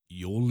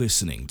You're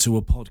listening to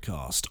a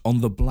podcast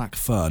on the Black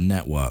Fur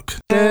Network.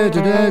 Hey,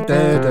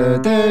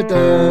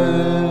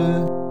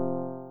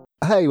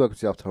 welcome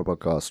to the After Horror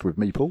Podcast with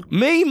me, Paul.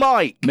 Me,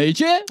 Mike. Me,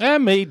 Jet.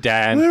 And me,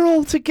 Dan. We're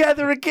all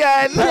together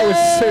again. That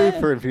was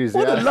super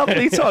enthusiastic. What a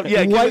lovely time.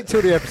 Yeah, Wait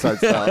till the episode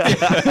starts.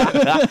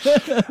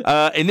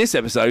 in this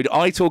episode,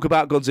 I talk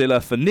about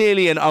Godzilla for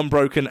nearly an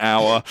unbroken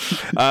hour.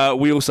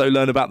 We also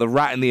learn about the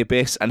rat in the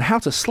abyss and how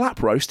to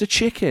slap roast a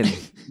chicken.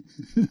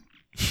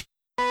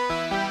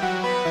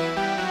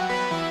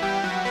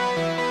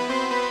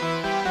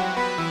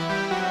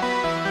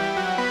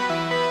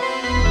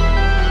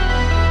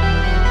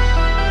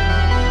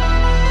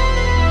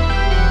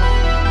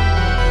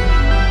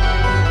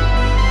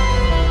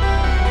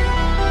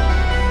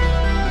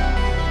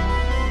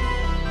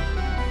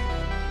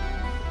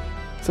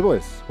 So,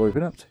 boys, what have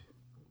you been up to?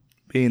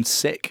 Being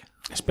sick.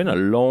 It's been a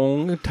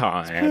long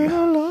time.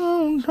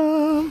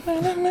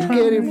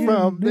 Get it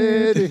from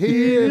there to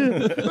here.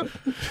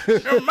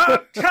 My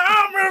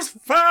time is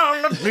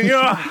found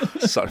here.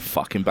 So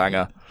fucking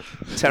banger.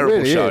 Terrible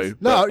Really show. is.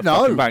 No, but no.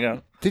 fucking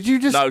banger. Did you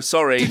just... No,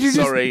 sorry. Did you just-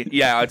 Sorry.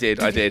 Yeah, I did.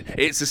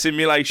 It's a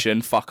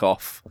simulation. Fuck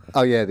off.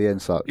 Oh, yeah, the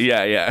end sucks.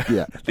 Yeah.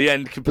 Yeah. The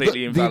end But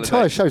completely the invalidates.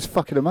 entire show's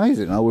fucking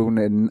amazing. I will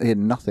hear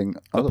nothing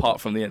other. Apart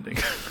from the ending.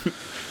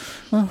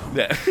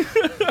 Yeah.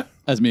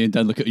 As me and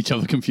Dan look at each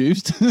other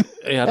confused.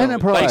 Yeah, I don't-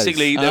 Enterprise.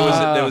 Basically,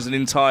 there was an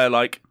entire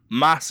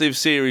massive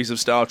series of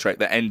Star Trek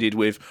that ended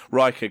with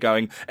Riker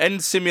going,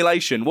 "End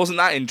simulation." Wasn't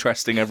that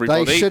interesting,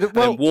 everybody? should've- And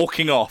then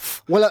walking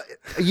off. Well,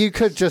 you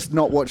could just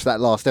not watch that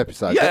last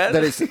episode. Yeah.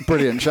 Then it's a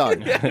brilliant show.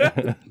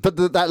 But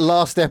that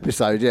last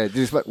episode, yeah,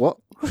 just like, what?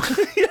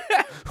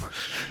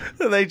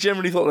 And they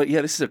generally thought,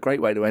 this is a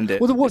great way to end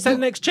it. Well, Is that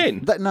next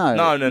gen?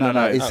 No.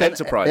 No. It's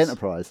Enterprise.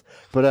 Enterprise.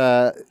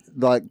 But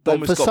but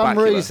Almost for got some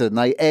Bakula. reason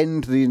they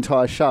end the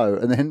entire show,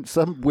 and then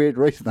some weird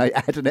reason they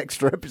add an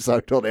extra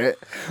episode on it,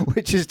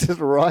 which is just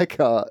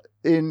Riker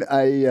in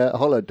a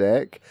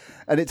holodeck,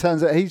 and it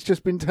turns out he's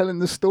just been telling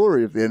the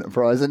story of the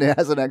Enterprise, and it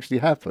hasn't actually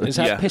happened. Is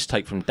that Yeah. a piss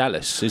take from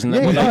Dallas? Isn't that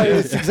Yeah, what no, they do?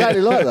 it's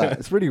exactly like that.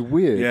 It's really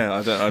weird. Yeah,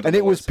 I don't And know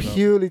it was what's-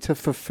 purely to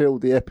fulfil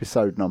the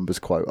episode numbers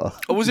quota.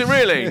 Oh, was it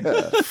really?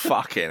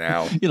 Fucking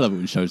hell. You love it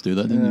when shows do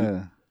that, don't you?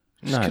 Yeah.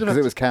 No, Because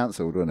it was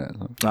cancelled, wasn't it?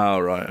 Oh,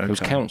 right. Okay. it was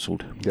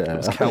counselled.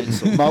 Yeah.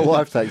 cancelled. My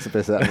wife takes a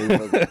piss out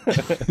of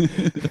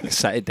me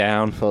Sat it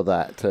down, for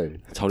that too.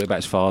 told it about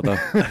his father.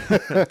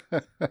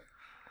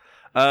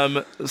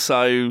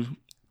 So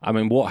I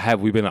mean, what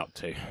have we been up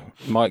to?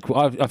 Mike,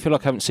 I feel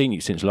like I haven't seen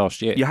you since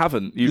last year. you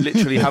haven't. You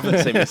literally haven't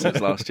seen me since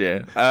last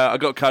year. I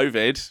got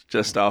COVID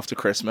just after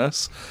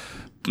Christmas.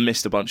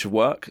 Missed a bunch of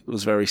work. It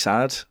was very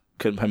sad.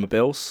 Couldn't pay my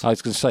bills. I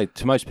was going to say,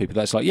 to most people,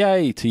 that's like,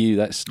 yay. To you,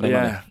 that's no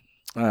money.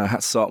 Yeah. Had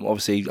to start,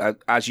 obviously,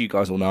 as you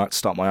guys all know, I had to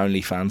start my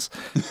OnlyFans.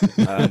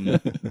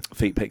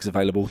 Feet pics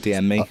available,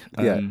 DM me.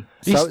 Yeah.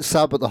 So,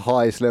 sub at the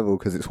highest level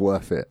because it's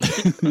worth it.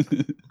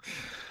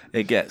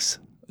 It gets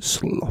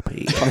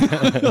sloppy.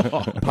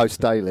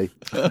 Post daily.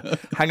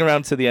 Hang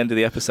around to the end of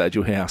the episode,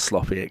 you'll hear how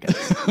sloppy it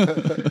gets.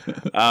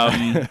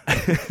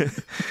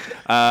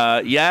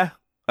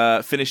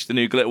 Finished the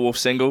new Glitterwolf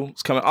single.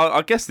 It's coming.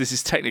 I guess this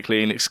is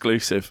technically an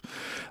exclusive,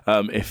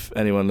 if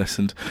anyone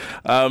listened.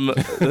 But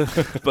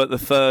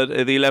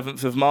the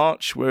 11th of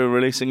March, we're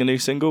releasing a new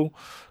single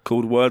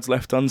called "Words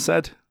Left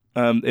Unsaid."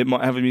 It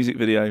might have a music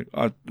video.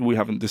 We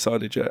haven't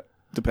decided yet.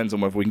 Depends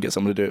on whether we can get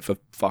someone to do it for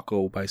fuck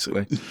all,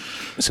 basically.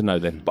 So no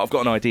then. But I've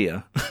got an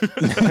idea,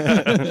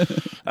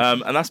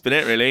 and that's been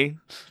it, really.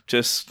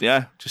 Just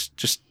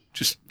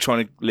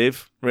trying to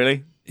live,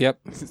 really. Yep.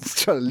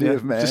 Just trying to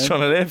live, man. Just trying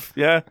to live,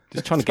 yeah.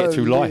 Just trying to get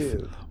through life.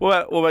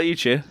 What about you,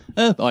 Cheer?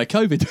 I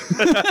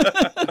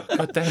COVID.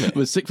 God damn it.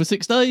 Was sick for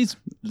 6 days.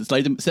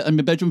 Sat in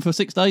my bedroom for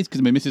 6 days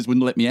because my missus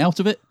wouldn't let me out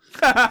of it.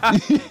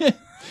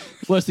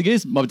 Worst thing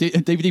is, my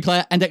DVD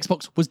player and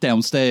Xbox was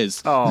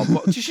downstairs. Oh,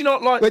 but did she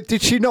not like? Wait,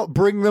 did she not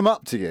bring them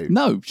up to you?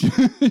 No.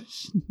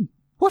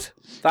 What?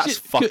 That's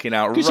fucking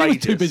Because she was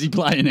outrageous. too busy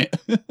playing it.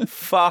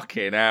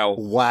 Fucking hell.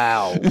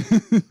 Wow.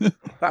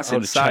 That's I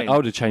insane.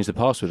 would have changed the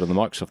password on the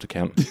Microsoft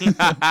account.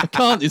 I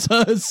can't, it's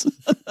hers.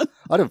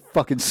 I'd have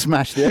fucking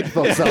smashed the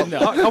Xbox up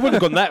I wouldn't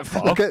have gone that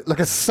far. like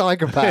a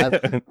psychopath.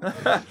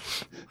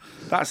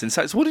 That's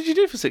insane. So what did you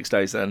do for 6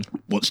 days then?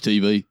 Watch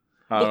TV.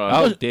 All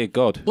right. Oh, dear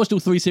God. Watched all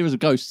 3 series of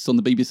Ghosts on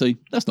the BBC.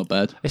 That's not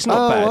bad. It's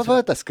not bad. I've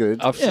heard that's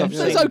good. I've Yeah,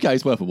 seen, it's okay.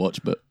 It's worth a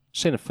watch, but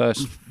seen the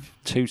first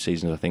 2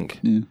 seasons, I think.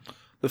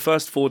 The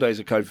first 4 days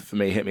of COVID for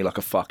me hit me like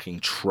a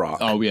fucking truck.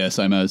 oh yeah,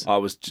 same as. I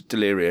was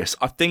delirious.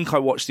 I think I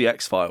watched the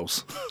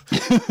X-Files,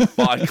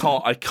 but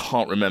I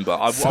can't remember.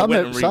 I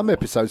went and Some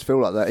episodes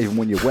feel like that even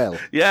when you're well.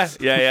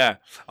 Yeah.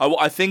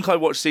 I think I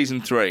watched season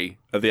 3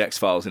 of the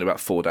X-Files in about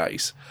 4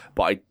 days,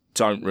 but I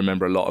don't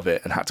remember a lot of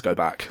it and had to go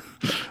back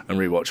and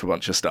rewatch a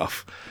bunch of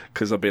stuff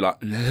because I'd be like,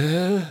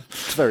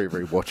 It's very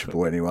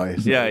rewatchable anyway.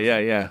 isn't it?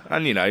 yeah.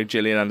 And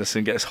Gillian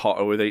Anderson gets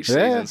hotter with each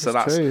season, so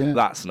that's true, yeah.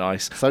 that's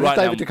nice. So does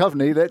David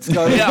Duchovny. Let's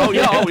go.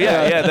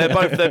 Yeah.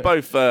 They're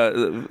both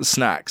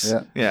snacks.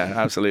 Yeah. Yeah,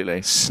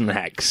 absolutely.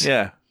 Snacks.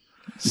 Yeah.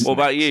 What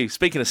about you?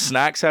 Speaking of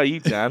snacks, how are you,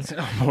 Dan?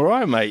 I'm all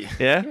right, mate.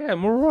 Yeah? Yeah,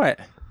 I'm all right.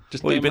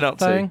 Just What have you doing been my up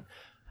to? thing.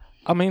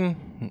 I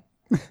mean,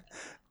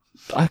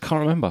 I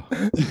can't remember.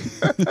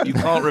 You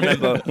can't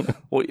remember.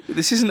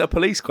 This isn't a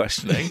police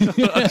questioning.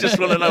 I just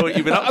want to know what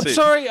you've been up I'm to.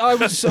 sorry, I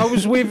was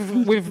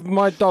with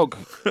my dog.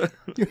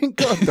 You ain't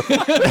got a dog.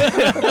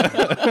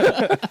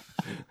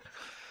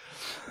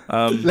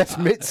 Unless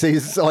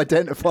Mitzi's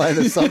identifying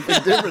as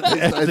something different these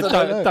days. I don't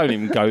know. Don't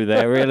even go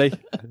there, really.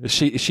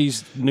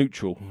 She's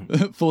neutral.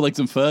 4 legs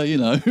and fur, you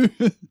know.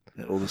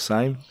 All the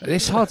same.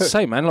 It's hard to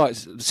say, man. Like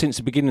since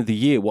the beginning of the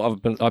year, what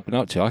I've been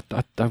up to, I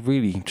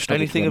really struggle to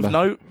Anything of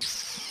remember.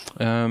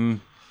 note?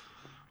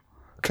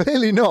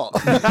 Clearly not.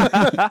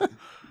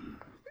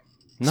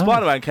 No.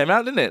 Spider-Man came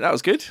out, didn't it? That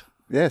was good.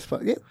 Yes,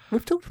 but yeah,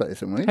 we've talked about this,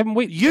 haven't we? Haven't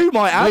we? You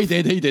might have. He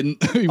did, he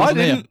didn't. He I wasn't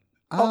didn't. here.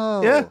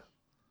 Oh, Yeah.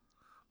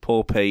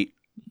 Poor Pete.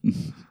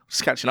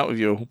 Just catching up with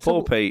you all.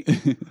 Poor Pete.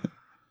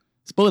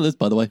 Spoilers,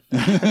 by the way.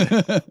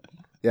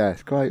 Yeah,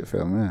 it's a great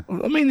film. Yeah.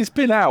 I mean, it's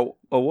been out.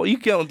 Or what you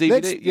get on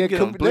DVD, you get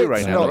it on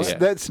Blu-ray now. not-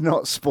 Let's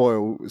not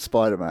spoil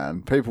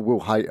Spider-Man. People will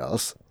hate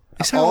us.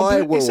 It's out on I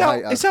Blu- will it's hate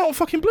out, us. it's out on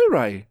fucking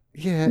Blu-ray.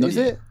 Yeah, Not is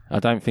yet. it? I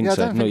don't think Yeah, I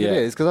so. don't Not think it yet.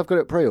 is because I've got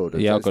it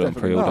pre-ordered. Yeah, so I've got it's it on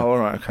definitely Oh, pre-order. all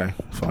right, okay,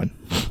 fine.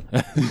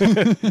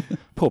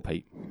 Poor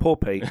Pete. Poor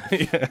Pete.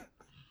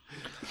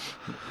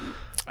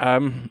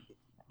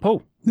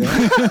 Paul.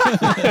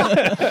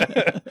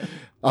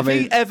 I If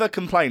mean, he ever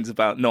complains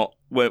about not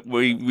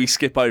we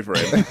skip over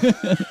him,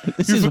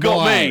 This you is forgot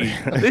why. me.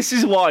 This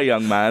is why,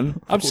 young man.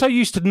 I'm so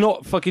used to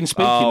not fucking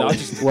speaking.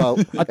 Oh.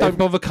 I don't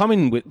bother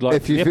coming with like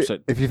if you the thi-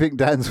 episode. if you think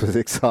dance was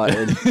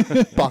exciting,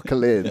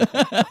 buckle in.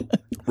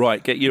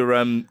 Right, get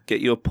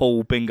your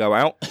Paul bingo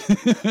out.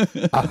 I've been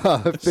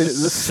at the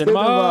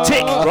Cinema. cinema.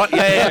 Tick. Right,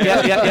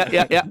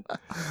 yeah.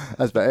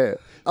 That's about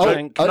it. Oh,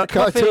 Drank I go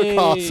to a coffee.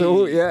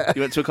 castle. Yeah.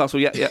 You went to a castle,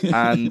 yeah.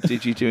 And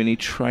did you do any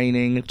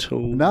training at all?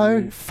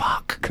 No.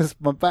 Fuck. Because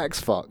my back's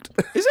fucked.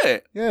 Is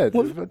it? Yeah, I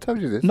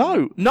told you this.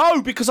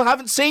 No, because I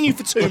haven't seen you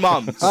for 2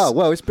 months. Oh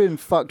well, it's been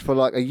fucked for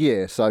like a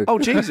year. So Oh,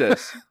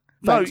 Jesus.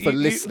 thanks for you-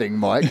 listening,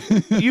 Mike.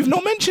 You've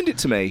not mentioned it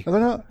to me. Have I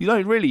not? You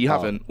know, really, you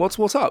haven't. What's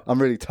up?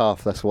 I'm really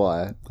tough. That's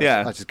why.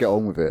 Yeah. I just get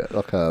on with it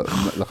like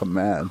a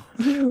man.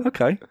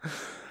 Okay.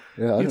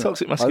 Yeah. Your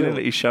toxic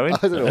masculinity is showing. I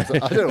don't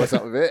know what's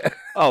up with it.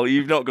 Oh,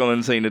 you've not gone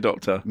and seen a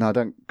doctor. No, I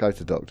don't go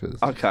to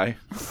doctors. Okay.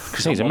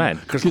 Because he's a man.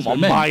 Because I'm a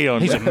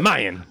man. He's a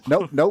man.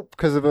 Nope,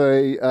 because of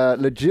a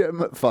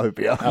legitimate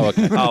phobia. Oh,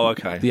 okay. Oh,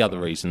 okay. The other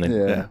reason then.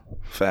 Yeah,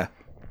 fair.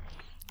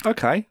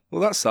 Okay,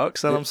 well that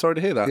sucks. Then I'm sorry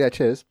to hear that. Yeah,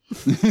 cheers.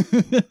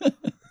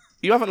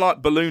 You haven't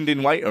like ballooned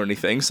in weight or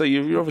anything, so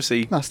you're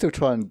obviously. I still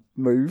try and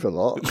move a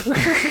lot.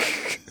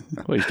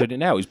 Well, he's doing it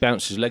now. He's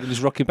bounced his leg and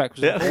he's rocking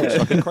backwards Yeah. and forwards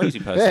like a crazy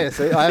person. Yeah,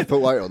 see, I have put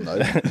weight on though.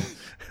 You'd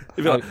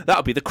be like,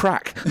 that'll be the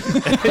crack.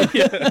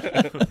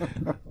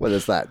 Well,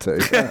 there's that too.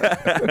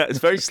 It's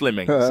very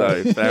slimming,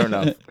 so fair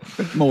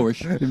enough.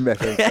 Moorish.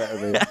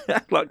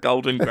 Methamphetamine. Like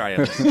Golden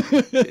Graham,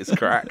 it's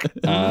crack.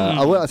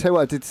 I'll tell you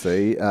what I did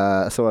see.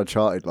 I saw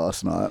Uncharted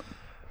last night.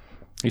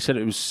 He said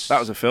it was That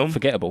was a film.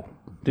 forgettable,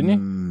 didn't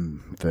you?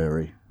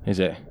 Very. Is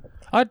it?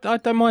 I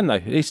don't mind though.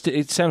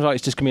 It sounds like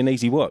it's just gonna be an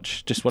easy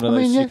watch, just one of I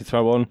those mean, yeah. you can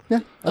throw on. Yeah,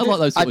 I like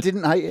those I sort of-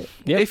 didn't hate it.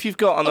 Yeah. If you've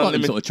got an I like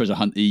them unlimited, sort of treasure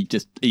hunty,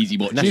 just easy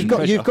watch.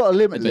 National You've got a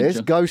Limitless.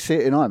 Adventure. Go see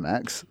it in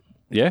IMAX.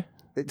 Yeah,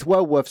 It's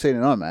well worth seeing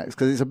in IMAX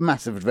because it's a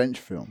massive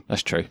adventure film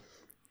that's true.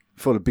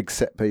 full of big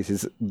set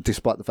pieces,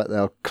 despite the fact they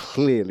are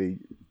clearly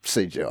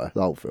CGI.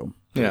 The whole film.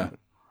 yeah.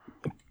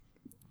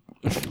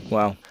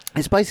 Wow.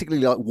 It's basically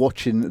like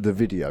watching the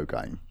video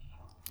game.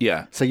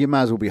 Yeah, So you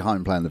may as well be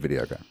home playing the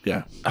video game.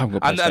 yeah. I've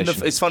got And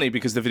PlayStation. it's funny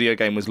because the video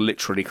game was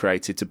literally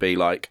created to be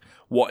like,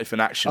 what if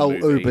an action Oh,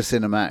 movie? uber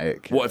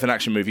cinematic. What if an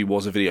action movie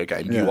was a video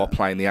game? Yeah. You are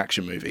playing the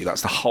action movie.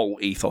 That's the whole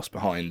ethos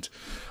behind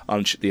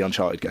the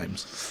Uncharted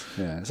games.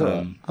 Yeah, it's all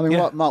right. I mean,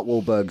 yeah. Mark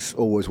Wahlberg's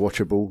always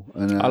watchable.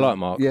 And, I like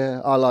Mark.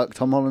 Yeah, I like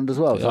Tom Holland as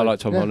well. I like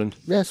Tom Holland.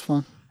 Yeah, it's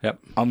fine. Yep.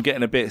 I'm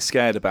getting a bit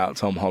scared about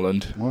Tom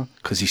Holland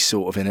because he's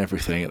sort of in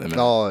everything at the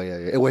minute, Oh,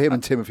 yeah. Well, him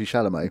and Timothy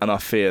Chalamet. and I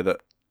fear that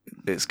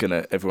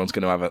everyone's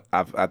gonna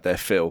have had their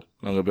fill.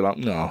 And I'm gonna be like,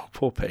 no,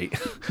 poor Pete.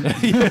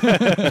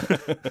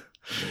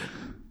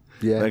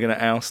 Yeah. They're gonna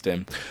oust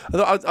him.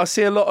 I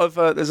see a lot of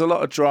there's a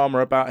lot of drama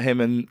about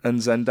him and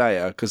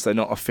Zendaya because they're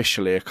not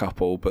officially a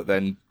couple, but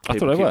then I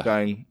people thought they keep were.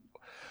 going.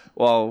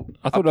 Well,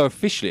 I thought they were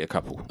officially a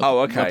couple. oh,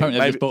 okay. Apparently, they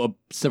Maybe- just bought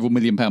a several £1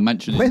 million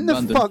mansion When in the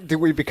London. fuck did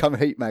we become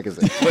Heat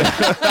magazine?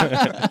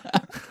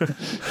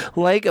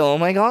 like, oh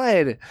my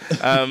god.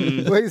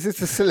 Where is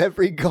this a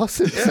celebrity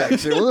gossip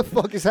section? What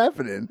the fuck is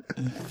happening?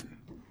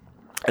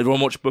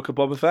 Everyone watch Book of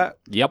Boba Fett?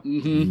 Yep.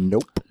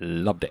 Nope.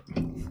 Loved it.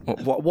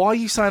 Why are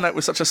you saying that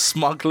with such a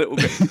smug little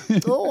bit?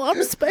 Oh,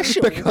 I'm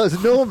special.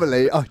 Because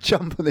normally I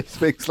jump on these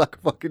things like a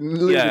fucking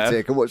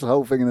lunatic and watch the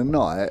whole thing in a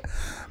night.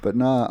 But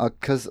no,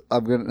 because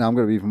I'm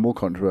gonna be even more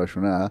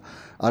controversial now.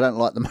 I don't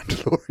like The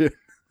Mandalorian.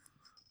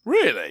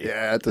 Really?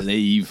 Yeah,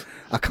 Leave.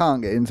 I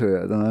can't get into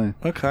it. I don't know.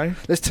 Okay.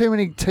 There's too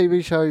many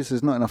TV shows.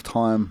 There's not enough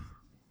time.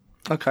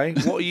 Okay,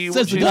 what are you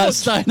Says the watching? guy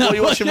staying What up. are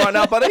you watching right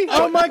now, buddy?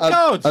 Oh my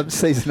god! I'm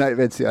season 8 of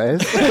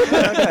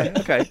NCIS.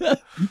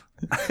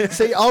 Okay.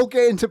 See, I'll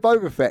get into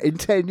Boba Fett in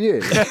 10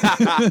 years.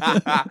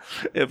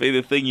 It'll be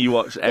the thing you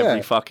watch every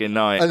Yeah. fucking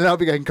night. And then I'll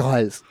be going,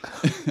 guys,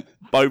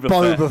 Boba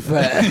Fett. Boba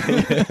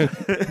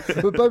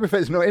Fett. But Boba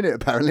Fett's not in it,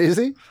 apparently, is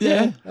he?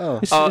 Yeah.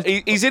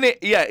 He's in it.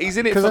 Yeah, he's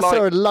in it for Because I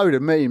saw a like. load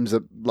of memes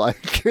of, like...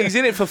 He's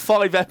in it for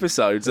 5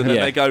 episodes, and then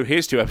Yeah. they go,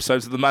 "Here's 2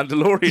 episodes of The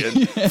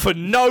Mandalorian," for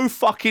no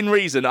fucking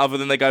reason other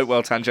than they go,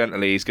 "Well,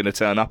 tangentially, he's going to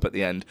turn up at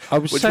the end." I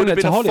was Which saying would have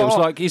that to been a Holly. I was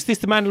far- like, "Is this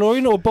the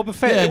Mandalorian or Boba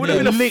Fett?" Yeah, It would have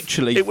yeah. been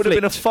literally. It would have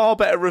been a flipped. far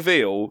better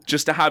reveal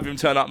just to have him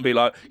turn up and be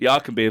like, "Yeah, I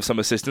can be of some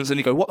assistance," and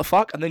you go, "What the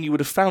fuck?" And then you would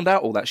have found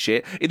out all that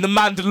shit in The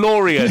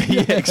Mandalorian.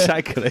 Yeah,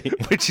 exactly.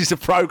 Which is a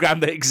program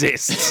that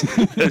exists.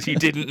 Because you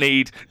didn't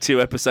need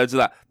 2 episodes of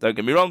that. Don't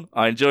get me wrong,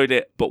 I enjoyed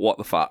it, but what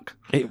the fuck?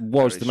 It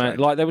was the man. strange.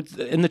 Like they were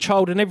in the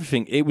child and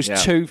everything. It was Yeah.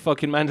 2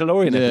 fucking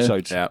Mandalorian Yeah.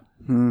 episodes. Yeah.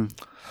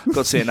 Got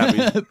to see a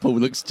Naboo. Paul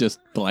looks just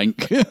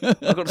blank.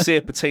 I got to see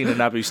a Patina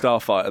Naboo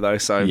starfighter though,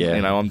 so Yeah.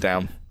 you know I'm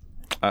down.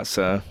 That's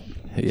Yeah,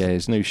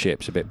 his new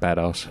ship's a bit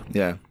badass.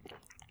 yeah.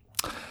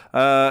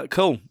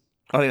 Cool.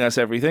 I think that's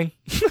everything.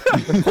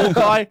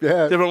 Hawkeye.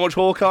 Yeah. Did everyone watch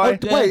Hawkeye?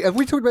 Yeah. Wait, have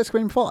we talked about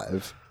Scream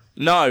 5?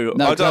 No,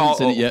 No, I I don't. haven't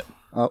seen it yet.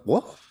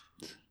 What?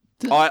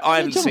 I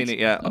haven't seen it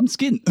yet. I'm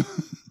skint.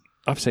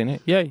 I've seen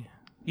it. Yeah,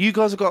 You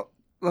guys have got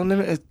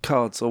unlimited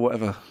cards or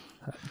whatever.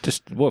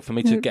 just what for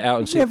me to get out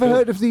and see. Never a film?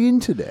 heard of the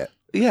internet?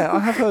 Yeah, I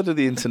have heard of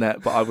the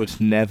internet, but I would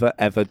never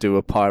ever do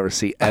a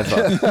piracy ever.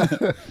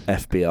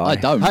 FBI. I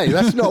don't. Hey,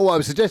 that's not what I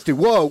was suggesting.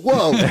 Whoa,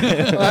 whoa.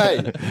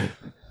 Hey,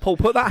 Paul,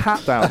 put that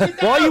hat down.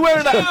 Why are you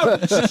wearing that?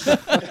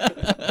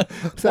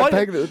 what's that Why-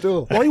 banging at the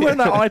door? Why are you wearing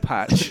that eye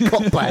patch?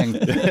 Cop bang.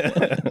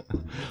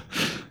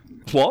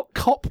 What?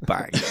 Cop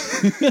bang?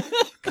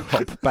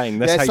 Cop bang. Yeah,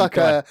 That's it's how like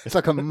you go. it's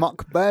like a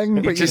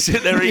mukbang. You just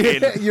sit there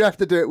eating. You have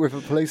to do it with a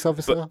police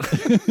officer.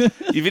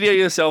 You video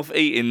yourself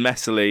eating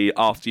messily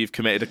after you've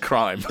committed a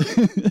crime.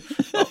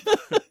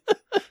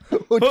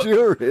 or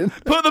during.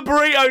 Put the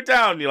burrito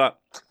down. You're like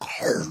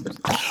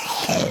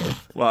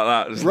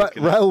that. Just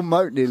looking at- Raoul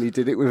Moat nearly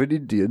did it with an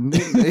Indian,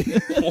 didn't he?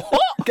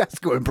 What?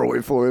 Gascoigne brought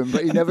it for him,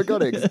 but he never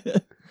got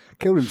it.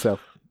 Killed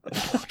himself.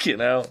 Fucking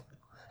hell.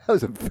 That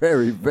was a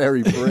very,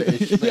 very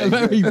British Yeah, thing.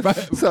 very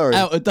Sorry.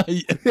 out of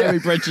date, very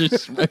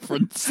British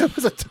reference. That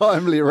was a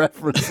timely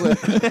reference.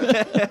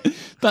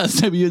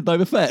 That's maybe you and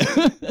Boba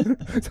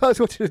Fett. So I was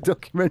watching a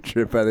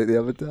documentary about it the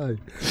other day.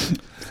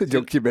 A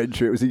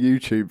documentary, it was a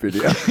YouTube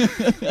video.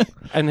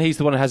 And he's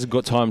the one who hasn't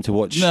got time to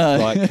watch. No.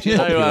 Like, You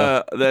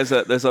popular. know, there's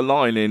a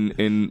line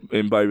in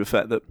Boba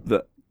Fett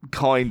that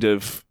kind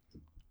of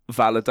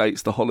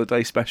validates the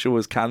holiday special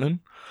as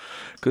canon.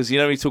 Because you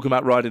know he's talking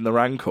about riding the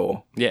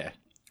Rancor. Yeah.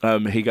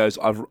 He goes,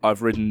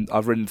 I've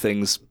ridden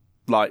things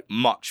like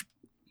much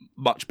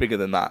bigger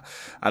than that,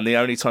 and the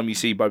only time you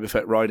see Boba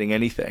Fett riding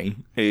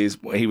anything is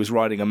he was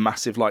riding a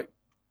massive like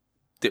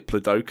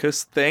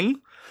Diplodocus thing,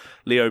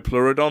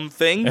 Leopleurodon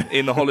thing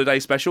in the holiday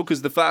special,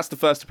 because that's the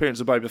first appearance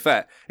of Boba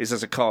Fett is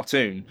as a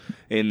cartoon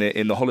in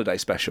the holiday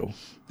special.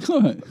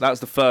 That's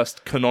the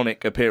first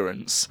canonic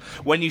appearance.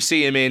 When you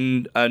see him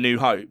in A New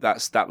Hope,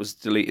 that was a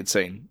deleted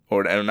scene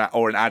or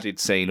an added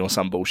scene or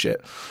some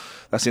bullshit.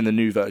 That's in the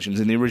new versions.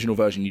 In the original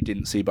version, you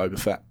didn't see Boba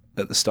Fett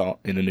at the start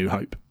in A New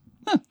Hope.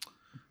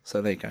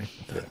 So there you go.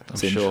 I'm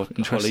sure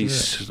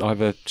Holly's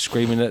either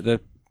screaming at her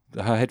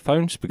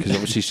headphones because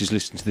obviously she's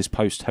listened to this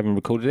post having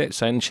recorded it,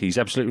 saying she's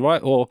absolutely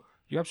right or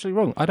you're absolutely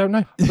wrong. I don't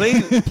know.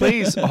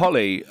 Please,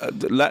 Holly,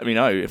 let me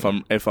know if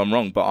I'm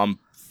wrong, but I'm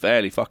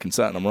fairly fucking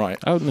certain I'm right.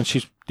 Oh, no,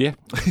 she's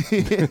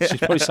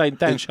probably saying,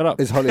 Dan, shut up.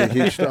 Is Holly a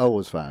huge Star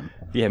Wars fan?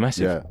 Yeah,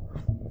 massive. Yeah.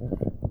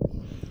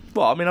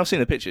 Well, I mean, I've seen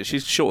the pictures.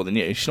 She's shorter than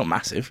you. She's not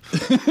massive.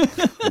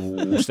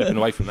 Ooh, stepping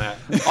away from that.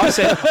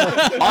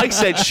 I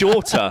said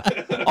shorter.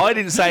 I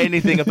didn't say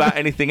anything about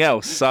anything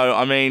else. So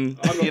I mean,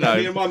 you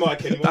know, my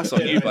mic anymore. that's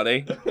on you,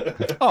 buddy.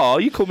 Oh,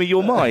 you call me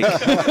your mic.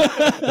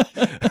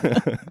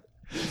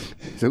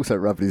 He's also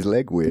rubbing his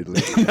leg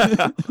weirdly.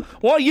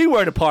 Why are you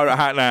wearing a pirate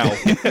hat now?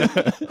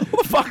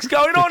 What the fuck's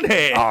going on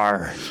here?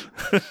 Arr.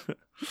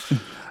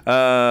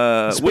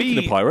 Speaking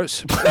of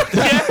pirates,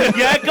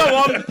 yeah, go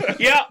on.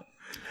 Yeah.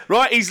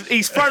 Right,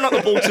 he's thrown up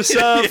the ball to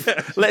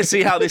serve. Let's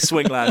see how this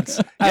swing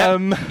lands. Yep.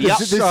 Yep.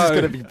 This is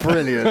going to be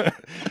brilliant.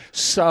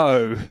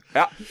 so,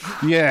 Yep.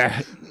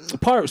 yeah,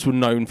 pirates were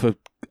known for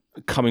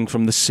coming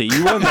from the sea,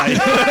 weren't they?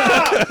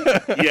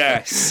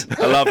 Yes.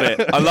 I love it.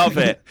 I love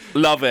it.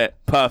 Love it.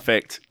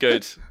 Perfect.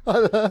 Good. Ship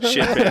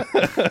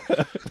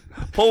it.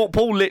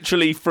 Paul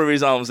literally threw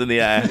his arms in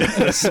the air.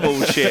 A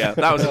small cheer.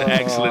 That was an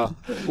excellent.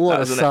 What that a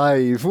was an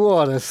save.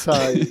 What a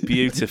save.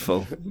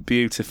 beautiful.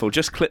 Beautiful.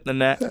 Just clip the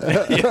net.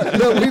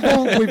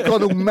 Look, we've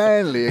gone all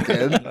manly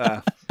again.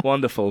 Ah,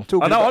 wonderful.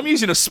 Talking I know. about- I'm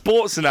using a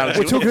sports analogy.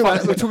 We're talking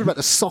about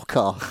the soccer.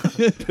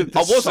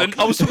 I wasn't.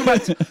 I was talking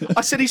about.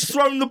 I said he's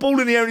thrown the ball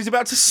in the air and he's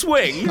about to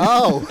swing.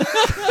 Oh,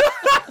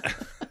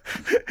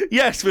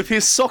 Yes, with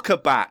his soccer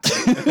bat.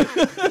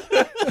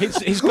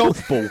 His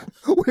golf ball.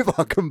 with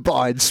our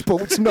combined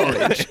sports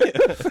knowledge.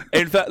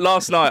 In fact,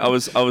 last night I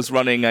was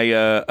running a.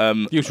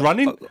 You was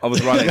running? I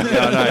was running.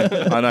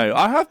 Yeah, I know.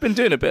 I have been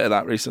doing a bit of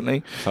that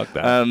recently. Fuck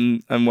that.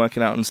 And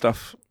working out and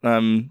stuff.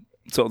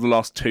 Sort of the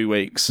last 2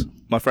 weeks.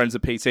 My friend's a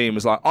PT and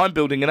was like, I'm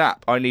building an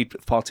app. I need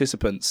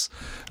participants.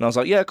 And I was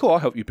like, yeah, cool. I'll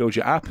help you build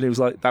your app. And he was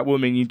like, that will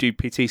mean you do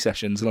PT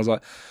sessions. And I was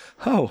like,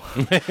 oh.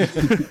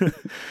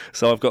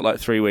 So I've got like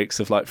 3 weeks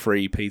of like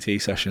free PT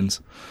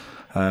sessions,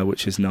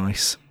 which is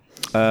nice.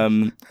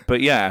 But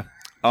yeah,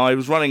 I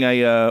was running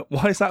a.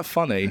 Why is that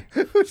funny?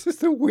 It was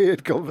just a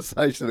weird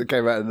conversation that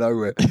came out of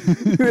nowhere.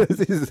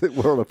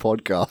 We're on a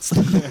podcast.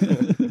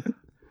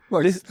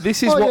 Like,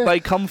 This is what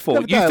they come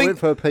for. You think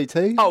for a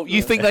PT? Oh,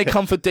 you think they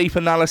come for deep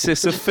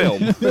analysis of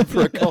film?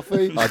 For a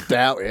coffee? I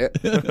doubt it.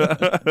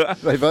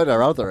 They've heard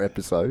our other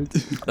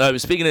episodes.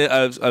 Speaking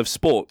of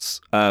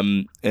sports,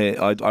 I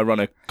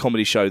run a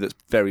comedy show that's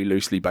very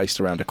loosely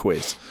based around a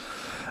quiz.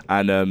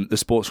 And the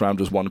sports round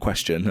was one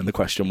question, and the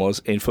question was,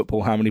 in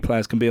football, how many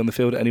players can be on the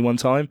field at any one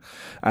time?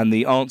 And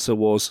the answer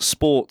was,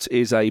 sport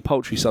is a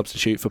paltry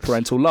substitute for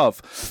parental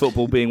love,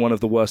 football being one of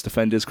the worst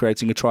offenders,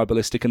 creating a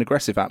tribalistic and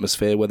aggressive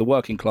atmosphere where the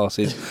working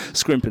classes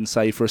scrimp and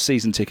save for a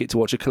season ticket to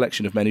watch a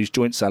collection of men whose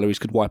joint salaries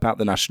could wipe out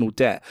the national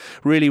debt.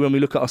 Really, when we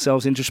look at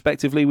ourselves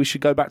introspectively, we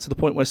should go back to the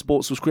point where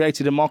sports was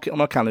created and mark it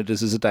on our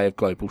calendars as a day of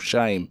global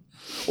shame.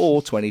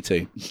 Or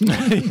 22.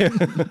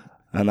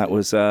 And that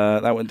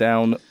went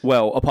down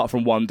well, apart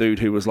from one dude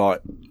who was like,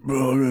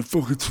 oh,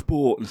 fucking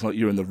sport. And it's like,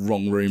 you're in the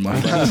wrong room,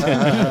 my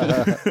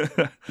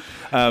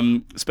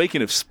friend.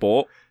 Speaking of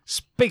sport,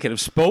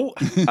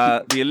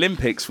 the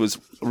Olympics was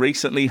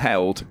recently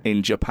held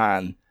in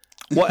Japan.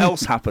 What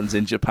else happens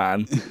in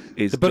Japan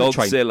is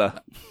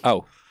Godzilla.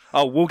 Train.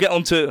 Oh, we'll get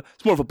on to...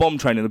 It's more of a bomb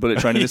train than a bullet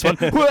train in this one.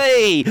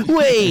 Whee!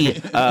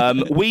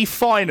 We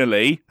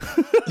finally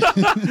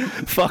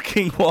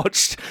fucking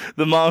watched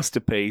the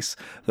masterpiece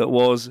that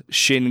was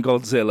Shin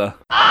Godzilla.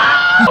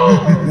 I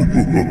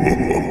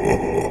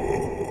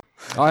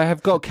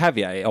have got a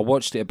caveat. I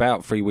watched it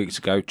about 3 weeks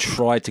ago,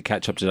 tried to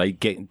catch up today,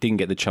 didn't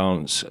get the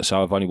chance,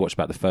 so I've only watched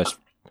about the first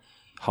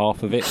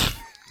half of it.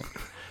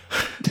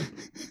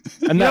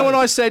 And you know when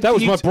I said... That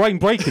was my brain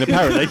breaking,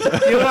 apparently.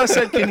 You know when I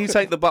said, can you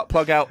take the butt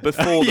plug out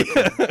before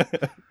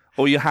the...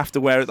 Or you have to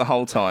wear it the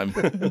whole time?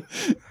 For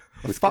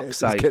fuck's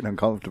sake. It's getting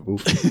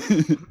uncomfortable.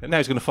 And now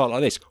he's going to fart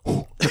like this.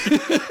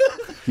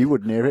 You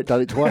wouldn't hear it,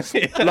 done it twice.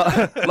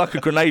 like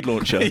a grenade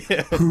launcher.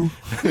 Yeah.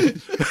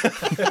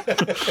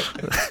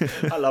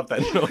 I love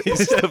that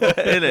noise.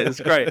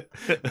 It's great.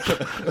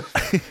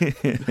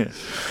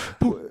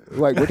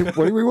 Wait, what did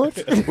we watch?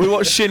 We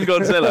watched Shin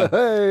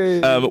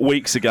Godzilla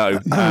weeks ago,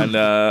 and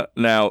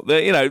now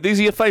these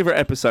are your favourite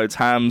episodes,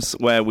 Hams,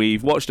 where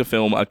we've watched a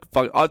film.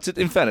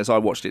 In fairness, I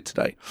watched it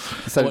today.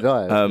 So did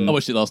I. I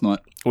watched it last night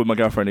with my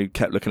girlfriend, who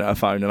kept looking at her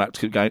phone and I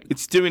kept going,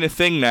 it's doing a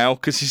thing now,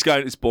 because she's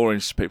going, it's boring,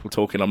 it's just people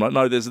talking. I'm like,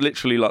 no, there's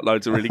literally like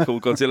loads of really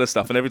cool Godzilla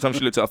stuff, and every time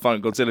she looked at her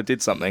phone, Godzilla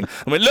did something.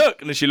 I went, look,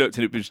 and then she looked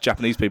and it was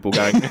Japanese people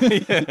going,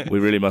 we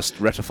really must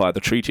ratify the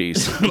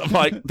treaties. I'm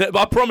like,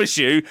 I promise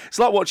you, it's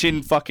like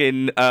watching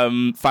fucking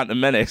Phantom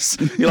Menace.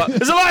 You're like,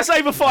 there's a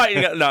lightsaber fight.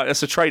 You go, no,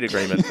 that's a trade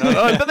agreement.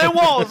 Like, but there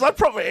was, I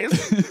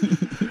promise.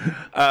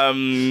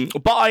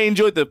 But I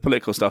enjoyed the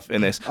political stuff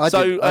in this. I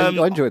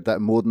enjoyed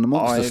that more than the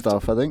monster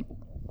stuff, I think.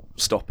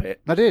 Stop it.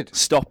 I did.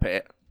 Stop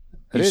it.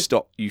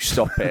 You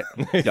stop it,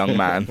 young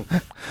man.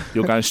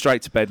 You're going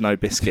straight to bed, no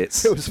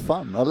biscuits. It was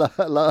fun. I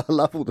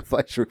love all the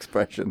facial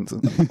expressions.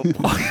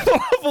 I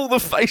love all the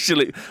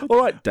facial... All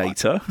right,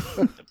 Data.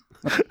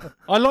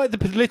 I like the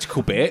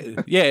political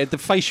bit. Yeah, the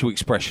facial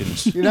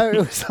expressions. You know, it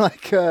was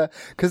like...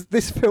 Because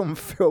this film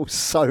feels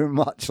so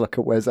much like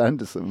a Wes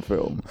Anderson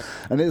film.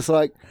 And it's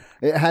like...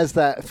 It has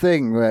that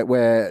thing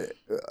where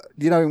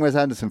you know, in Wes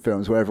Anderson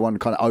films where everyone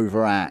kind of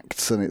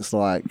overacts and it's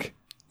like...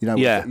 You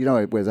know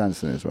what Wes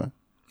Anderson is, right?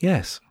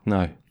 Yes.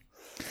 No.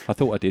 I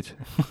thought I did.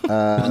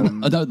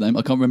 I don't know. I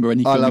can't remember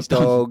any. I Love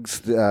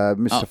Dogs,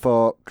 Mr.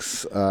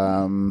 Fox.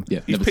 You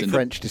picked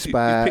French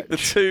Dispatch. You picked the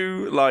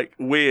two like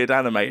weird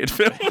animated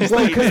films.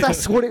 Well, because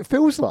that's what it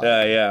feels like.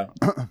 Yeah.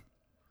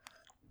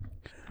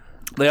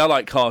 They are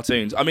like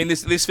cartoons. I mean,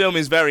 this film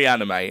is very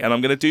anime, and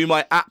I'm going to do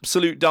my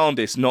absolute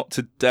darndest not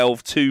to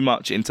delve too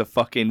much into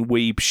fucking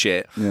weeb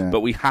shit. Yeah. But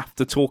we have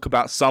to talk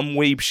about some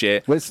weeb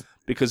shit.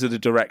 Because of the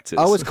directors.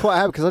 I was quite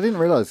happy because I didn't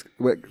realise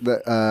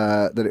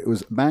that it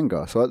was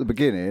manga. So at the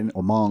beginning,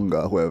 or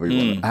manga, however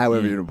you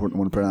want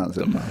to pronounce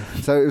it.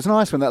 So it was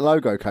nice when that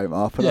logo came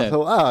up, and I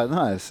thought, oh,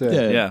 nice.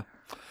 Yeah.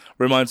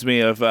 Reminds me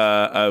of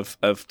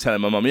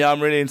telling my mum, I'm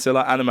really into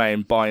like anime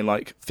and buying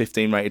like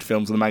 15 rated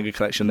films in the manga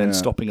collection, then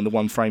stopping in the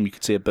one frame you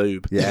could see a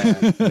boob. Yeah.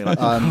 Like,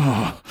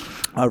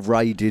 I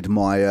raided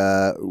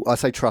my, I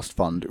say trust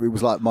fund. It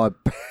was like my...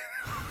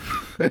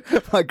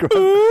 my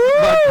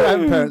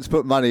grandparents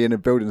put money in a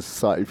building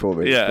society for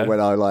me for when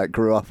I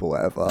grew up or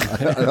whatever.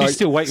 You're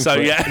still waiting So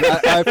for it. yeah.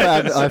 I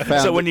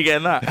found. So when you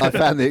getting that? I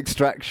found the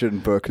Extraction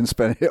book and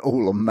spent it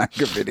all on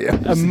manga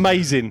videos.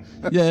 Amazing.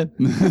 Yeah.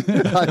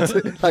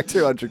 like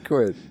 200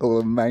 quid, all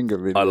on manga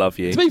videos. I love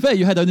you. To be fair,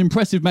 you had an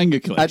impressive manga I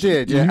collection.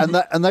 did, yeah,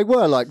 and they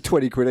were like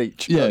 20 quid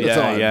each. Yeah, at the yeah,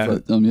 time, yeah.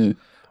 but- Yeah.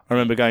 I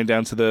remember going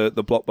down to the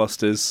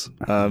Blockbusters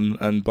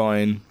and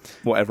buying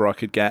whatever I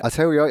could get. I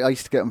tell you, I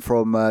used to get them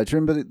from. Do you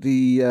remember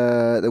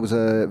there was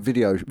a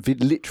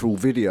literal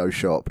video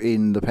shop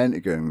in the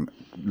Pentagon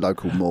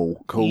local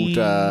mall called?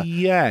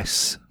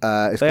 Yes.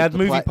 It's They called had the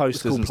movie Play- posters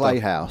It's called and stuff.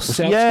 Playhouse. Was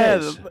it Yeah,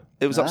 upstairs?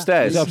 it was Huh?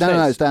 upstairs. It was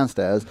No, it's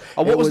downstairs.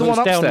 Oh, what was the one It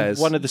was down upstairs?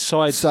 one of the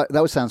sides. So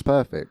that sounds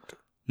perfect.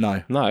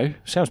 No. No,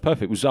 Sounds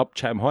Perfect. It was up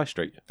Chatham High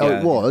Street. Oh, Yeah.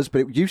 it was,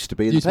 but it used to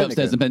be in Used the to be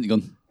upstairs in the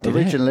Pentagon.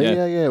 Pentagon. Originally,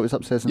 Yeah. yeah, it was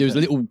upstairs. It was a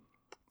little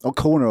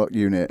corner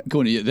unit.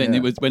 corner. Then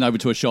Yeah. it went over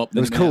to a shop. It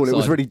was cool. It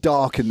was really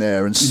dark in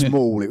there and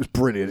small. It was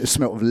brilliant. It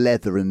smelled of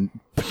leather and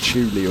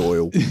patchouli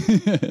oil.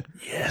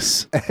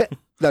 Yes.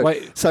 No,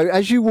 Wait. so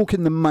as you walk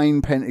in the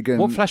main Pentagon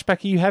What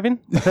flashback are you having?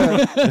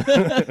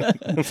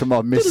 to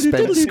my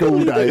misspent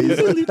school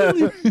days when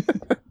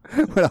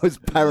I was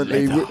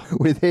apparently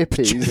with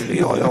hippies.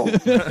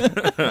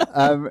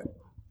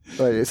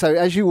 Right, so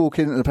as you walk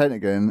into the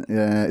Pentagon,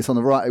 it's on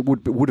the right. It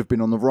would have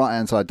been on the right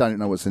hand side. I don't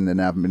know what's in there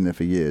now. I haven't been there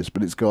for years,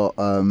 but it's got.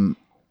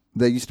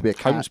 There used to be a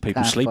Homeless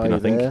people cafe sleeping, I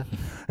think. there.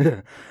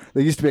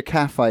 There used to be a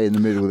cafe in the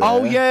middle there.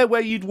 Oh yeah,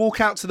 where you'd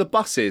walk out to the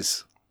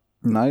buses.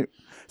 No.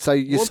 So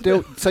you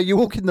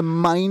walk in the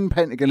main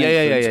Pentagon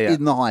entrance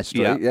in the high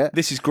street. Yeah.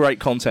 This is great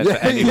content for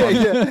anyone.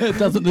 It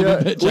doesn't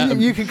live in Well,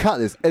 Chatham. you can cut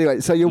this anyway.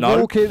 So you're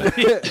No. walking,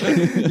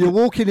 you're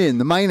walking in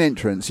the main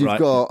entrance. You've Right,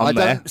 got. I'm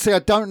I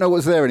don't know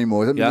what's there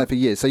anymore. I haven't been Yeah. there for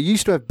years. So you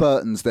used to have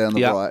Burton's there on the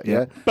Yeah, right,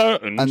 yeah.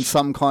 Burton's. and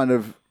some kind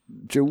of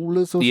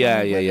jewelers or something. Yeah.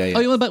 Oh,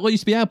 you know about what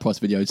used to be our price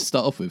videos to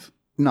start off with?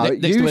 No,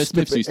 Next to where used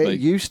Smith's used to be. It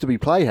used to be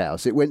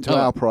Playhouse. It went to Oh.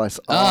 our price.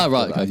 Ah, after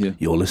right. that. Okay, yeah.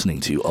 You're listening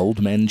to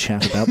Old Men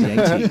Chat About the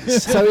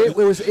 80s. So it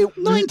was.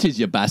 90s,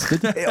 you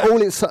bastard.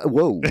 All it's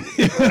whoa.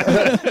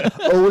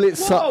 All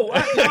it's Oh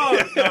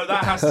no,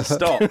 that has to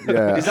stop.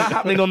 Yeah. Is that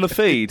happening on the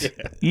feed?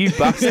 You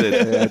bastard!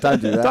 Yeah,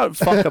 don't do that. Don't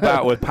fuck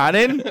about with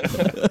panning.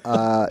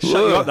 Shut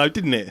you up though,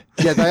 didn't it?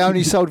 Yeah, they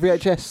only sold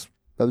VHS.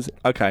 That was it.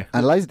 Okay,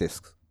 And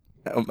Laserdiscs.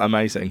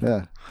 amazing.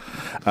 Yeah.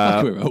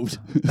 Fuck, we're old.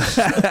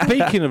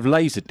 Speaking of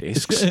laser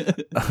discs,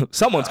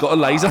 Someone's got a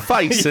laser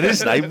face, and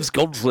his name's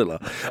Godzilla.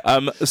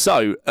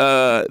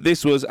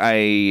 This was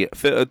a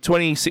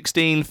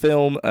 2016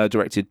 film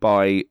directed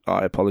by,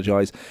 I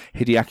apologise,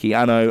 Hideaki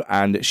Anno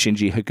and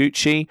Shinji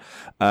Higuchi.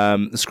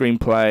 The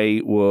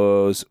screenplay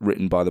was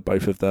written by the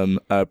both of them,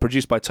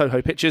 produced by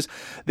Toho Pictures.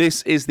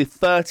 This is the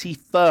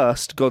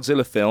 31st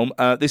Godzilla film.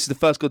 This is the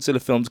first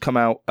Godzilla film to come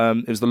out.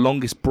 It was the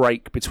longest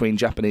break between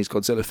Japanese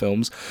Godzilla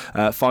films.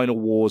 Final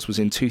Wars was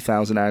in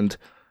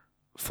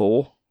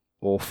 2004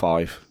 or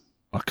 5.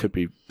 I could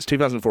be. It's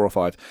 2004 or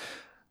 5.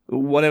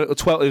 Whenever,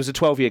 12, it was a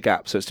 12-year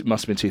gap, so it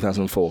must have been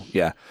 2004.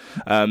 Yeah,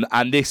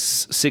 and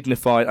this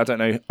signified. I don't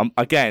know.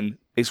 Again,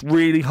 it's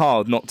really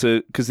hard not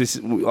to, because this.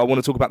 I want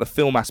to talk about the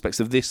film aspects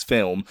of this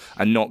film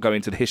and not go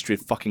into the history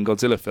of fucking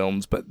Godzilla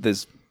films. But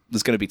there's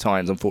going to be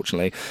times,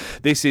 unfortunately.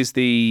 This is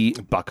the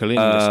buckle in,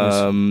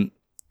 listeners.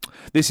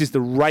 This is the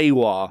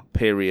Reiwa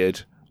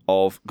period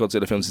of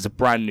Godzilla films. It's a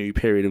brand new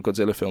period of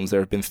Godzilla films. There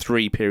have been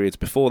 3 periods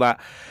before that.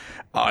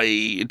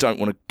 I don't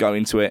want to go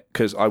into it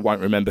because I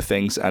won't remember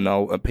things, and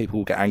people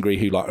will get angry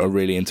who are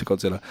really into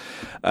Godzilla,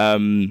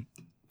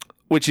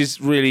 which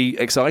is really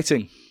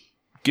exciting,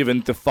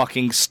 given the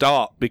fucking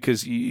start,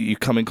 because you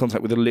come in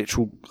contact with a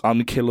literal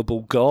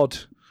unkillable god,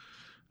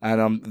 and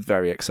I'm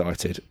very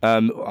excited.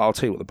 I'll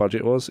tell you what the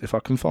budget was if I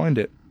can find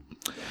it.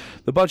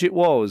 The budget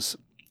was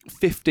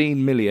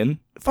 15 million.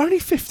 Only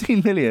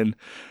 15 million.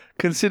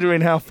 Considering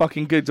how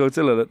fucking good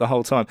Godzilla looked the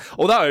whole time.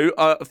 Although,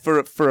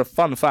 for a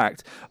fun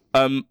fact,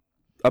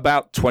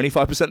 about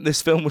 25% of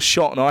this film was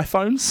shot on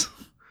iPhones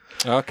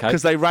Okay.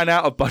 because they ran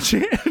out of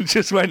budget and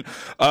just went,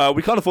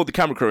 we can't afford the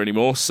camera crew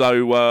anymore,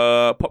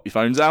 so pop your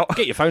phones out.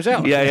 Get your phones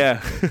out.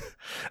 Yeah.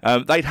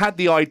 They'd had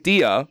the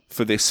idea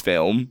for this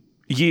film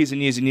years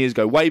and years and years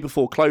ago, way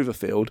before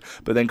Cloverfield,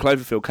 but then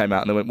Cloverfield came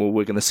out and they went, well,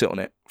 we're going to sit on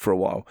it for a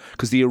while.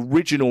 Because the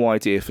original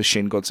idea for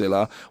Shin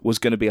Godzilla was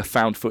going to be a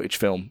found footage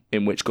film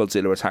in which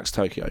Godzilla attacks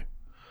Tokyo.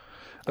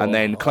 And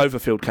then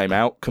Cloverfield came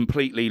out,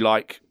 completely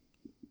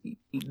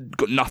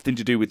got nothing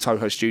to do with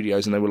Toho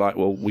Studios, and they were like,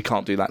 well, we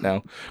can't do that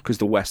now because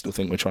the West will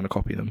think we're trying to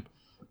copy them.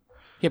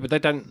 Yeah, but they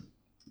don't.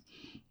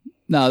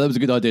 No, that was a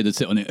good idea to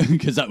sit on it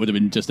because that would have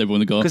been just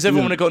everyone had gone. Because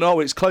everyone had gone, oh,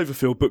 it's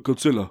Cloverfield, but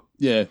Godzilla.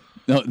 Yeah.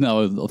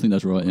 No, I think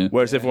that's right, yeah.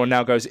 Whereas everyone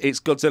now goes, it's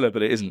Godzilla,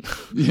 but it isn't.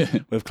 Yeah.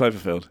 With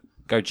Cloverfield.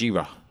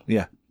 Gojira.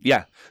 Yeah.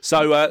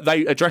 So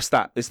they addressed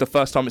that. It's the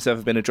first time it's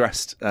ever been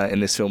addressed in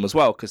this film as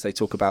well, because they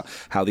talk about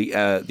how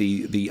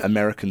the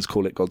Americans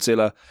call it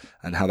Godzilla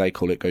and how they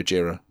call it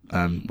Gojira,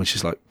 which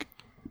is like,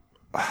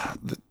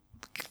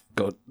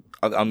 God,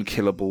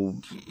 unkillable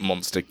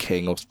monster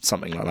king or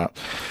something like that.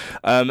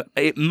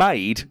 It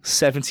made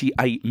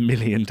 $78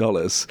 million.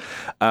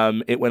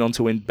 It went on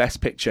to win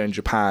Best Picture in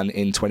Japan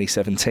in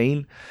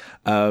 2017,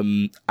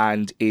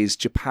 and is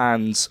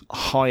Japan's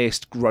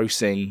highest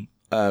grossing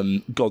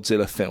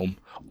Godzilla film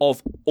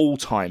of all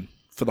time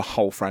for the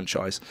whole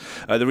franchise.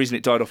 The reason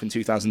it died off in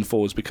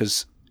 2004 is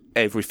because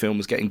every film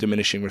was getting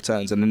diminishing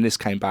returns, and then this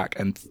came back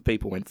and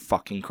people went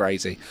fucking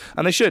crazy,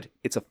 and they should.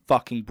 It's a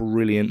fucking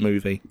brilliant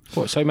movie.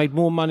 What, so it made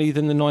more money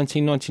than the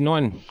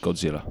 1999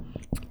 Godzilla?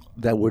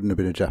 That wouldn't have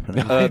been a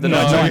Japanese. The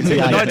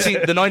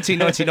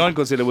 1999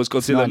 Godzilla was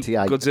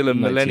 98. Godzilla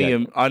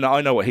Millennium.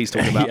 I know what he's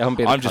talking about. Yeah,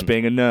 I'm just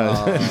being a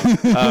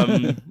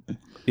nerd.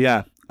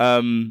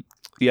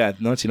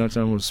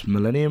 1999 was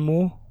Millennium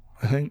War,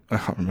 I think. I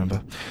can't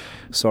remember.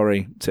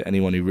 Sorry to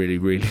anyone who really,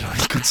 really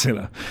likes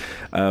Godzilla.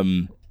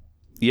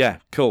 Yeah,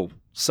 cool.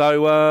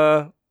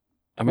 So,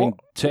 I mean,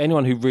 to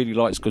anyone who really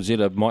likes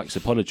Godzilla, Mike's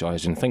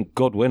apologising. Thank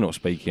God we're not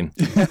speaking.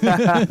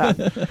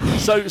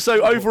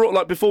 so overall,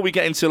 like before we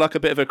get into like a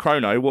bit of a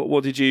chrono,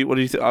 what did you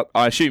think?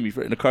 I assume you've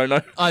written a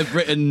chrono. I've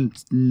written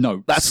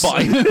notes. That's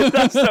fine.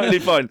 That's totally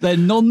fine. They're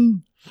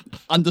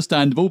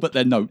non-understandable, but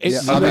they're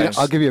notes.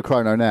 I'll give you a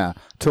chrono now.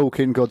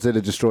 Talking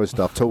Godzilla destroys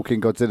stuff.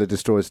 Talking Godzilla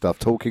destroys stuff.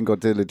 Talking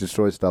Godzilla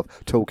destroys stuff.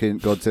 Talking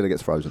Godzilla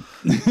gets frozen.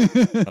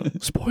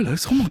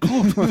 Spoilers! Oh my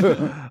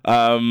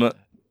god.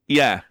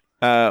 Yeah.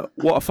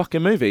 What a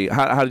fucking movie!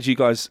 How did you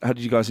guys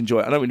enjoy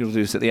it? I know we need to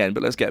do this at the end,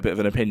 but let's get a bit of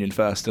an opinion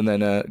first, and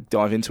then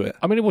dive into it.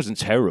 I mean, it wasn't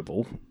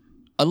terrible.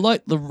 I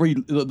like the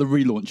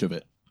relaunch of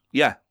it.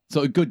 Yeah. So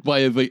a good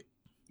way of it,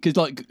 because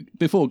like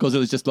before,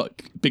 Godzilla's just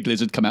like big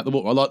lizard come out the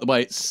water. I like the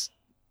way it's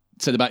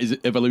said about his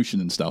evolution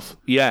and stuff.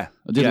 Yeah,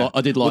 I did like.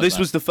 Well, this that.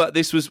 was the first.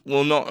 This was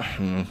not.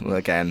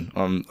 Again,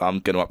 I'm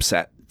going to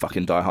upset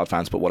fucking diehard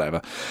fans, but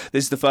whatever.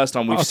 This is the first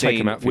time we've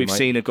seen a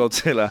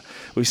Godzilla.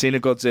 We've seen a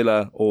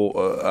Godzilla or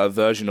a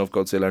version of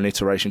Godzilla, an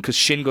iteration. Because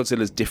Shin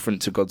Godzilla is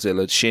different to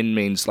Godzilla. Shin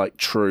means like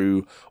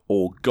true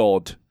or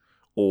God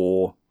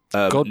or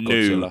God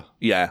new. Godzilla.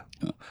 Yeah,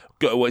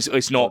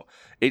 it's not.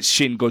 It's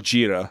Shin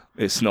Gojira.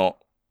 It's not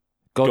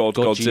God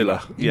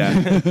Godzilla.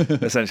 Yeah,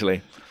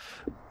 essentially.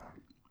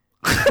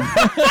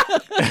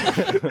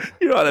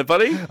 You right there,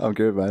 buddy? I'm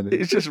good, man.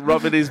 He's just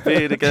rubbing his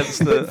beard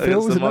against the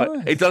mic.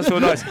 Nice. It does feel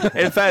nice.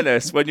 In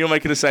fairness, when you're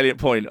making a salient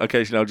point,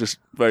 occasionally I'll just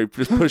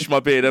push my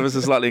beard ever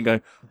so slightly and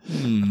go,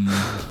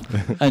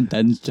 And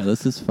Dan's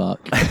jealous as fuck.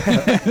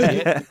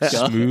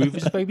 Smooth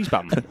as a baby's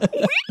bum.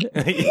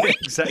 Yeah,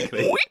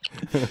 exactly.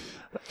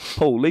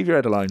 Paul, leave your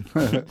head alone.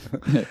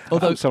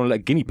 Although someone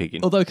let a guinea pig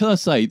in. Although, can I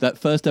say that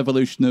first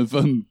evolution of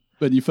when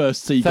you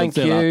first see Thank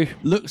Godzilla you.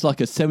 looks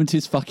like a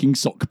 70s fucking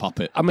sock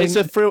puppet. I mean, It's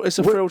a frilled. Have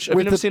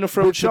you never seen a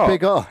frilled with shark? the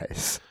big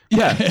eyes.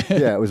 Yeah,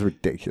 Yeah, it was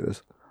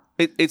ridiculous.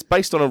 it's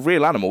based on a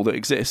real animal that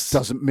exists.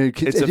 Doesn't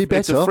make it It's any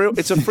better.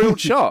 it's a frilled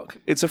shark.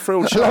 It's a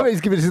frilled I love shark.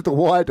 he's giving us the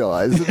wide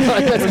eyes. It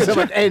doesn't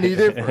make any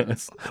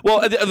difference.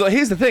 Well,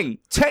 here's the thing.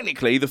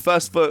 Technically, the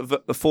first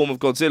form of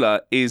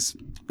Godzilla is,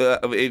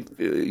 if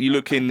you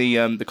look in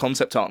the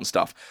concept art and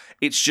stuff,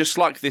 it's just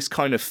like this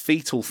kind of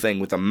fetal thing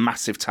with a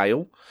massive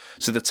tail.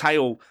 So the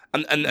tail,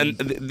 and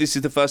this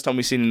is the first time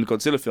we've seen in the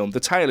Godzilla film, the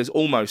tail is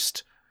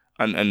almost,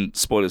 and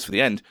spoilers for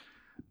the end,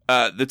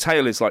 the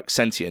tail is like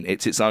sentient.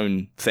 It's its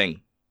own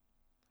thing.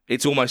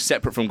 It's almost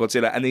separate from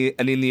Godzilla.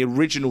 And in the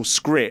original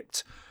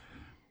script,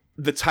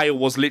 the tail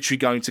was literally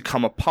going to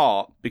come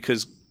apart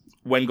because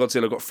when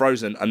Godzilla got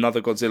frozen,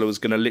 another Godzilla was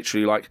going to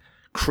literally like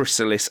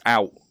chrysalis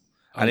out,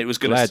 and it was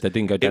going glad they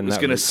didn't go down It was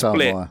that going to route.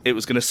 split. So am I. It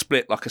was going to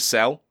split like a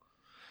cell,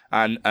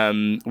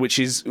 and which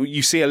is,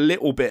 you see a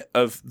little bit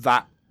of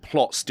that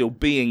plot still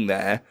being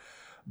there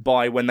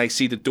by when they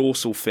see the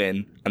dorsal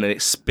fin and then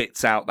it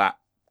spits out that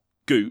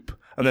goop.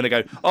 And then they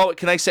go, oh,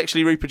 can they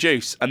sexually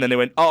reproduce? And then they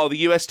went, oh, the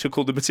US took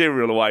all the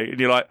material away. And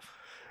you're like,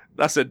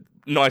 that's a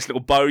nice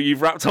little bow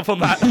you've wrapped up on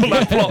that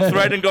plot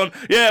thread and gone,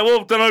 yeah,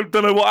 well, don't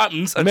know what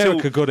happens.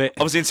 America got it.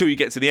 Obviously, until you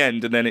get to the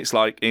end, and then it's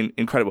like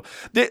incredible.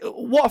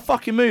 What a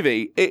fucking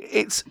movie.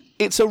 It's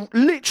a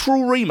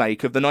literal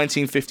remake of the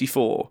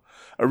 1954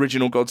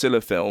 original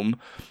Godzilla film,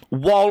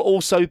 while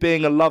also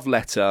being a love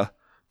letter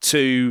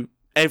to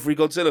every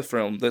Godzilla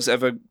film that's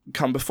ever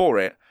come before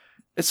it.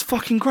 It's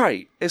fucking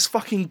great. It's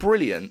fucking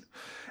brilliant.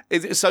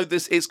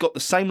 It's got the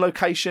same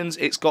locations.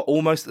 It's got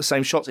almost the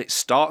same shots. It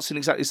starts in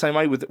exactly the same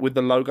way with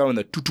the logo and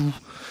the doo-doo.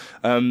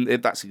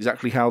 That's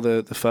exactly how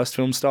the first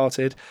film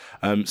started.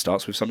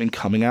 Starts with something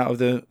coming out of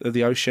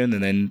the ocean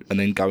and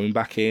then going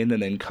back in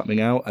and then coming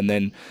out, and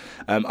then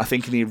I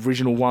think in the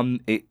original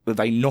one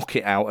they knock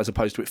it out as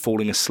opposed to it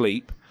falling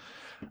asleep.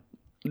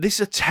 This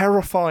is a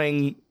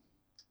terrifying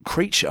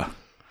creature.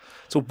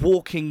 It's a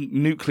walking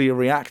nuclear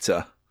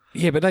reactor.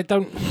 Yeah, but they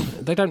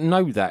don't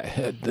know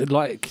that.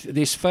 Like,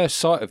 this first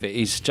sight of it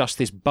is just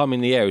this bum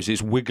in the air as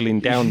it's wiggling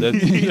down the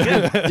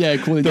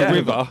calling the down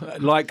river.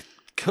 Like,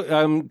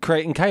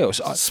 creating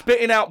chaos.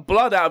 spitting out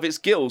blood out of its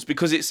gills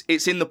because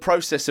it's in the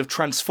process of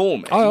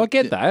transforming. I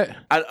get that.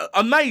 And,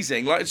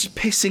 amazing, like it's just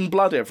pissing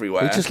blood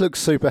everywhere. He just looks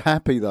super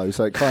happy though,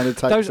 so it kind of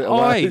takes Those it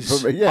away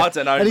eyes. from me. Yeah. I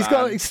don't know, and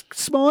man. he's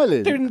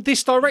smiling. They're in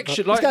this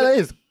direction. Like, He's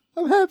going,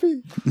 I'm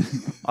happy.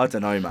 I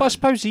don't know, man. but I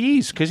suppose he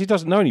is because he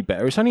doesn't know any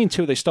better. It's only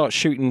until they start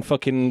shooting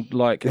fucking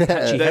like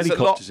Apache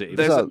helicopters at him.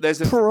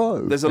 There's Pro.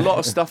 a lot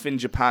of stuff in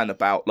Japan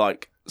about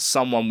like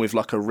someone with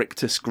like a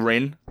rictus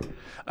grin.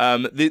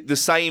 The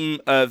same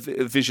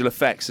visual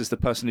effects as the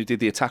person who did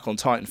the Attack on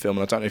Titan film,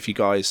 and I don't know if you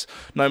guys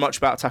know much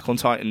about Attack on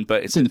Titan,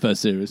 but It's in the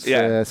first series.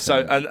 yeah. Yeah, So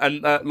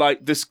and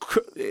like this,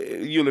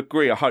 you'll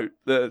agree. I hope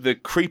the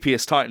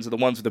creepiest Titans are the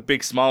ones with the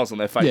big smiles on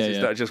their faces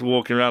Yeah. that are just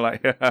walking around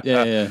like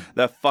Yeah.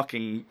 They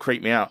fucking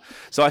creep me out.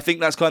 So I think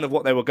that's kind of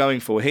what they were going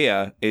for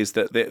here. Is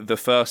that the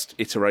first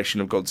iteration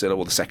of Godzilla,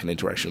 or the second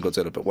iteration of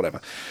Godzilla, but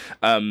whatever.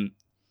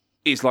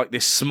 Is like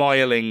this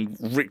smiling,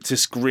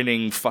 rictus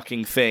grinning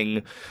fucking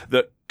thing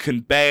that can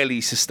barely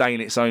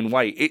sustain its own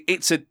weight.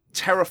 It's a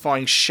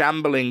terrifying,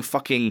 shambling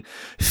fucking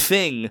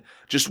thing,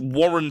 just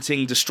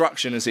warranting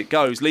destruction as it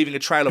goes, leaving a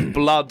trail of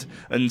blood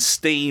and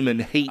steam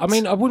and heat. I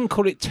mean, I wouldn't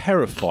call it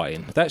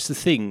terrifying. That's the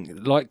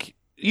thing. Like,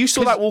 you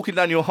saw that walking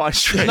down your high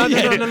street.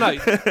 no.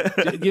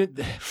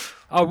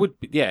 I would,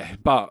 yeah,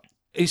 but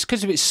it's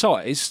because of its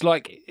size.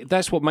 Like,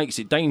 that's what makes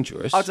it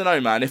dangerous. I don't know,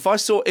 man. If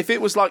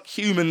it was like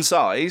human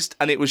sized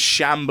and it was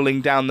shambling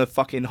down the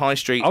fucking high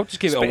street, I'll just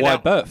give it a spitting wide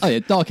out- berth. Oh yeah,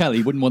 Dark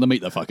Alley wouldn't want to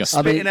meet that fucker.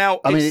 Spitting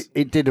out. I mean, its-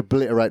 it did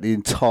obliterate the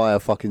entire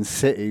fucking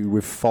city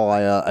with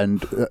fire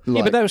and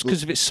Yeah, but that was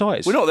because of its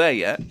size. We're not there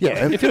yet.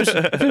 yeah. If it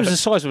was the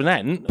size of an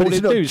ant, But all it's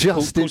it'd not do is just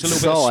cause its a little bit of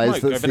size smoke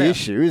that's over the there.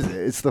 issue, is it?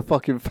 It's the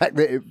fucking fact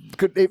that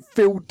it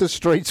filled the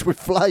streets with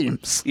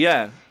flames.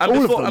 Yeah, and All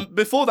of before, them. and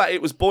before that,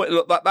 it was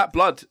look, that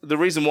blood. The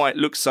reason why it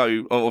looks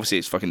so obviously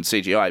it's fucking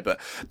CGI, but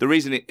the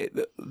reason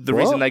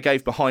reason they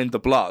gave behind the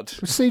blood.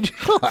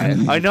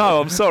 CGI. I know.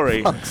 I'm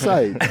sorry. Fuck's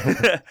sake.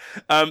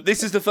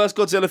 This is the first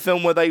Godzilla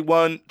film where they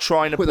weren't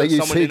trying to Well, put they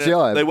used someone in.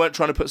 CGI. They weren't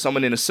trying to put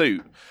someone in a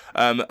suit,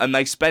 and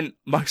they spent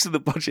most of the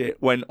budget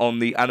went on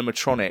the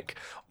animatronic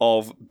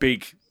of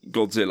Big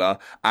Godzilla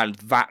and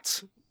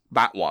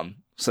that one.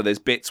 So there's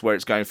bits where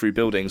it's going through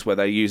buildings where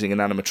they're using an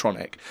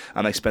animatronic,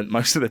 and they spent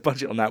most of their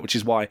budget on that, which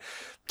is why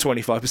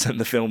 25% of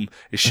the film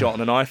is shot on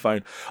an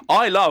iPhone.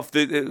 I love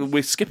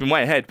we're skipping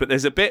way ahead, but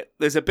there's a bit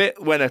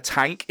when a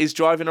tank is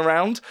driving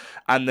around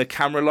and the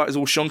camera light is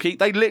all shonky.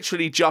 They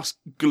literally just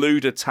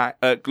glued an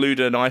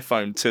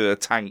iPhone to a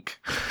tank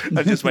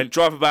and just went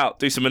drive about,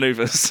 do some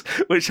maneuvers,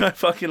 which I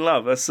fucking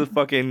love. That's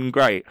fucking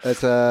great.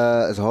 There's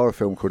a horror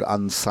film called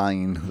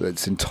Unsane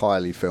that's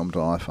entirely filmed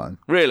on iPhone.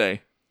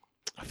 Really?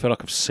 I feel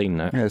like I've seen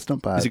that. Yeah, it's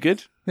not bad. Is it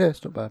good? Yeah,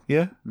 it's not bad.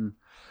 Yeah.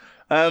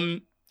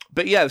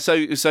 But yeah, so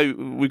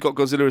we've got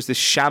Godzilla as this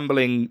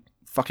shambling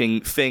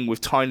fucking thing with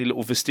tiny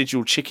little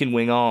vestigial chicken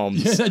wing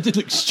arms. Yeah, that did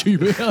look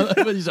stupid.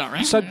 He's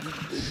like, So,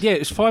 yeah,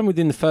 it's fine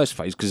within the first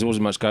phase because there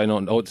wasn't much going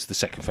on. Oh, it's the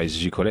second phase,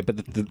 as you call it. But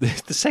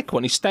the second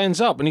one, he stands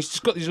up and he's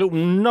just got these little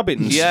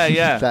nubbins.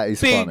 Yeah. That is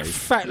Big, funny.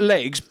 fat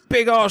legs,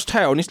 big ass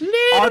tail, and his little,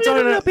 I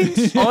don't know.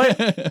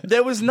 nubbins.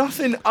 There was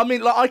nothing. I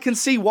mean, like I can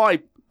see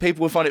why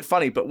people would find it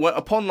funny, but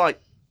upon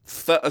like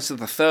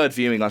the third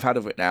viewing I've had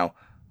of it now,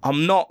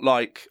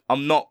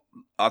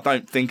 I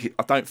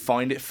don't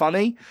find it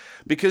funny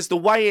because the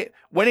way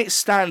when it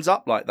stands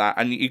up like that,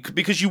 and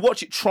because you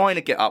watch it trying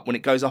to get up when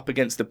it goes up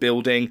against the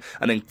building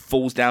and then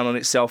falls down on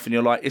itself, and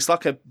you're like, it's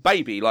like a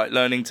baby like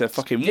learning to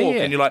fucking walk,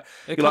 Yeah. and you're like,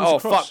 It oh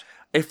comes across. fuck.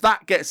 If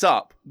that gets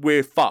up,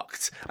 we're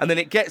fucked. And then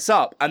it gets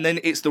up, and then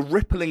it's the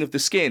rippling of the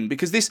skin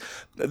because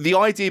the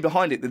idea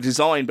behind it, the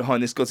design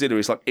behind this Godzilla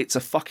is like it's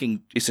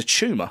a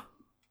tumor.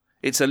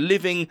 It's a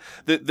living.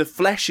 The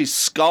flesh is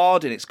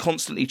scarred and it's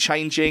constantly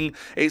changing.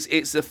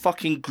 It's a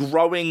fucking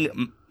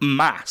growing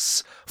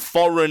mass,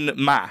 foreign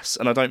mass,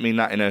 and I don't mean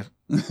that in a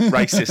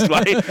racist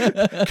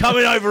way.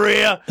 Coming over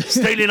here,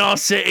 stealing our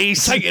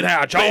cities, taking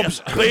our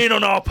jobs, being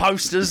on our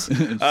posters.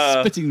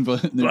 spitting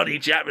Bloody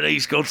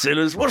Japanese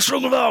Godzillas. What's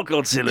wrong with our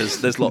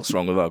Godzillas? There's lots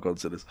wrong with our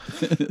Godzillas.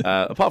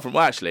 Apart from,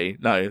 well, actually,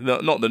 no,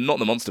 not the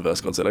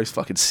MonsterVerse Godzilla. He's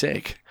fucking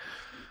sick.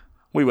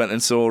 We went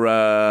and saw,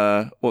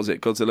 what was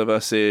it, Godzilla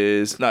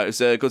versus... No, it was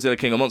Godzilla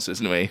King of Monsters,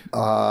 didn't we?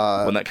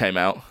 When that came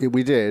out. Yeah,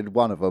 we did,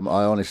 one of them.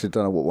 I honestly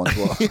don't know what ones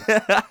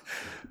were.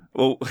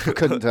 Well,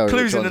 Couldn't tell you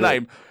clues which in the ones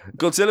name.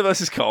 Godzilla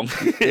versus Kong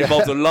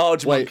involved a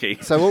large Wait, monkey.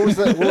 so what's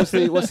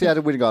the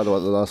Adam Wingard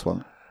one, the last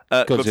one?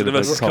 Godzilla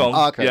versus Kong.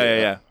 Oh,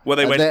 okay, Yeah. Where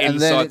they went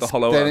inside the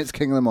Hollow Then Earth. it's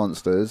King of the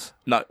Monsters.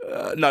 No.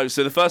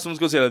 So the first one was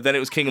Godzilla, then it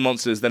was King of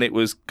Monsters, then it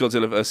was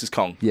Godzilla versus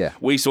Kong. Yeah.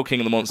 We saw King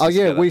of the Monsters. Oh,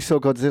 yeah, together. we saw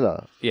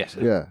Godzilla. Yes.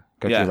 Yeah.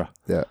 Godzilla.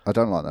 Yeah, I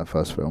don't like that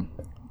first film.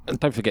 And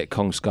don't forget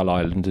Kong Skull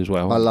Island as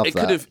well. I love It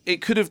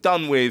that. could have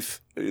done with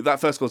that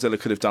first Godzilla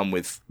could have done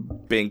with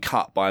being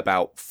cut by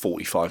about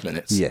 45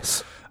 minutes.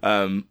 Yes.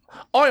 I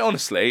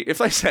honestly, if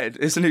they said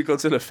it's a new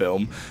Godzilla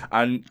film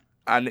and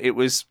it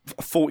was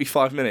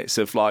 45 minutes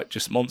of like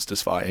just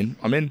monsters fighting,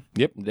 I'm in.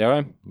 Yep, there I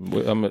am.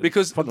 I'm at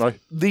Because front row.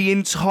 the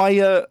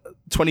entire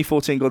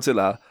 2014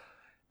 Godzilla,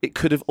 it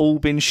could have all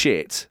been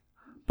shit,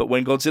 but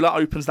when Godzilla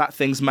opens that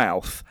thing's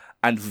mouth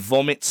and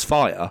vomits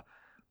fire,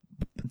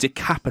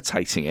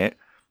 decapitating it,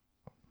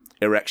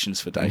 erections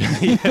for days.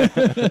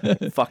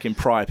 Fucking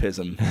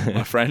priapism,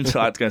 my friend.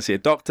 I had to go and see a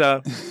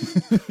doctor.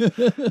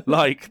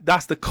 Like,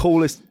 that's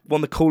one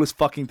of the coolest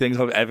fucking things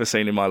I've ever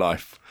seen in my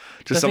life.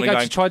 Just I something think I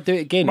going, just tried to do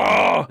it again.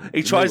 oh,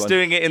 he tries one.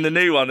 doing it in the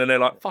new one, and they're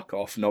like, fuck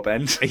off, knob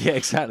end. Yeah,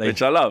 exactly.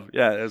 Which I love.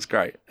 Yeah, it's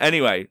great.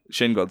 Anyway,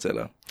 Shin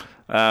Godzilla.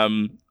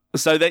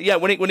 So that, yeah,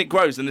 when it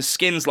grows and the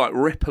skin's like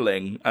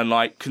rippling and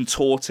like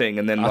contorting,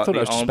 and then I like, thought the that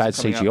was just arms bad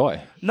are coming CGI.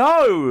 out.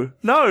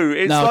 No,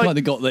 it's No, I like kind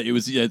of got that it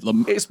was. Yeah,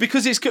 it's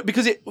because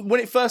when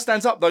it first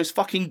stands up, those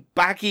fucking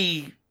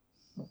baggy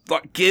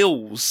like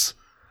gills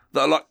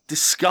that are like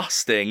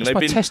disgusting. It's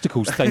my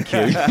testicles, thank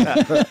you.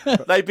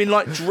 They've been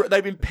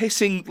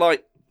pissing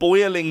like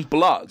boiling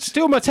blood.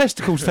 Still my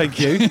testicles, thank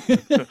you.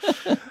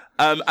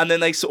 And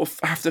then they sort of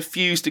have to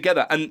fuse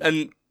together.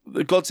 And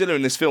Godzilla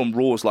in this film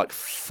roars like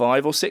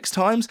 5 or 6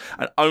 times,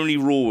 and only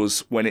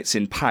roars when it's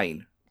in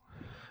pain.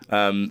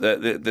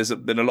 There's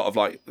been a lot of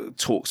like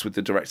talks with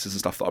the directors and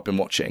stuff that I've been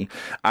watching,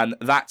 and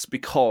that's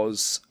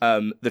because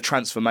the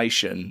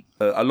transformation,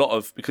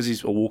 because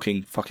he's a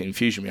walking fucking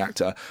fusion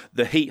reactor,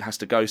 the heat has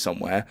to go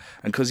somewhere,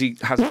 and because he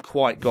hasn't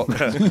quite got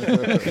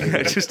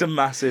just a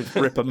massive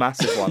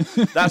one.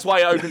 That's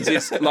why it opens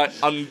its like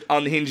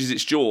unhinges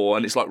its jaw,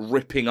 and it's like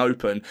ripping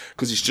open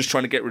because it's just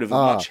trying to get rid of as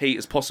much heat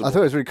as possible. I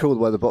thought it was really cool the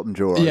way the bottom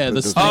jaw. Yeah, opened the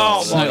as snake- well. Oh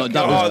my Snake,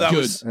 god, that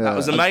was good. that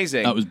was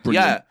amazing. That was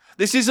brilliant. Yeah,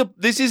 this is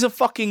a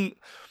fucking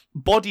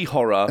body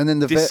horror, And then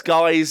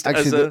disguised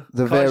actually as a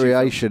the kaiju film.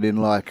 variation in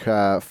like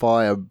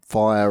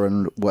fire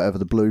and whatever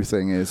the blue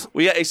thing is.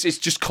 Well, yeah, it's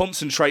just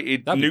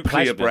concentrated That'd be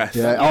nuclear plasma. breath.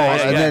 Yeah.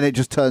 And then it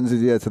just turns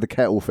to the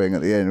kettle thing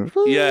at the end.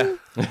 yeah,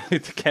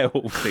 The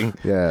kettle thing.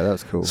 Yeah,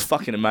 that's cool. it's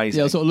fucking amazing.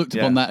 Yeah, I sort of looked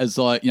upon that as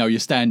like, your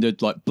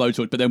standard like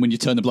blowtorch, but then when you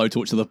turn the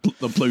blowtorch to the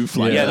blue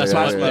flame, Yeah, that's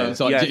what right. It's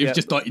like, Yeah, it yeah. was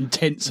just like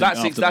intense.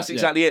 That's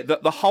exactly it.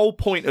 The whole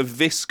point of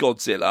this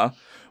Godzilla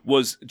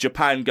was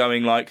Japan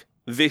going like,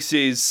 this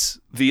is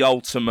the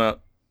ultimate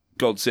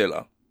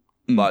Godzilla.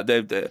 Like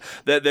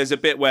there's a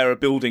bit where a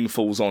building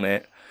falls on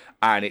it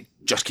and it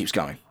just keeps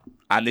going.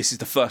 And this is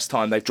the first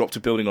time they've dropped a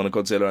building on a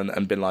Godzilla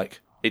and been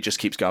like, it just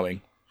keeps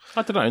going.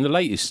 I don't know. In the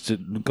latest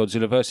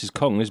Godzilla versus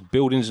Kong, there's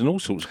buildings and all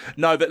sorts.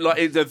 No, but like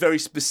it's a very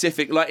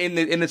specific, like in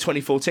the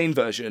 2014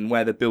 version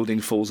where the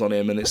building falls on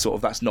him and it's sort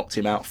of that's knocked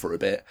him out for a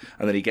bit,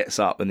 and then he gets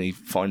up and he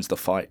finds the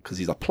fight because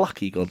he's a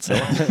plucky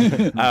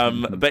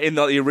Godzilla. But in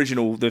the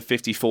original, the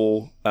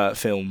 54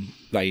 film,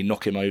 they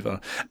knock him over.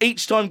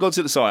 Each time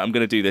Godzilla, sorry, I'm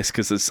going to do this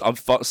because I'm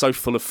so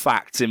full of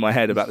facts in my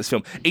head about this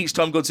film. Each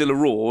time Godzilla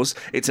roars,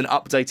 it's an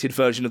updated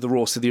version of the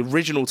roar. So the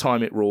original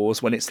time it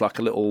roars, when it's like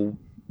a little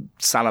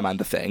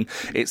salamander thing,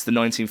 it's the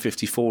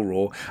 1954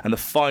 roar, and the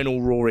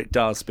final roar it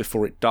does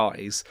before it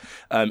dies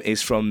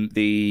is from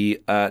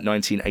the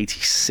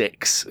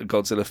 1986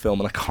 Godzilla film,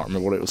 and I can't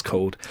remember what it was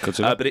called.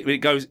 Godzilla? But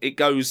it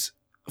goes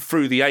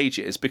through the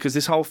ages, because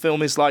this whole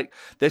film is like,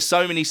 there's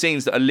so many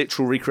scenes that are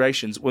literal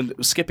recreations.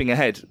 When skipping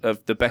ahead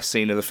of the best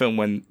scene of the film,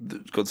 when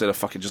Godzilla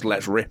fucking just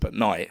lets rip at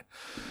night.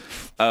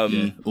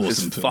 Awesome It's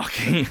film.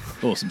 fucking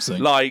Awesome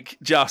scene. like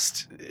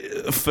just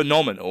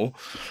phenomenal.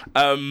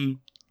 All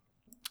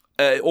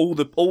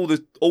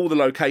the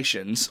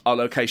locations are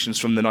locations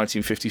from the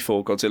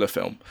 1954 Godzilla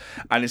film,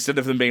 and instead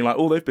of them being like,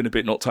 oh, they've been a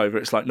bit knocked over,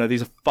 it's like, no,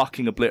 these are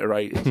fucking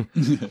obliterated.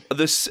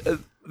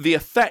 The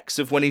effects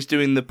of when he's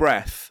doing the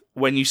breath,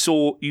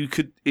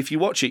 if you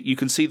watch it, you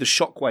can see the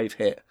shockwave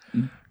hit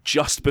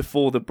just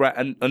before the breath,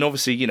 and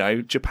obviously,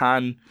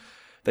 Japan,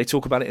 they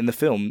talk about it in the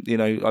film. I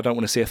don't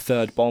want to see a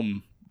third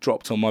bomb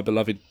dropped on my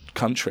beloved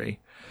country.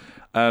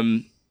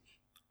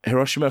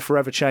 Hiroshima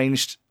forever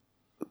changed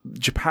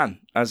Japan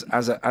as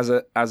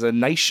a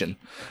nation,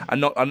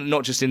 and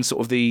not just in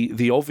sort of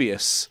the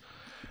obvious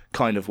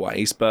kind of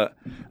ways, but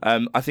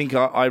I think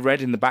I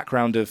read in the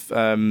background of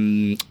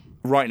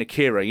writing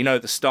Akira,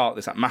 at the start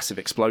there's that massive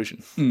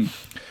explosion.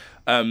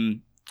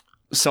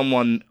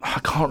 Someone, I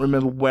can't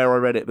remember where I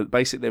read it, but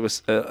basically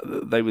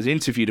they was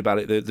interviewed about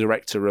it, the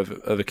director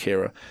of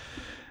Akira,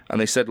 and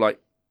they said like,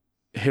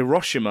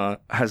 Hiroshima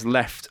has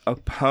left a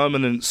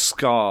permanent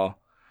scar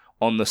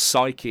on the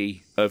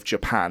psyche of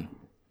Japan.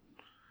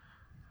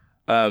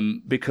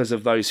 Because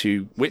of those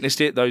who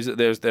witnessed it,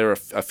 there are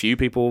a few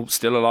people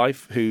still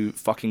alive who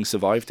fucking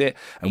survived it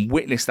and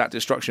witnessed that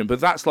destruction. But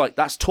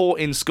that's taught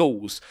in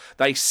schools.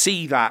 They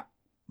see that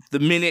the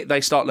minute they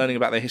start learning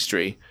about their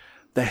history,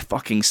 they're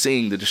fucking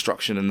seeing the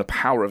destruction and the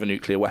power of a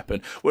nuclear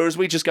weapon. Whereas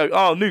we just go,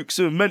 oh, nukes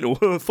are mental,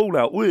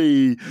 fallout,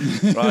 wee,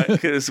 right?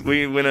 Because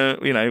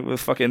we're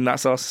fucking,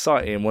 that's our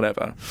society and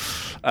whatever.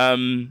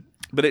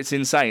 But it's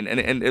insane, and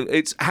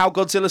it's how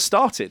Godzilla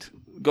started.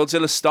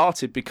 Godzilla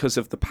started because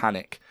of the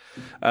panic.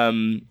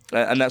 And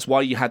that's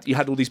why you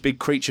had all these big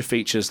creature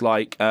features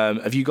like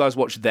have you guys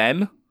watched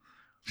Them?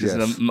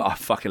 Yes. I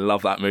fucking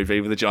love that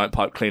movie with the giant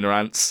pipe cleaner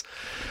ants.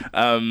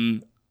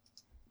 And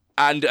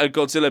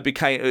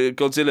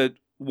Godzilla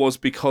was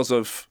because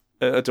of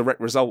a direct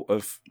result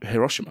of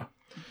Hiroshima.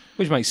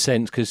 Which makes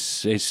sense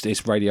because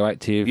it's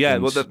radioactive. Yeah,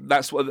 and- well,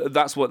 that's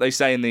what they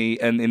say in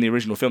the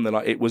original film. They're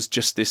like, it was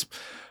just this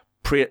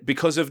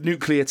because of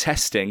nuclear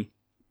testing,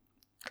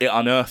 it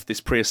unearthed this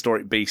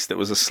prehistoric beast that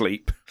was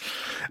asleep,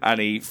 and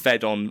he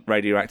fed on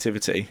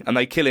radioactivity, and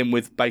they kill him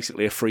with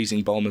basically a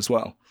freezing bomb as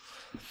well.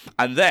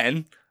 And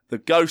then the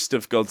ghost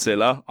of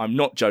Godzilla, I'm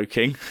not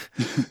joking,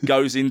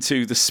 goes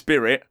into the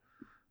spirit.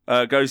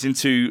 Goes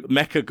into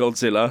Mecha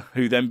Godzilla,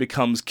 who then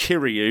becomes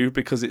Kiryu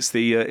because it's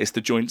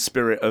the joint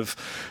spirit of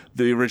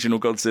the original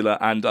Godzilla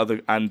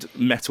and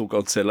Metal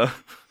Godzilla,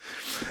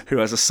 who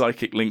has a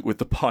psychic link with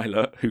the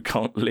pilot who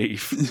can't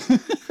leave.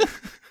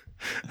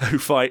 Who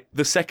fight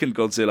the second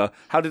Godzilla.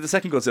 How did the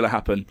second Godzilla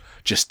happen?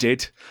 Just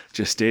did.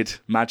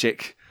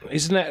 Magic.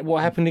 Isn't that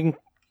what happened in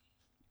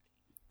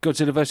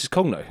Godzilla versus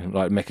Kong, though?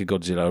 Like Mecha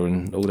Godzilla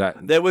and all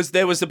that. There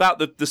was about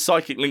the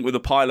psychic link with the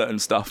pilot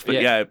and stuff, but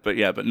Yeah.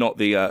 but not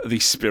the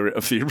spirit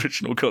of the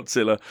original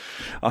Godzilla.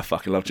 I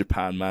fucking love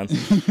Japan, man.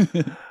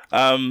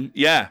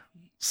 Yeah.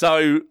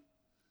 So,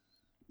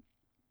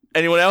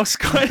 anyone else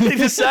got anything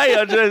to say?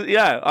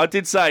 I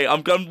did say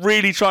I'm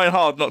really trying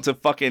hard not to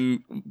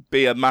fucking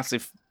be a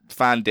massive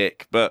fan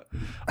dick, but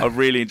I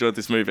really enjoyed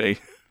this movie.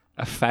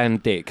 A fan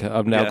dick.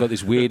 I've now Yeah. got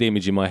this weird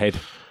image in my head.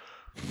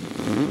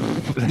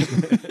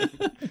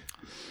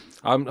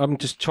 I'm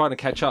just trying to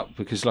catch up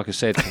because, like I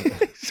said,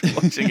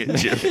 Watching it,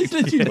 Jim. He's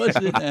literally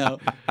watching it now.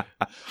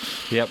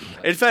 yep.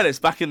 In fairness,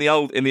 back in the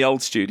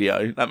old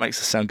studio, that makes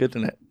us sound good,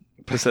 doesn't it?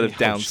 Instead of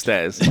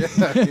downstairs.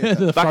 Back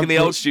in the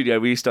old studio,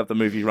 we used to have the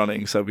movie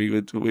running, so we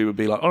would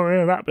be like, oh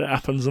yeah, that bit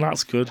happens and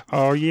that's good.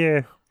 Oh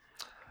yeah.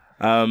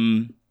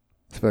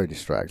 It's very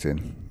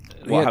distracting.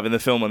 What, having the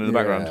film on in the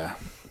background? Yeah.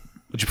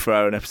 Would you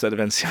prefer an episode of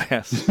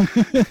NCIS?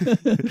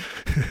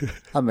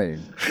 I mean,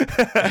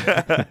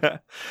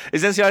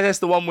 Is NCIS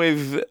the one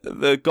with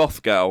the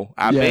goth girl,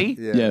 Abby?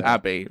 Yeah.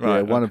 Abby, yeah,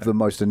 right. one of the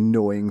most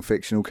annoying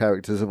fictional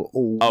characters of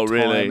all Oh, time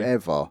really?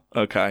 ever.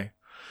 Okay.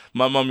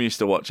 My mum used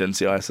to watch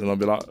NCIS and I'd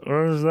be like,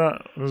 where is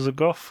that? There's a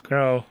goth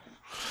girl.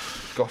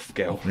 Goth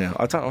girl. Yeah,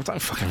 I don't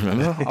fucking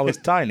remember. I was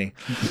tiny.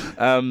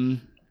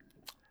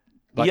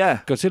 Like Yeah.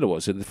 Godzilla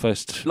was at the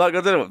first. Like,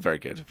 I don't know. Very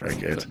good. Very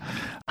good.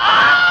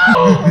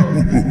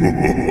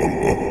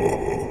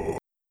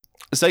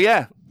 So,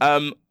 yeah.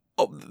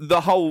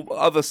 The whole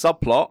other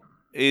subplot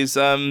is,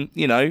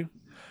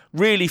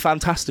 really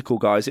fantastical,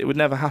 guys. It would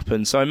never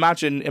happen. So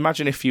imagine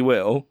if you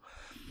will,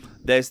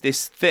 there's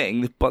this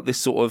thing, but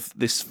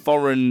this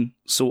foreign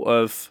sort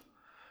of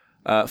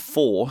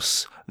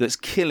force that's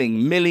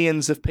killing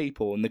millions of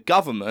people, and the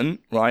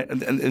government, right,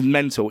 and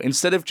mental,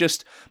 instead of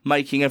just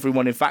making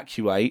everyone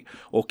evacuate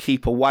or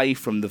keep away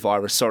from the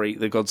virus,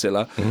 the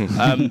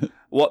Godzilla,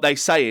 what they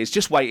say is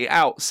just wait it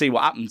out, see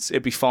what happens,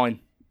 it'd be fine.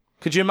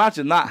 Could you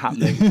imagine that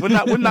happening?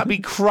 Wouldn't that be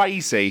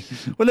crazy?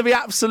 Wouldn't it be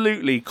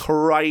absolutely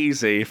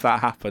crazy if that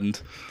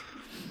happened?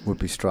 Would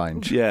be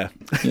strange. Yeah.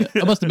 Yeah.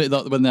 I must admit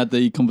that when they had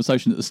the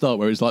conversation at the start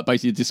where it's like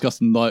basically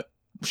discussing like,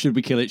 should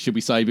we kill it? Should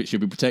we save it?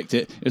 Should we protect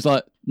it? It's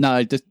like,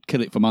 no, just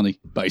kill it for money,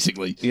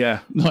 basically.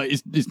 Yeah. Like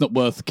it's not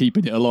worth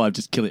keeping it alive.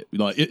 Just kill it.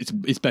 Like it's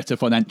better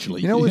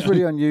financially. You know what's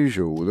really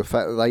unusual? The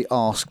fact that they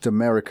asked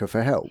America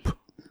for help.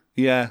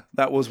 Yeah,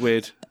 that was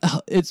weird.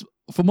 It's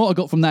from what I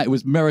got from that, it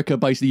was America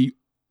basically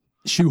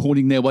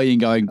shoehorning their way in,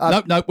 going,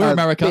 no, we're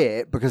America.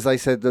 Bit, because they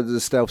said that the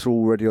stealths are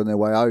already on their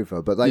way over,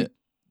 but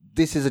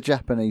this is a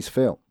Japanese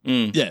film.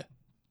 Yeah.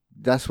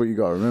 That's what you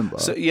got to remember.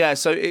 So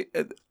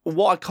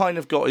what I kind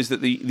of got is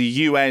that the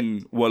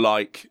UN were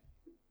like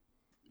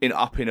in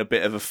a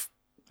bit of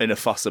a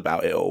fuss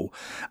about it all,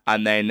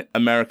 and then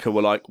America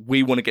were like,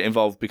 we want to get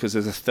involved because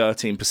there's a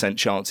 13%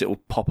 chance it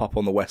will pop up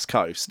on the West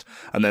Coast,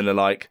 and then they're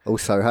like,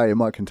 also, hey, it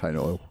might contain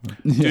oil.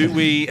 do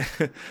we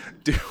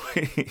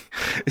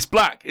it's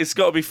black, it's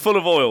got to be full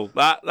of oil,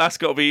 that's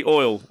got to be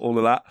oil, all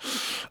of that.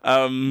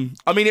 I mean,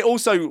 it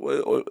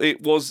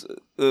was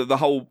the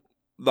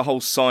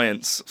whole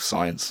science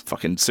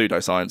fucking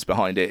pseudoscience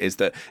behind it is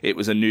that it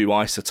was a new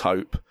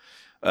isotope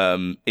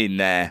in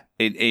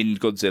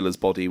Godzilla's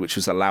body, which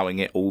was allowing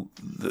it all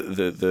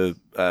the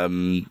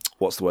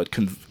what's the word,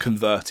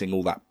 converting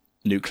all that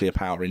nuclear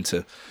power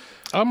into.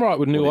 I'm right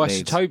with new What it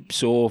needs.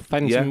 isotopes or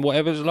phantom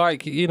whatever's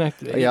like, Yeah,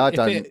 if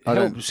it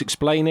helps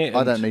explain it.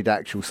 I don't need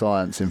actual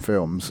science in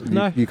films.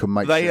 No. You can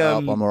make shit up.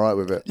 I'm all right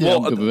with it. Yeah,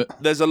 I'm good with it.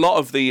 There's a lot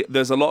of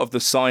the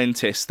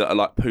scientists that are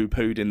like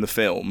poo-pooed in the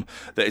film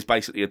that is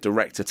basically a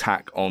direct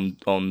attack on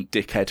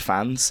dickhead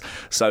fans.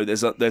 So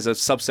there's a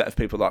subset of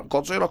people like,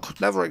 Godzilla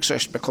could never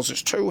exist because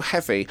it's too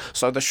heavy,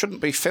 so there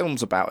shouldn't be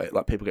films about it.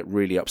 Like, people get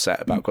really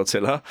upset about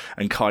Godzilla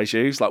and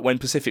kaijus. Like when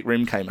Pacific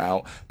Rim came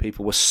out,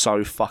 people were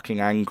so fucking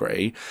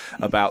angry.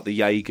 about the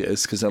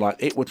Jaegers because they're like,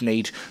 it would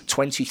need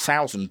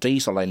 20,000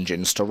 diesel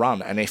engines to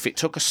run, and if it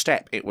took a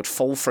step, it would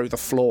fall through the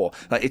floor.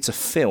 Like, it's a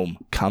film,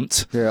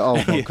 cunt. Yeah,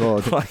 oh my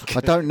God. Like-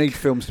 I don't need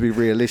films to be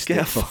realistic,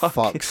 Yeah, for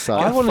fuck's sake.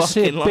 I want to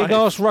see a fucking life. big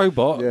ass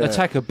robot Yeah.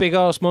 attack a big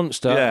ass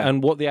monster Yeah.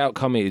 and what the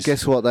outcome is.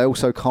 Guess what? They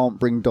also can't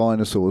bring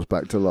dinosaurs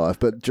back to life,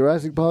 but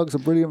Jurassic Park's a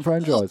brilliant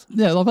franchise.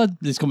 Yeah, I've had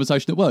this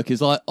conversation at work.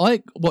 It's like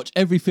I watch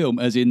every film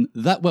as in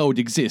that world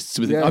exists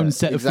with its own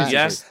set of exactly.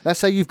 physics. Yes.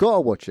 That's how you've got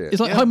to watch it. It's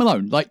like Home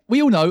Alone. Like,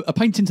 we all know a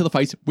paint into the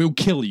face will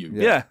kill you.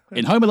 Yeah.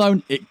 In Home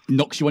Alone, it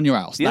knocks you on your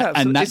ass. Yeah,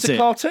 and that's it's a it.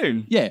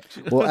 cartoon. Yeah.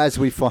 Well, as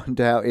we find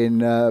out in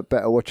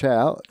Better Watch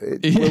Out,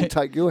 it will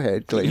take your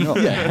head clean off.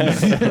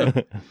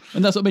 Yeah.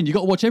 And that's what I mean. You've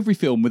got to watch every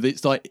film with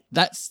it's like,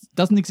 that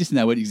doesn't exist in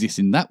that world. It exists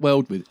in that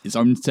world with its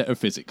own set of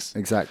physics.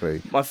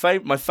 Exactly. My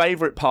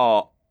favourite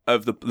part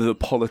of the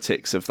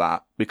politics of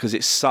that, because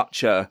it's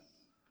such a...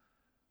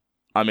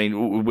 I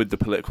mean, with the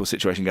political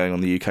situation going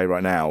on in the UK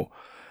right now,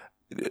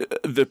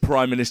 the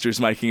Prime Minister is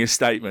making a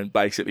statement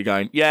basically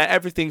going, yeah,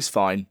 everything's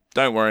fine.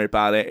 Don't worry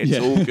about it. It's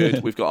all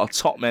good. We've got our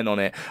top men on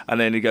it. And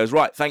then he goes,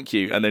 right, thank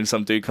you. And then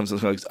some dude comes and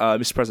goes,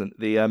 Mr. President,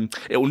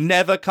 it will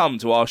never come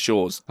to our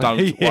shores.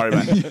 Don't worry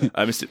about it.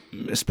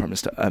 Mr. Prime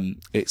Minister,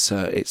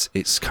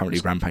 it's currently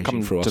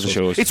rampaging through our to the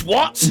shores. shores. It's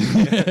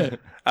what?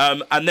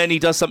 And then he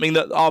does something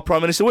that our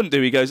Prime Minister wouldn't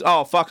do. He goes,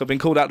 oh, fuck, I've been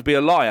called out to be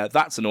a liar.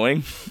 That's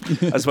annoying.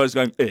 As opposed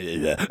to going,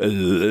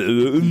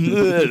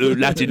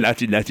 Latin.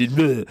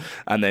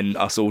 And then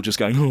us all just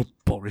going, oh,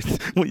 Boris,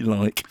 what you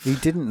like? He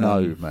didn't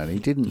know, man. He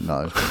didn't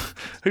know.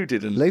 Who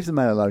didn't? Leave the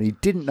man alone. He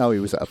didn't know he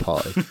was at a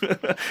party.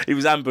 He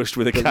was ambushed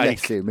with a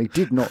Bless cake. him. He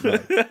did not know.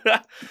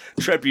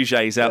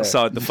 Trebuchets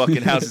outside the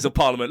fucking Houses of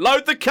Parliament.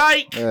 Load the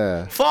cake!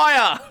 Yeah.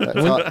 Fire!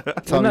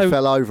 Time he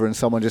fell over and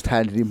someone just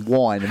handed him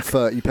wine and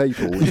 30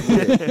 people. It was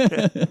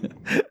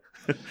weird.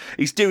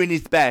 He's doing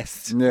his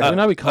best. Yeah. I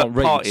know he can't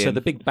read, partying. so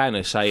the big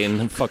banner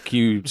saying "fuck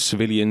you,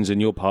 civilians,"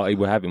 and your party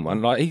were having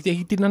one. Like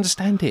he didn't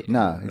understand it.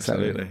 No,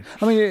 exactly. Absolutely.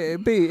 I mean,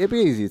 it'd be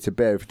easier to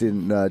bear if he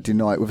didn't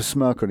deny it with a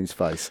smirk on his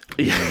face.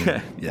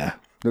 Yeah. Yeah.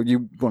 That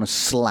you want to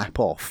slap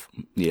off.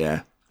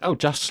 Yeah. Oh,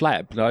 just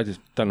slap. I just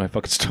don't know if I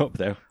could stop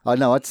there. I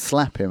know, I'd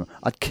slap him.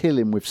 I'd kill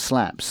him with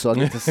slaps, so I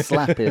get to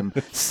slap him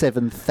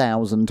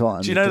 7,000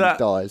 times Do you know until that- he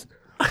dies.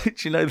 Do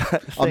you know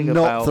that thing I'm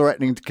not about...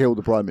 threatening to kill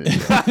the Prime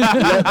Minister.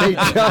 Let me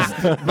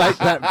just make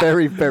that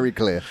very, very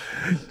clear.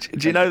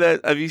 Do you know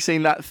that? Have you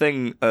seen that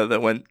thing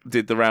that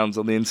did the rounds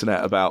on the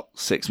internet about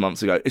 6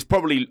 months ago? It's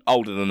probably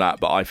older than that,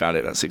 but I found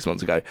it about 6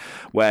 months ago,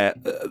 where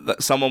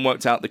that someone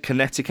worked out the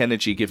kinetic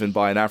energy given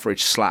by an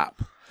average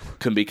slap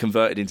can be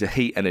converted into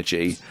heat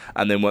energy,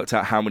 and then worked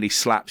out how many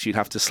slaps you'd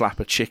have to slap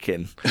a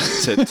chicken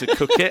to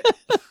cook it.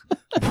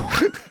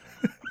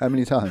 How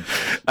many times?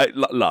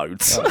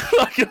 Loads,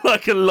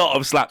 like a lot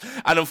of slaps,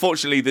 and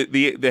unfortunately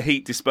the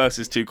heat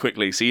disperses too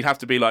quickly, so you'd have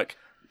to be like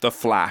the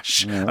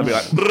Flash and be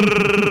like,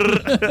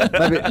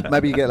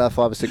 Maybe you get like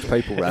 5 or 6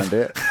 people around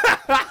it.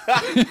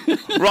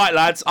 right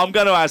lads, I'm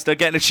going to Asda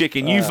getting a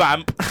chicken. You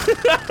vamp.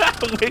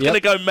 We're going to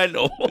go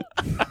mental.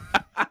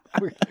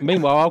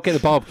 Meanwhile, I'll get the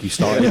barbecue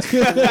started.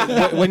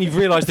 When you've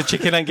realised the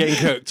chicken ain't getting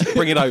cooked,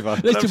 bring it over.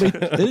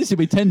 This should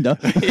be tender.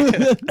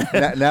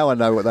 Now I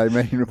know what they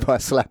mean by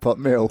slap up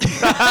meal.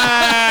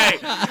 Hey,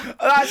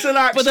 that's an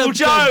actual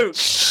joke.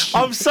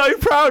 I'm so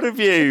proud of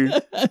you.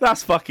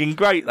 That's fucking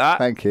great.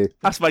 Thank you.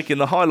 That's making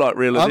the highlight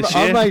reel of this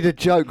I year. made a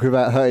joke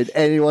without hurting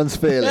anyone's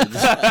feelings.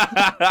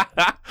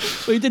 Well,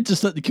 he did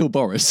just let the kill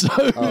Boris.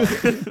 So.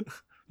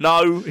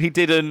 No, he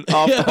didn't.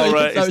 After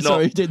horror is sorry,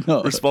 not he did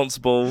not.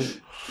 responsible.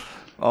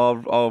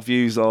 Our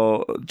views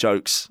are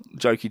jokes,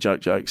 jokey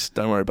jokes.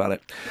 Don't worry about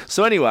it.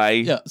 So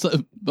anyway, Yeah, so,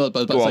 but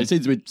Go on. it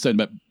seems to be saying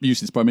about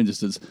useless prime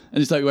ministers,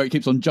 and it's like where it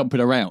keeps on jumping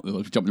around on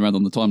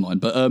the timeline.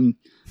 But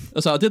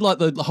so I did like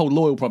the whole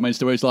loyal prime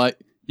minister, where it's like,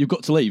 you've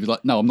got to leave. He's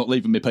like, no, I'm not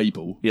leaving my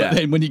people. Yeah. But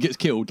then when he gets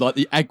killed, like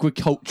the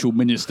agricultural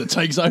minister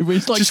takes over.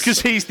 It's like just because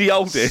he's the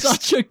oldest.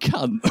 such a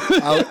cunt.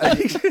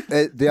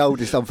 The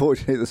oldest,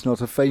 unfortunately, that's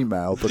not a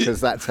female, because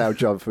that's how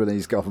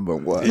Japanese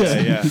government works.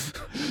 Yeah.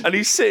 And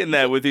he's sitting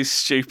there with his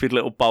stupid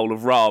little bowl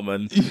of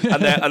ramen,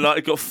 and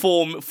like got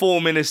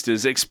four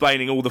ministers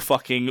explaining all the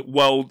fucking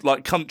world,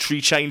 like country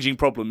changing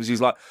problems.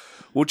 He's like,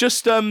 well,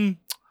 just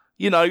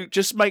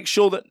just make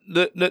sure that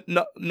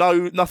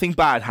nothing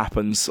bad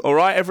happens. All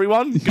right,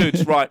 everyone.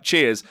 Good. Right.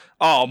 Cheers.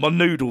 Oh, my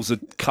noodles are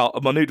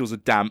cut. My noodles are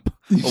damp.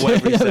 Or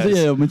whatever he says.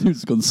 Yeah, my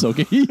noodles gone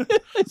soggy.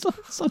 It's like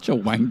such a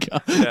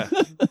wanker. Yeah.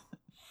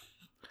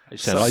 It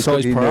sounds like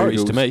Soggy those priorities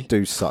noodles to me.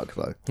 do suck,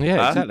 though.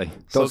 Yeah, exactly.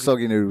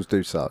 Soggy noodles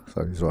do suck,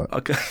 so he's right.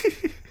 Okay.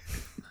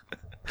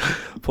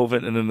 Paul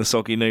Vinton and the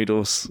Soggy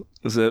Noodles.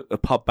 There's a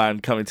pub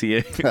band coming to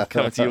you,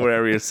 coming to your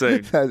area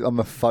soon. I'm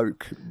a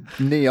folk,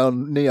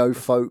 neo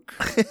folk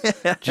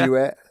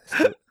duet.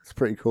 It's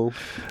pretty cool.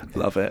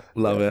 Love it.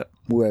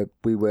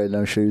 We wear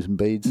no shoes and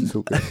beads. It's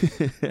all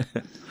good.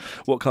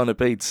 What kind of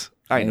beads?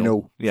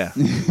 Anal. Yeah.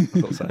 I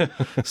thought so.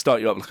 Start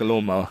you up like a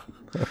lawnmower.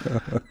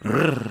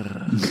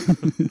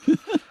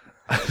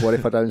 What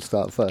if I don't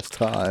start first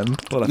time?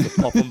 We'll have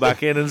to pop them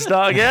back in and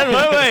start again,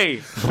 won't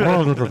we?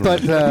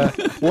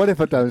 But what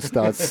if I don't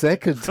start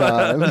second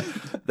time?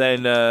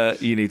 Then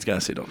you need to go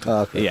and see a doctor.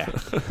 Okay. Yeah.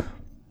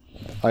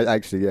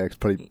 It's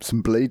probably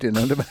some bleeding,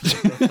 I'd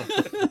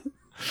imagine.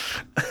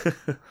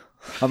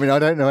 I mean, I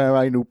don't know how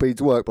anal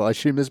beads work, but I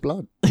assume there's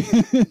blood.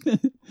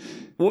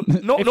 Well,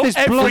 not there's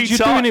every blood, you're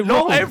time. doing it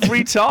Not wrong.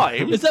 every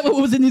time. Is that what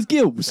was in his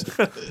gills?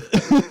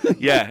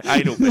 Yeah,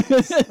 anal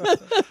bits.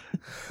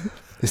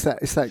 It's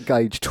that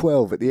gauge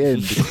 12 at the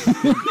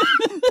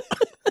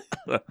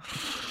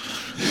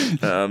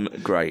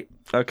end. Great.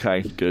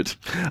 Okay, good.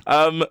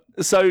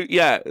 So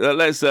yeah,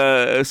 let's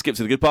skip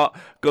to the good part.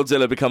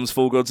 Godzilla becomes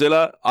full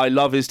Godzilla. I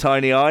love his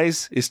tiny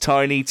eyes, his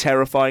tiny,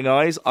 terrifying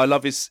eyes. I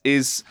love his.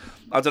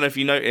 I don't know if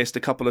you noticed a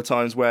couple of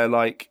times where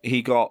like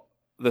he got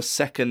the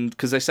second,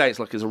 because they say it's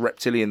like as a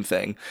reptilian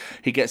thing.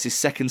 He gets his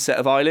second set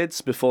of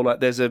eyelids before like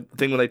there's a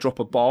thing where they drop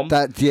a bomb.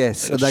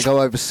 Yes, and they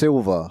go over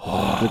silver.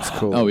 Looks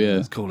cool. Oh yeah.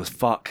 It's cool as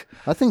fuck.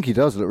 I think he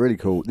does look really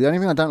cool. The only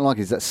thing I don't like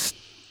is that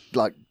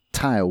like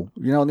tail.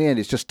 You know, on the end,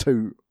 it's just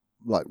too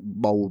like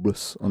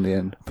bulbous on the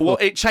end. Well,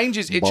 it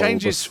changes. It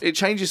changes. Bulbous. It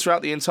changes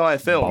throughout the entire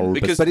film Bulbous.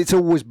 because. But it's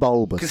always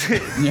bulbous.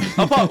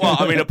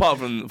 apart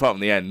from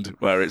the end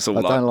where it's all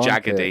I don't like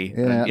like jaggedy.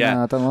 it. Yeah,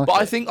 no, I don't like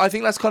But it. I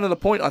think that's kind of the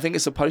point. I think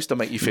it's supposed to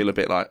make you feel a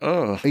bit like,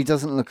 oh. He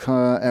doesn't look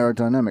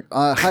aerodynamic.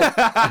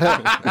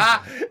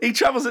 He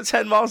travels at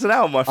 10 miles an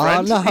hour, my I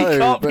friend. know, He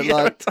can't but be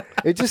like,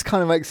 it just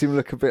kind of makes him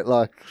look a bit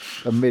like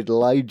a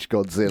middle-aged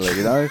Godzilla,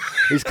 you know?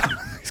 He's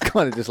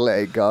kind of just let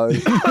it go.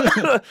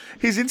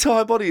 His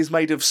entire body is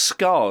made of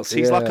scars.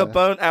 He's like a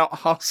burnt-out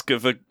husk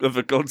of a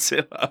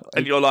Godzilla,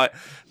 and you're like,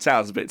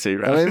 sounds a bit too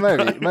round. I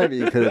mean, maybe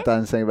you could have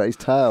done something about his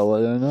tail.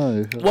 I don't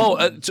know. Well,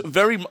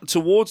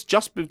 towards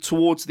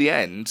the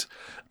end,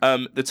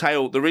 the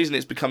tail. The reason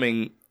it's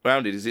becoming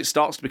rounded is it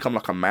starts to become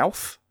like a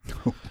mouth.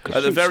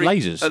 At the very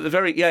lasers. At the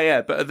very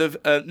but at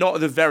the not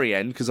at the very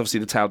end, because obviously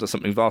the tail does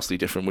something vastly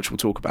different, which we'll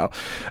talk about.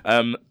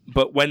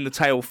 But when the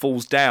tail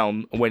falls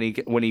down, when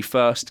he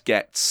first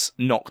gets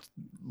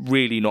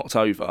really knocked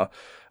over,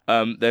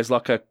 there's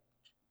like a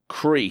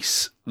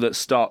crease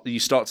that you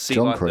start to see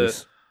John like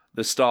Crease.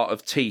 the start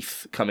of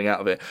teeth coming out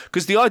of it.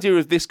 Because the idea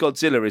of this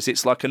Godzilla is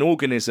it's like an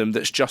organism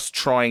that's just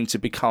trying to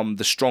become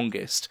the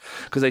strongest.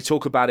 Because they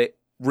talk about it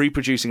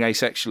reproducing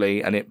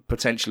asexually and it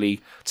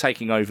potentially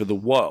taking over the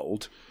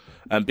world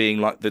and being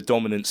like the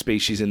dominant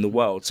species in the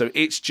world. So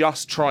it's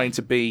just trying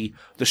to be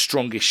the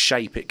strongest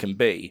shape it can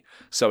be.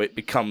 So it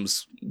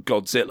becomes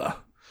Godzilla.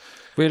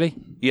 Really?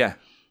 Yeah.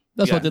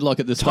 That's Yeah. what I did like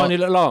at the start. Tiny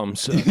little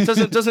arms. It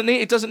doesn't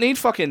need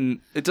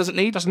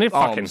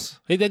arms.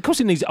 Of course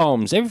it needs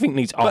arms. Everything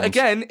needs arms. But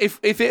again, if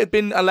it had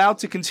been allowed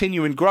to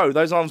continue and grow,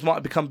 those arms might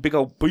have become big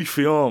old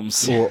beefy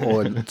arms.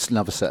 Or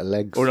another set of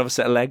legs. Or another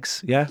set of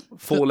legs, yeah.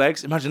 4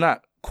 legs. Imagine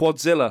that.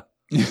 Quadzilla.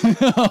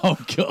 Oh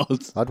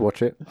god. I'd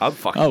watch it. I'd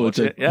fucking I would watch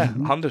too. it. Yeah,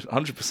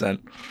 100%.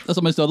 That's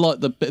almost I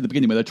like the bit at the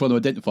beginning where they're trying to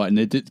identify it and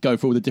they go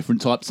through all the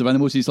different types of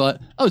animals. He's like,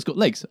 oh, it's got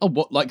legs. Oh,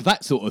 what, like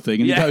that sort of thing?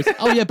 And Yeah. he goes,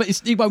 oh yeah, but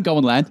it won't go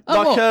on land.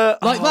 Oh,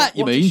 what? Like that?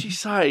 You what mean? did she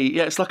say?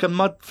 Yeah, it's like a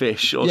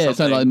mudfish or Yeah, it's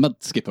something. like a mud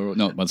skipper, or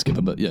not mud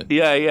skipper, but yeah.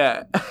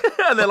 Yeah.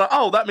 And they're like,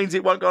 oh, that means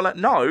it won't go on land.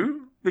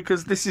 No,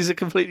 because this is a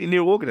completely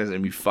new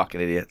organism, you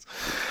fucking idiots.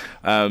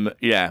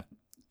 Yeah.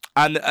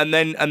 And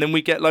then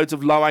we get loads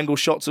of low angle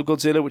shots of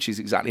Godzilla, which is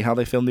exactly how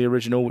they filmed the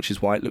original, which is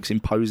why it looks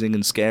imposing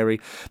and scary.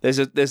 There's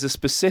a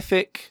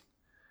specific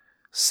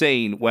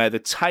scene where the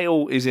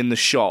tail is in the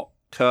shot,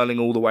 curling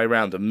all the way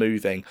around and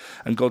moving,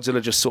 and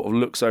Godzilla just sort of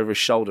looks over his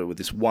shoulder with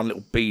this one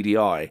little beady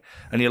eye,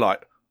 and you're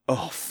like,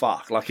 oh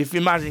fuck. Like if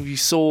you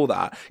saw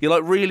that, you're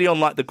like really on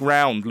like the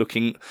ground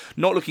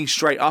not looking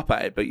straight up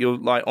at it, but you're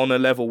like on a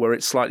level where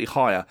it's slightly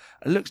higher.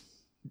 It looks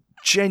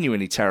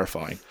genuinely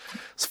terrifying.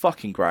 It's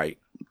fucking great.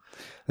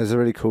 There's a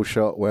really cool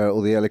shot where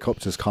all the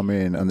helicopters come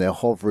in and they're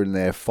hovering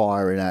there,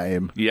 firing at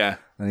him, Yeah.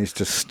 and he's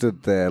just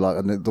stood there, like,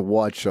 and the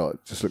wide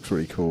shot just looks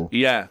really cool.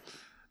 Yeah.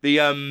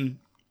 The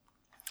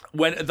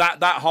when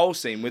that whole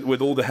scene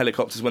with all the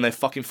helicopters when they're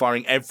fucking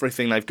firing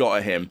everything they've got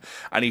at him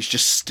and he's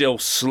just still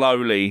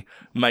slowly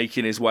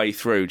making his way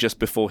through just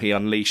before he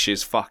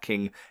unleashes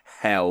fucking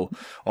hell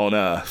on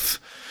Earth.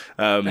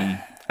 And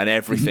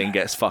everything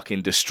gets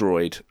fucking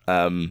destroyed.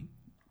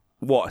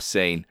 What a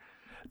scene.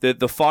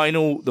 The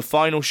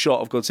final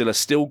shot of Godzilla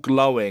still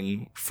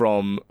glowing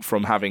from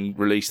having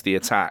released the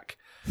attack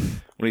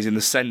when he's in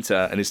the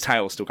center and his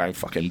tail's still going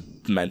fucking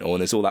mental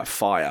and there's all that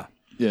fire.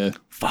 Yeah.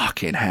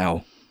 Fucking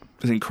hell.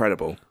 It's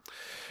incredible.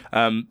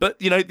 But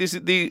you know,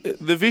 the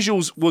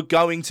visuals were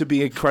going to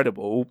be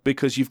incredible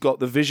because you've got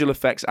the visual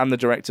effects and the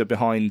director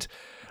behind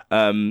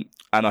and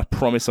I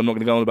promise I'm not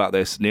going to go on about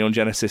this, Neon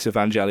Genesis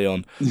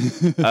Evangelion.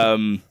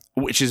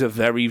 Which is a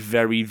very,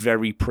 very,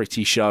 very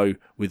pretty show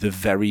with a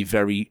very,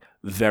 very,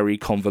 very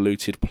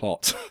convoluted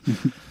plot.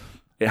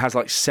 It has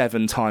like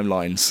 7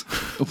 timelines.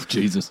 Oh,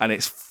 Jesus. And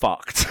it's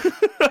fucked.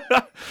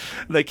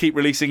 They keep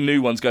releasing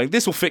new ones going,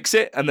 this will fix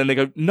it. And then they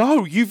go,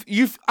 no,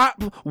 you've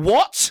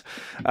what?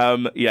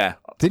 Yeah.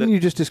 Didn't you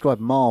just describe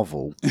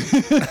Marvel?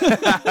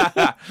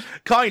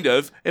 Kind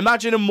of.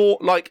 Imagine a more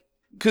like,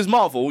 because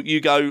Marvel,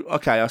 you go,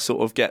 okay, I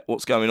sort of get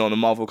what's going on,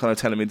 and Marvel kind of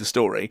telling me the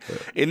story.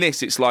 Yeah. In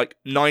this, it's like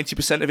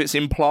 90% of it's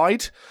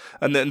implied,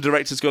 and then the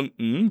director's gone,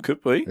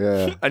 could be.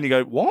 Yeah. And you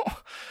go,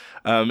 what?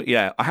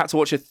 Yeah, I had to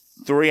watch a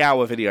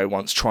 3-hour video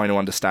once trying to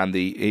understand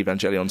the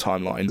Evangelion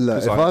timeline.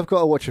 Look, if I've got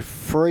to watch a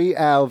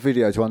 3-hour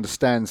video to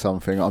understand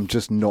something, I'm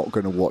just not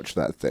going to watch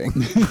that thing.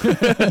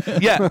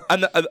 Yeah,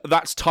 and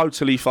that's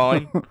totally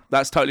fine.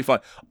 That's totally fine.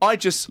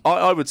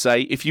 I would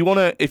say if you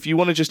wanna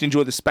just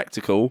enjoy the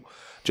spectacle,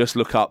 just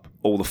look up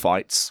all the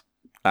fights,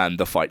 and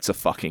the fights are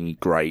fucking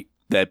great.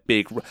 They're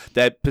big.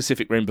 They're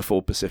Pacific Rim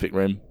before Pacific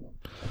Rim.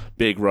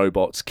 Big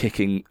robots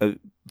kicking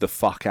the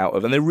fuck out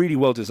of, and they're really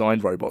well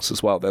designed robots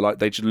as well.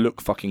 They just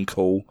look fucking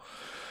cool,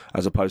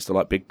 as opposed to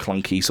like big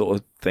clunky sort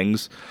of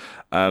things.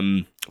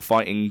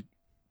 Fighting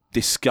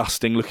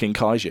disgusting looking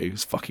kaiju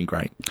is fucking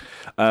great.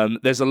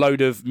 There's a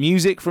load of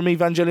music from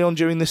Evangelion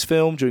during this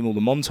film, during all the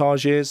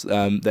montages.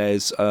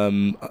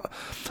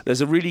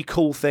 There's a really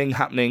cool thing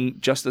happening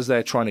just as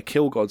they're trying to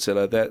kill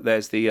Godzilla.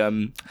 There's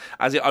the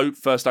as it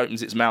first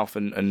opens its mouth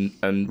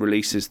and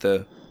releases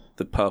the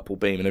purple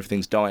beam and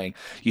everything's dying,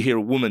 you hear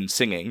a woman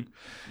singing,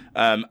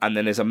 and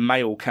then there's a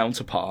male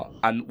counterpart,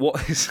 and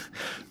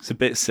it's a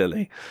bit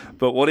silly,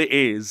 but what it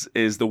is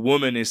the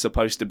woman is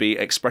supposed to be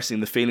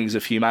expressing the feelings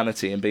of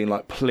humanity and being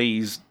like,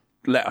 please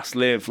let us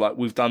live, like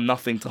we've done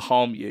nothing to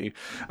harm you,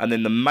 and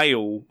then the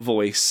male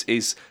voice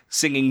is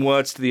singing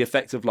words to the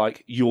effect of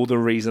like, you're the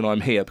reason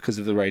I'm here because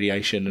of the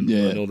radiation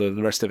and all the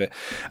rest of it.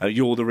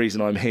 You're the reason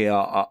I'm here.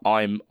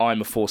 I'm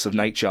a force of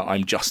nature.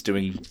 I'm just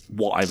doing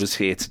what I was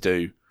here to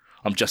do.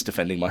 I'm just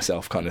defending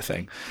myself, kind of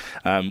thing,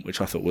 which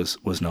I thought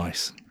was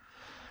nice.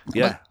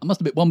 Yeah, I must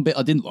admit, one bit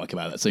I didn't like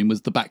about that scene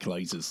was the back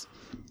lasers.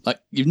 Like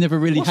you've never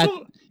really had.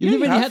 You've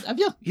never really had. Have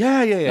you?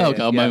 Yeah. Oh,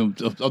 okay, yeah.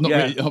 I've not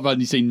really. I've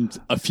only seen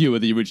a few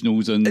of the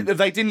originals, and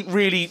they didn't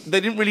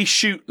really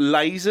shoot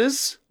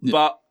lasers,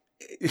 but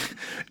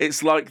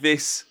it's like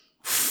this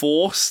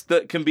force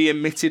that can be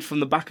emitted from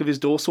the back of his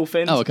dorsal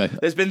fins. Oh, okay.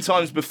 There's been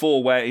times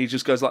before where he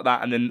just goes like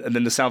that, and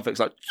then the sound effect's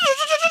like.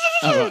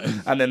 Oh,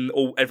 right. And then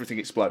everything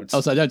explodes.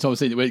 Oh, so the only time I've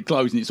seen it where it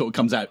glows and it sort of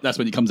comes out. That's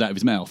when it comes out of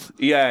his mouth.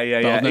 Yeah.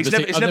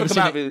 It's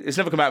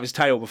never come out of his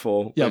tail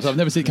before. Yeah, so I've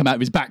never seen it come out of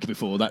his back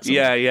before. That's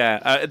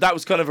that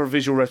was kind of a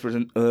visual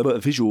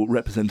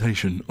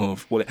representation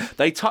of what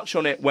they touch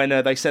on it when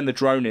they send the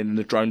drone in and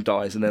the drone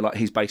dies, and they're like,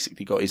 he's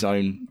basically got his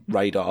own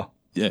radar.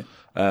 Yeah.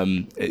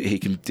 He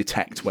can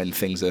detect when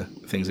things are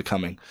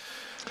coming.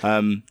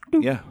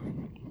 Yeah.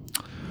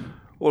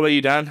 What about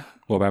you, Dan?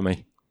 What about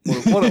me?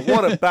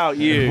 What about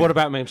you? What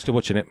about me? I'm still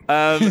watching it.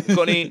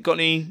 Got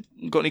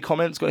any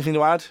comments? Got anything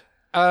to add?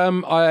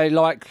 I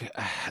like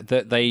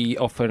that they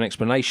offer an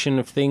explanation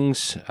of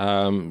things.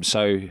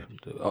 So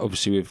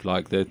obviously with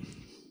like the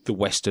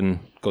Western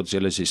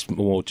Godzillas, it's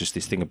more just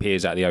this thing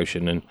appears out of the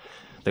ocean and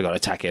they got to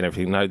attack it and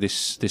everything. No,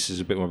 this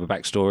is a bit more of a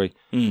backstory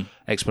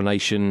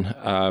explanation.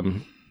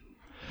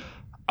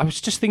 I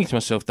was just thinking to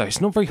myself though, it's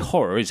not very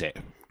horror, is it?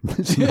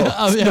 It's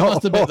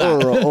not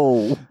horror at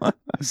all.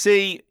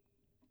 See,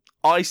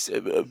 as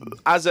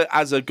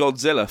a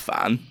Godzilla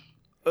fan,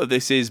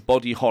 this is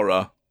body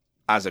horror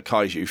as a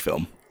kaiju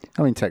film.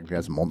 I mean, technically, it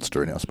has a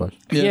monster in it, I suppose.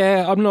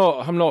 Yeah, I'm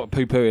not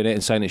poo-pooing it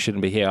and saying it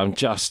shouldn't be here. I'm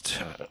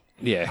just,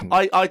 yeah.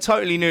 I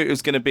totally knew it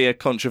was going to be a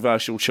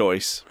controversial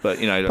choice, but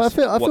you know, what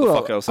the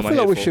fuck else am I here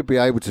feel like we for? should be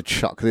able to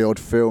chuck the odd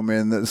film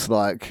in that's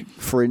like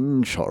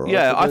fringe horror.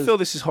 Yeah, I feel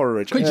this is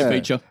horror. Creature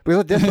feature.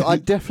 Because I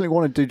definitely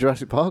want to do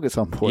Jurassic Park at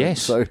some point.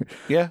 Yes. So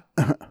Yeah,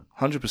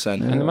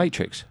 100%. And The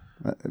Matrix.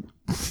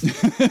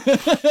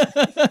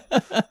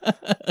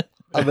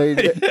 I mean,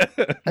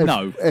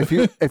 No.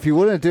 if you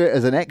want to do it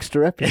as an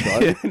extra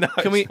episode,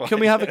 Can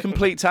we have a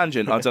complete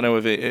tangent? I don't know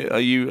if are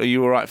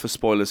you all right for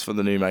spoilers for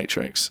the new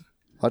Matrix?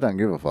 I don't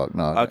give a fuck.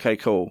 No. Okay,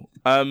 cool.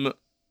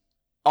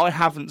 I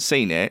haven't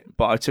seen it,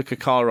 but I took a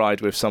car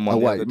ride with someone. Oh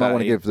the wait, other you might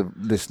want to day. give the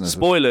listeners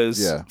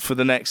Spoilers Yeah. for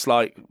the next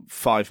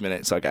 5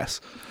 minutes, I guess.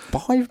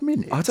 5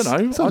 minutes. I don't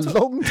know. It's a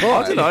long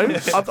time. I don't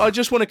know. I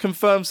just want to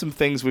confirm some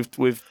things with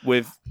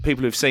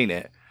people who've seen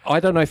it.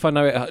 I don't know if I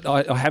know it.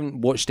 I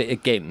haven't watched it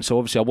again, so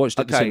obviously I watched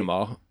it at the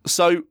cinema.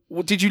 So,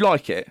 did you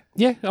like it?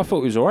 Yeah, I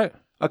thought it was all right.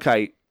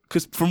 Okay,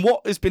 because from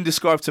what has been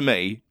described to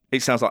me,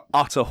 it sounds like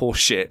utter horse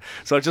shit.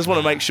 So I just want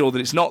to make sure that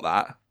it's not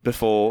that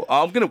before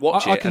I'm going to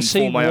watch it and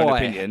form my own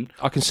opinion.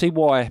 I can see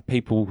why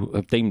people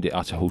have deemed it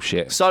utter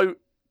bullshit. So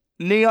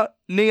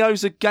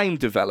Neo's a game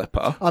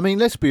developer. I mean,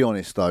 let's be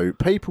honest though.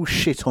 People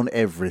shit on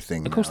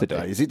everything. Of course they do.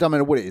 nowadays. It doesn't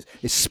matter what it is,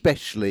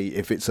 especially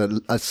if it's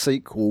a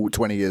sequel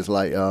 20 years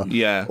later.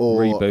 Yeah.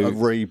 Or Reboot. a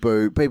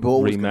reboot. People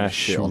always gonna Remash,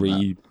 shit on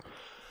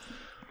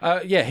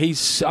that. yeah,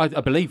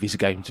 I believe he's a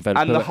game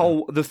developer.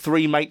 And the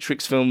 3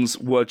 Matrix films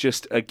were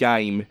just a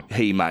game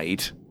he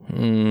made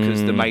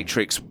because the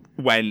Matrix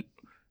went,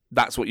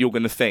 that's what you're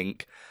going to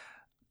think.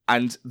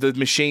 and the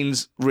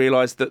machines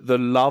realised that the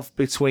love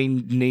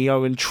between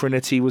Neo and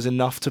Trinity was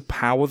enough to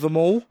power them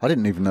all. I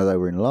didn't even know they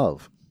were in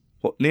love.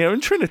 What, Neo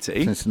and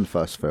Trinity? Since in the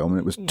first film, and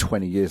it was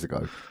 20 years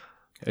ago.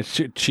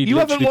 She You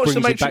haven't literally watched The brings it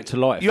Matrix back to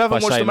life. You haven't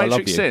by watched The saying, "I love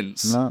Matrix you."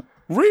 since? No,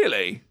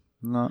 Really?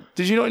 no.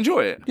 Did you not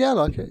enjoy it? Yeah, I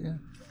like it, yeah.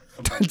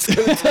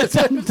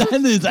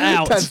 Dan is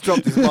out. Dan's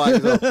dropped his mic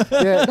as well.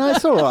 Yeah, no,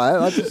 it's all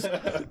right.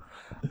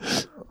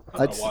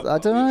 I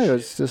don't know.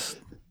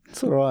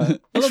 It's all right.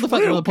 I love the fact that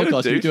real on the good,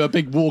 podcast you dude. do a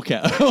big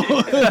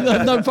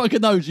walkout. No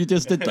fucking knows you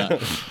just did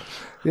that.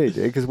 Yeah, you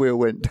did, because we all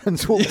went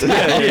Dan's walked.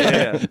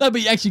 Yeah. No,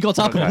 but you actually got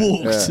up and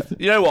walked.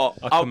 You know what?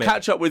 I'll commit.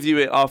 catch up with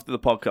you after the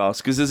podcast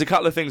because there's a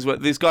couple of things where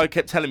this guy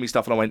kept telling me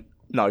stuff and I went,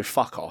 no,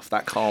 fuck off.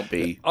 That can't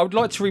be. I would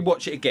like to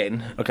rewatch it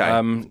again. Okay.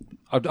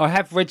 I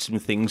have read some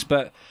things,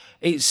 but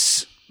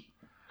it's.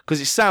 Because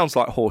it sounds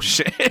like horse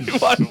shit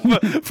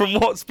from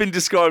what's been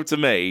described to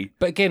me.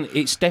 But again,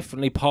 it's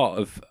definitely part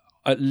of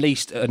at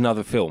least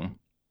another film,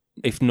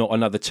 if not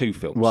another 2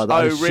 films. Well, Oh,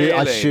 I really?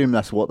 assume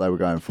that's what they were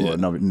going for,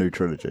 another new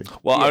trilogy.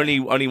 Well, only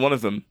one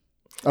of them.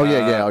 Oh,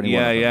 yeah, only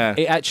one of them. Yeah.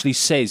 It actually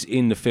says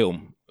in the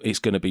film it's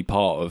going to be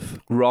part of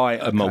Right.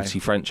 a okay.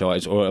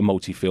 multi-franchise or a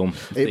multi-film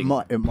It thing.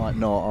 might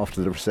not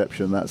after the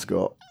reception that's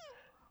got.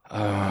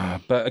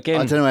 But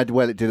again, I don't know how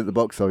well it did at the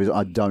box office.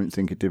 I don't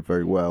think it did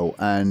very well,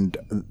 and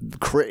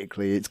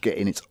critically, it's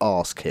getting its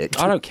arse kicked.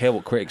 I don't care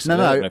what critics No,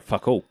 say. no. No,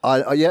 fuck all.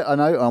 Yeah, I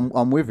know.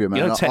 I'm with you, man.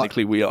 You know, I-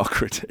 technically, we are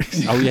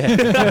critics. Oh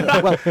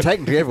yeah, well,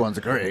 technically, everyone's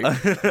a critic,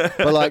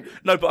 but like,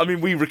 No, but I mean,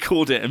 we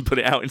record it and put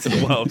it out into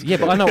the world. yeah,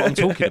 but I know what I'm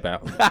talking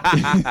about.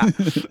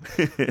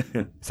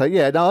 so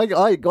yeah, no,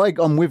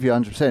 I'm with you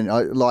 100%.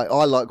 I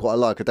like what I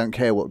like. I don't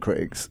care what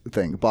critics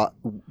think, but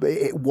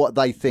what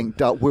they think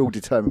will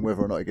determine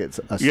whether or not it gets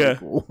a Yeah.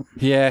 sequel.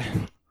 Yeah,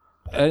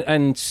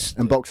 and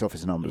box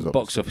office numbers. obviously.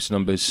 box office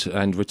numbers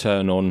and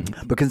return on.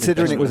 But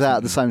considering it was out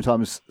at the same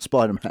time as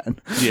Spider-Man,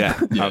 Yeah,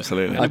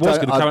 absolutely. It was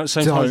gonna come out at the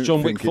same time as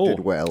John Wick think 4. It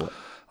did well.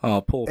 Oh,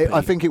 poor Pete.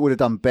 I think it would have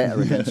done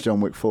better against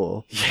John Wick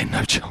 4. Yeah,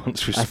 no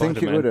chance with I Spider-Man.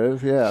 think it would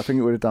have. Yeah, I think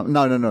it would have done.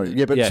 No.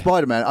 Yeah, but Yeah.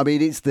 Spider-Man. I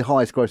mean, it's the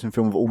highest grossing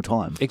film of all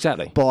time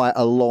Exactly. by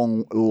a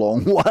long,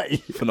 long way.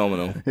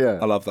 Phenomenal. Yeah,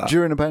 I love that.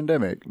 During a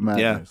pandemic,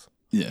 madness.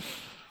 Yeah.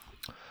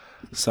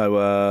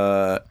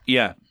 So,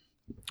 yeah.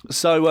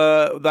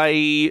 So,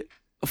 they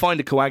find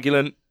a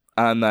coagulant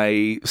and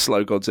they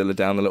slow Godzilla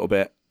down a little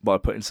bit by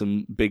putting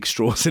some big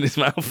straws in his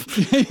mouth.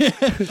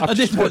 I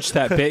just watched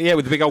that bit, yeah,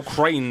 with the big old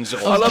cranes.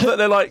 I love that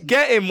they're like,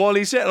 get him while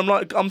he's hitting.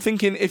 I'm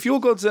thinking, if you're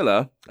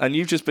Godzilla and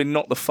you've just been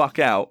knocked the fuck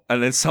out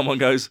and then someone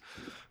goes...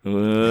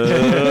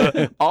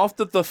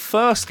 after the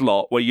first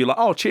lot where you're like,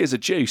 oh, cheers, a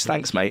juice,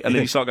 thanks, mate. And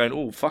then you start going,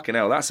 oh, fucking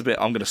hell, that's a bit,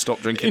 I'm going to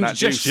stop drinking that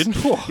juice.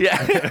 Indigestion.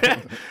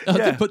 Yeah. I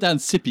did put down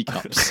sippy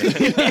cups.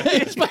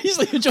 It's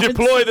basically a giant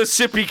Deploy the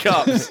sippy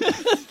cups.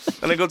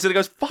 And then Godzilla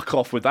goes, fuck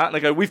off with that. And they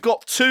go, we've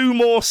got 2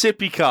 more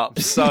sippy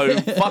cups, so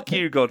fuck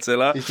you,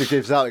 Godzilla. He just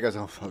gives out. He goes,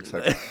 "Oh fuck's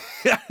sake!"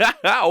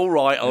 All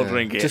right, I'll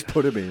drink it. Just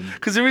put him in.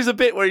 Because there is a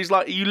bit where he's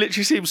like, you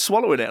literally see him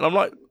swallowing it. And I'm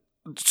like,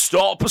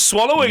 stop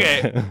swallowing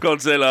it,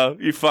 Godzilla,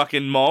 you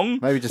fucking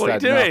mong. Maybe just what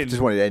had are you enough. doing?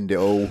 Just wanted to end it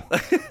all.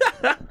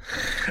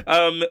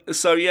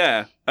 So,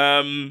 yeah.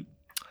 and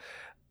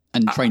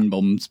train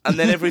bombs. And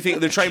then everything,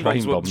 the train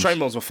bombs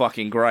were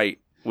fucking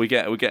great. We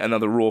get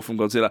another roar from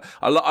Godzilla.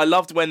 I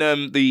loved when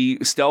the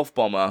stealth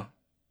bomber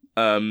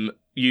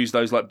used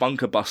those like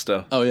bunker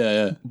buster Oh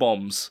yeah.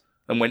 bombs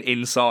and went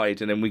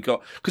inside, and then we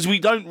got, because we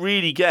don't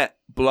really get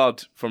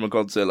blood from a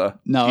Godzilla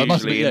No, it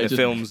must usually be, yeah, in the just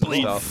films and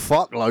stuff.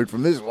 Fuckload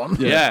from this one.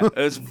 Yeah, it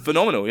was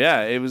phenomenal.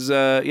 Yeah, it was.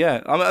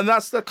 Yeah, I mean, and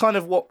that's the kind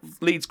of what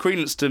leads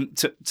credence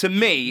to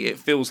me. It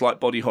feels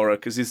like body horror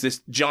because there's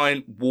this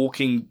giant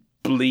walking,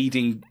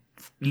 bleeding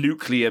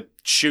nuclear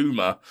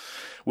tumor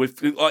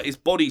with like his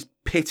body's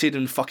pitted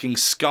and fucking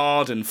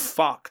scarred and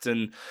fucked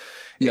and.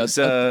 Yeah, It's,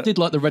 I did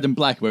like the red and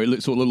black where it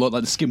looked sort of looked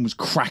like the skin was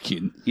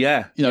cracking.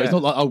 Yeah, You know, yeah. it's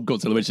not like, oh,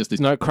 Godzilla, it's just this.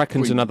 No,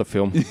 Kraken's another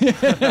film.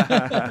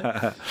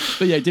 But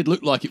yeah, it did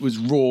look like it was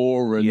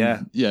raw and.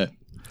 Yeah.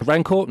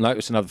 Rancor? No,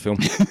 it's another film.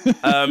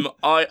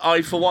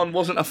 I for one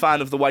wasn't a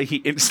fan of the way he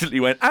instantly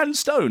went and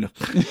stone,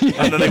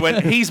 and then they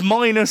went he's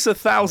minus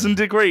 1,000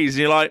 degrees.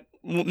 And you're like,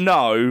 well,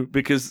 no,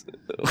 because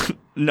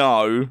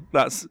no,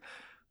 that's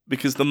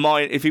because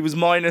if he was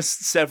minus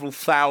several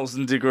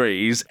thousand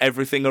degrees,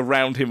 everything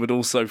around him would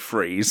also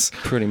freeze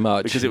Pretty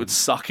much. because it would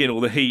suck in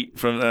all the heat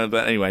from.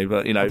 But anyway,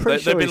 but you know,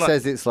 Pretty sure they've he been like,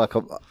 says it's like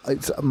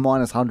it's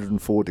minus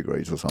 104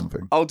 degrees or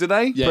something. oh, do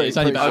they? Yeah, it's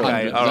only about 100.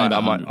 Okay, It's all only right,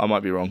 about I 100.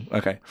 might be wrong.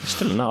 Okay.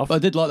 Still enough. But I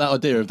did like that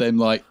idea of them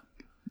like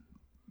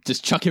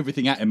just chuck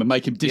everything at him and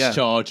make him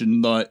discharge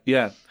and like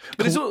Yeah,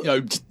 but it's all, you know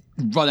just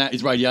run out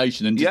his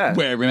radiation and just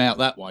wear him out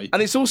that way.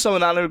 and it's also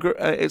an allegory.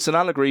 It's an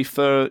allegory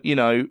for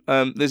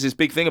there's this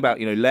big thing about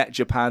let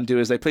Japan do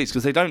as they please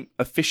because they don't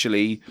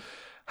officially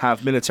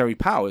have military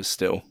powers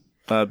still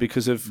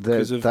because of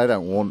They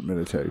don't want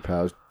military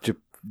powers. As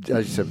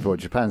you said before,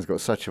 Japan's got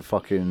such a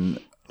fucking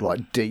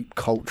like deep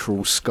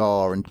cultural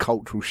scar and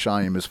cultural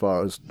shame as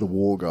far as the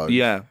war goes.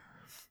 yeah.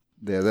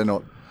 They're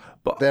not.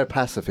 They're a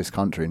pacifist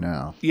country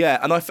now. Yeah,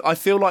 and I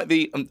feel like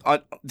this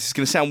is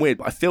going to sound weird,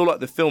 but I feel like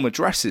the film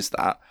addresses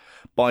that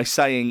by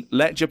saying,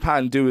 let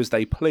Japan do as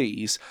they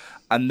please,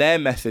 and their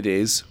method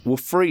is, we'll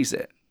freeze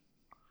it,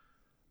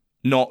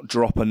 not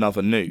drop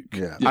another nuke.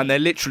 Yeah. And they're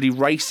literally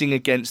racing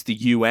against the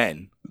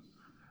UN,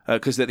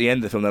 because at the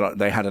end of the film,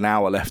 they had an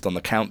hour left on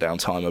the countdown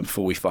timer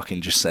before we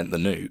fucking just sent the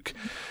nuke.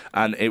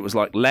 And it was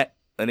like,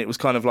 and it was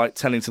kind of like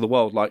telling to the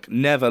world, like,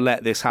 never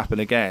let this happen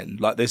again.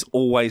 Like, there's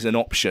always an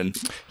option.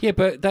 Yeah,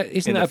 but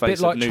isn't that a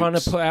bit like trying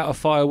to put out a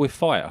fire with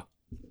fire?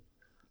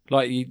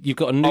 Like, you've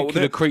got a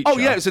nuclear creature. Oh,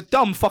 yeah, it's a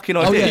dumb fucking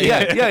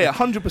idea. Yeah,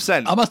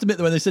 100%. I must admit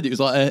that when they said it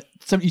was like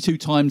 72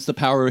 times the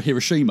power of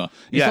Hiroshima.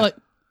 It's like,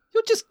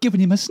 you're just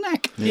giving him a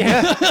snack.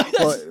 Yeah.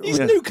 He's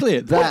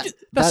nuclear. That's a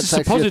actually a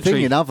thing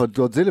suppository. in other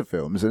Godzilla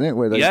films, isn't it?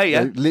 Where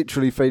they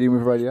literally feed him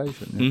with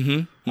radiation.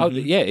 Mm-hmm. Oh,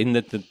 yeah, in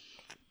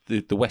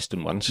the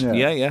Western ones.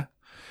 Yeah.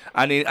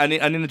 And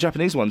in the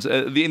Japanese ones,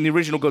 in the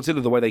original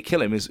Godzilla, the way they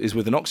kill him is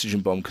with an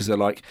oxygen bomb, because they're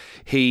like,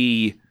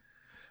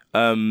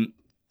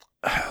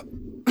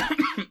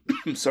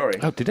 I'm sorry.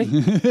 Oh, did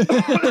he?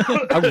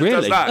 Oh,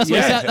 really? That's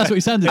what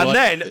he sounded like.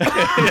 And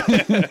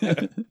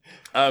then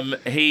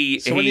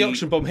So when the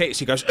oxygen bomb hits,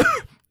 he goes,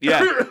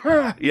 yeah.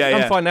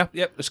 I'm fine now.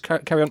 Yep, let's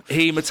carry on.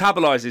 He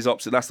metabolizes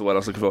oxygen. That's the word I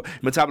was looking for.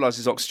 He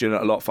metabolizes oxygen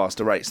at a lot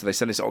faster rate. So they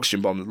send this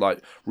oxygen bomb that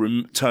like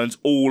turns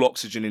all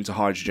oxygen into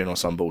hydrogen or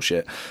some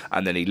bullshit,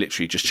 and then he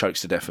literally just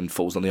chokes to death and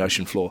falls on the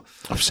ocean floor.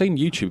 I've seen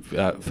YouTube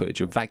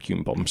footage of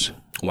vacuum bombs.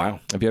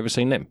 Wow. Have you ever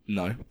seen them?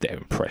 No. They're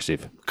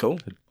impressive. Cool.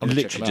 I'm gonna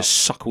check Literally them just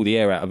suck all the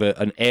air out of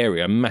an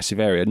area, a massive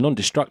area,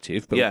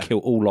 non-destructive, but will kill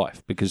all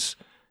life because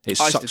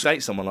it out. I used to sucks.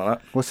 date someone like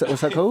that. What's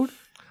that called?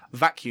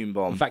 Vacuum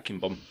bomb. Vacuum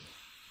bomb.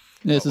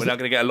 Yeah, We're now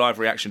going to get a live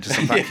reaction to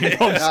some vacuum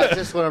bombs. I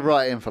just want to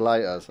write it in for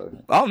later. So.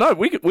 Oh no,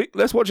 we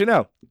let's watch it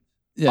now.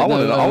 I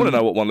want to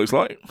know what one looks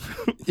like.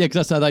 Yeah,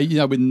 because that's how they,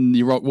 in the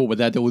Iraq War, where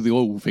they had all the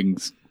oil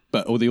things,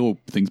 but all the oil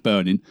things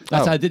burning.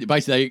 That's how they did it.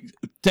 Basically,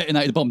 they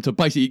detonated the bomb to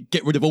basically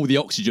get rid of all the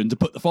oxygen to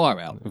put the fire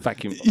out.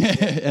 Vacuum bomb.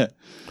 Yeah.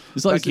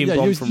 It's like Vacuum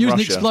bomb use from an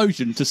Russia.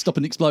 explosion to stop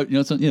an explosion.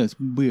 It's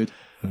weird.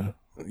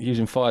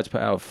 Using fire to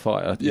put out a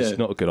fire is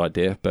not a good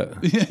idea, but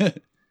I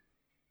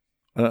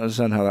don't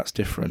understand how that's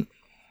different.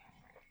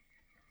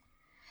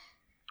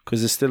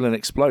 Because there's still an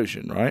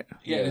explosion, right?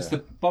 yeah, it's the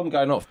bomb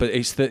going off, but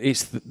it's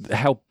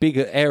how big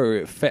an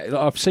area it affects.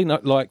 I've seen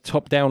like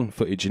top down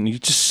footage, and you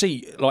just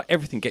see like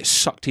everything gets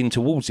sucked in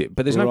towards it,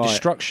 but there's no Right.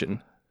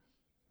 destruction.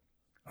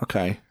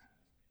 Okay.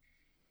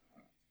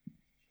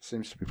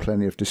 Seems to be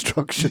plenty of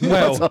destruction.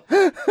 Well,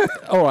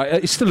 all right,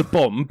 it's still a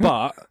bomb,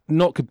 but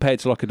not compared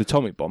to like an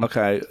atomic bomb.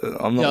 Okay.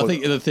 I'm not. Yeah, I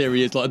think the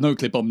theory is like a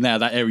nuclear bomb now,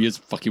 that area's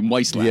fucking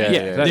wasteland.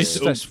 Yeah, that's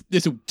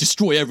This will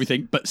destroy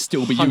everything, but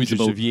still be hundreds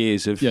usable. of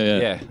years of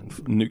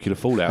nuclear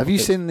fallout. Have you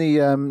seen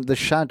the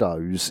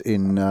shadows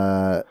in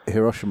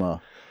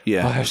Hiroshima?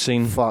 Yeah. I have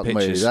seen Fuck me,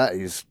 pictures. that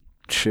is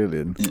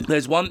chilling.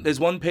 There's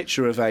one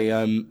picture of a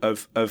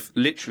of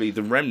literally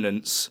the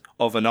remnants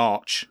of an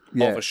arch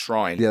of a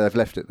shrine. Yeah, they've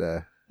left it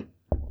there.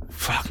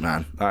 Fuck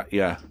man, that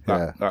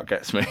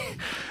gets me.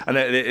 And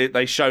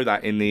they show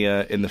that in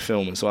the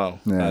film as well.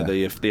 Yeah.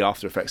 The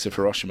after effects of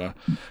Hiroshima,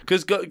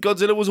 because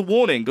Godzilla was a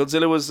warning.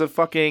 Godzilla was a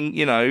fucking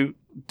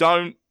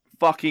don't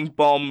fucking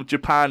bomb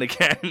Japan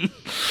again,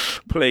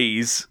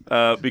 please,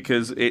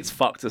 because it's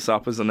fucked us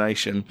up as a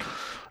nation.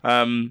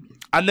 And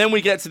then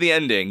we get to the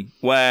ending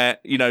where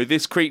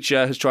this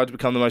creature has tried to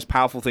become the most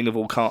powerful thing of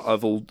all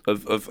on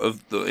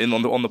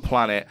the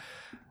planet,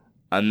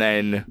 and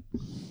then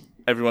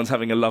everyone's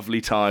having a lovely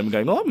time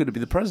going, I'm going to be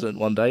the president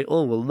one day.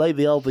 Oh, well,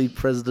 maybe I'll be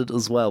president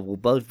as well. We'll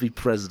both be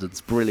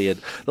presidents. Brilliant.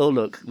 Oh,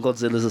 look,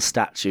 Godzilla's a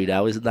statue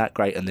now. Isn't that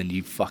great? And then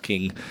you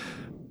fucking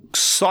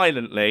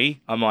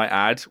silently, I might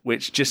add,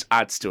 which just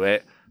adds to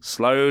it,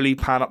 slowly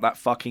pan up that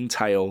fucking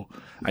tail,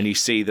 and you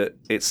see that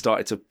it's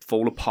started to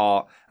fall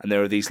apart, and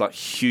there are these like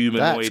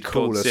humanoid That's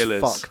cool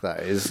Godzillas. as fuck, that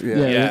is.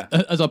 Yeah.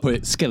 As I put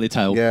it,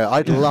 skeletal. Yeah,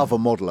 I'd love a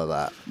model of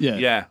that.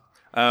 Yeah.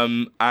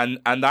 And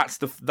that's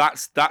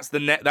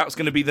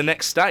going to be the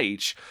next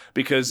stage,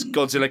 because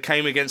Godzilla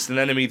came against an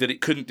enemy that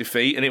it couldn't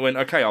defeat, and it went,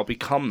 okay, I'll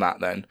become that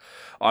then.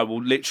 I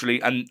will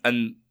literally,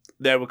 and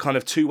there were kind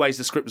of two ways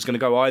the script was going to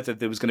go. Either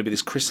there was going to be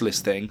this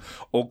chrysalis thing,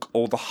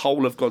 or the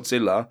whole of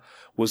Godzilla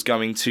was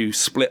going to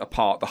split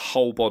apart. The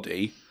whole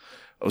body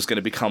was going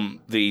to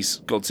become these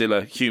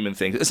Godzilla human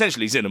things,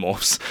 essentially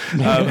xenomorphs.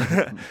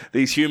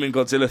 These human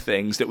Godzilla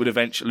things that would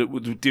eventually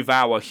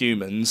devour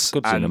humans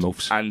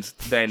and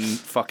then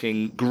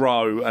fucking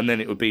grow, and then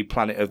it would be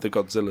Planet of the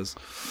Godzillas,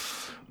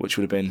 which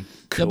would have been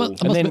cool.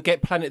 And then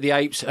get Planet of the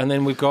Apes, and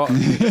then we've got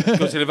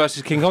Godzilla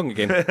versus King Kong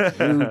again.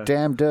 You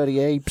damn dirty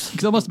apes.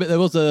 Because I must admit, there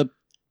was a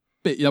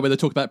bit, where they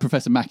talk about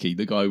Professor Mackey,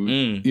 the guy,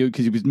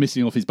 because he was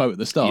missing off his boat at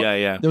the start.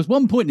 Yeah. There was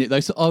one point in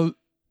it,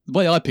 the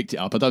way I picked it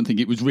up, I don't think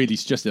it was really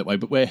suggested that way,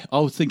 but where I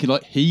was thinking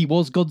like he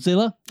was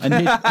Godzilla and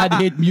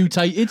he'd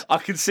mutated. I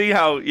can see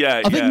how,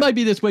 I think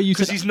maybe that's where you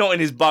said... because he's not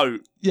in his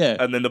boat, Yeah.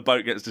 and then the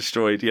boat gets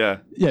destroyed, Yeah,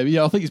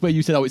 I think it's where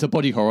you said, it's a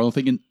body horror. I'm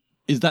thinking,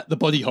 is that the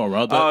body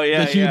horror that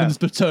yeah, the humans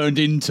were turned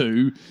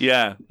into?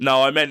 Yeah,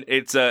 no, I meant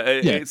it's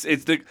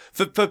the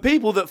for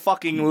people that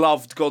fucking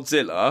loved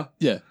Godzilla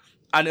Yeah.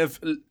 and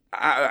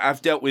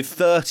have dealt with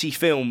 30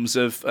 films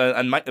of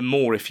and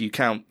more if you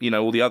count,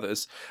 all the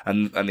others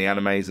and the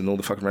animes and all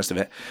the fucking rest of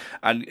it,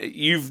 and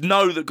you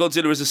know that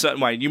Godzilla is a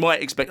certain way, and you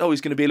might expect, he's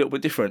going to be a little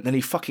bit different. Then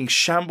he fucking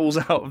shambles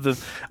out of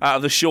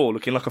the shore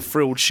looking like a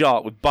frilled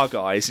shark with bug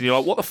eyes, and you're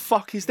like, what the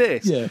fuck is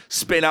this? Yeah.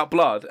 Spitting out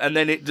blood, and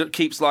then it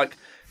keeps like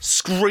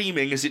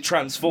screaming as it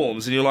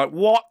transforms, and you're like,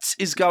 what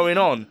is going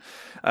on?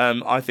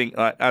 I think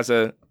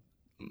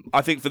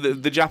for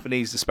the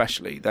Japanese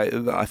especially,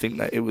 I think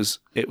that it was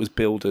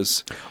billed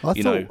as, I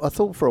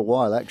thought for a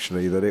while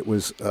actually that it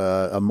was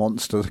a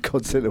monster that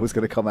Godzilla was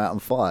going to come out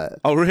and fight.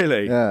 Oh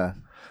really? Yeah.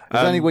 It's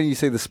only when you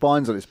see the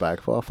spines on its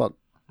back. Oh fuck.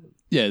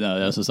 Yeah, no,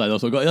 that's what I say.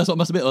 That's what I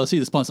must admit. I see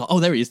the spine,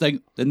 like, there he is.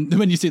 Then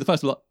when you see the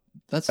first one, like,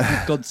 that's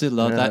not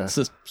Godzilla. Yeah. That's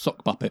a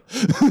sock puppet.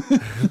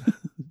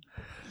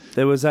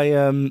 There was a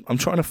I'm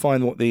trying to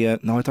find what the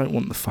no, I don't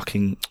want the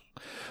fucking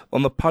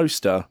on the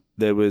poster.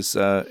 There was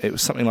it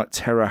was something like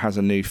Terror Has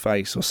a New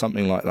Face or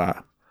something like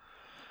that.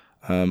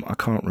 I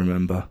can't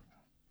remember.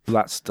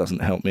 That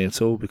doesn't help me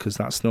at all because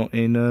that's not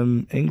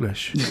in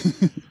English.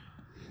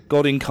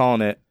 God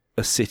Incarnate,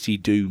 A City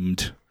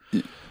Doomed.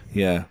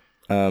 Yeah.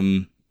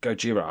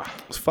 Gojira.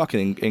 It's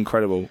fucking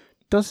incredible.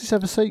 Does this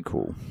have a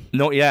sequel?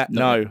 Not yet,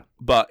 no.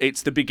 But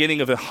it's the beginning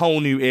of a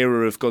whole new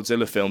era of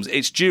Godzilla films.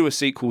 It's due a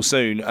sequel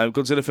soon.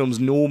 Godzilla films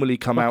normally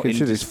come out in...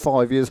 It's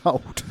 5 years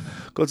old.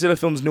 Godzilla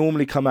films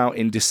normally come out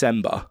in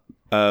December.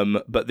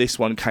 But this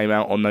one came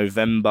out on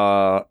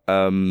November...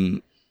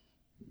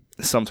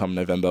 sometime in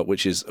November,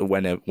 which is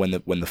when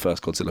the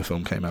first Godzilla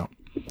film came out.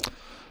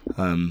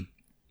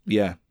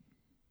 Yeah.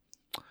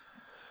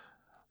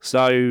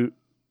 So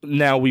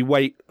now we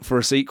wait for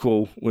a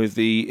sequel with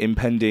the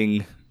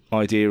impending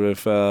idea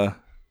of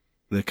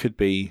there could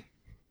be,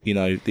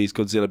 these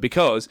Godzilla,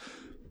 because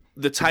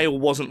the tail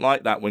wasn't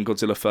like that when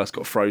Godzilla first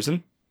got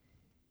frozen.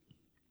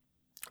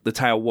 The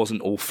tail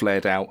wasn't all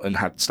flared out and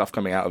had stuff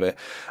coming out of it,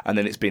 and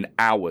then it's been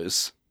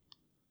hours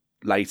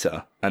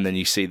later, and then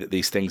you see that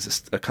these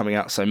things are coming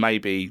out. So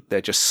maybe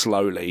they're just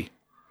slowly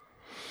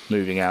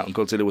moving out, and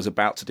Godzilla was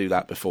about to do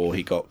that before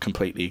he got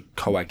completely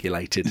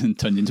coagulated and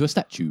turned into a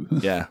statue.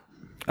 Yeah.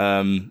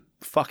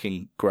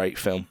 Fucking great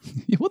film.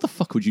 Yeah, what the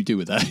fuck would you do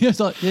with that? It's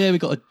like, we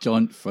got a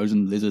giant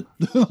frozen lizard.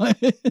 Put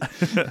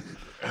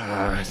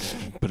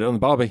it on the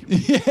Barbie.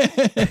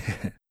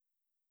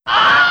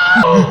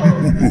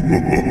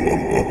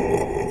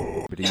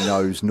 But he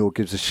knows nor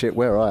gives a shit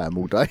where I am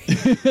all day.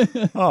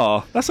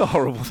 Oh, that's a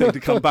horrible thing to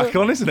come back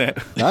on, isn't it?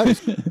 No,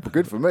 it's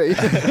good for me.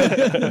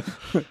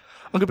 I'm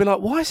going to be like,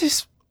 why is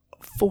this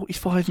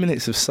 45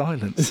 minutes of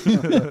silence?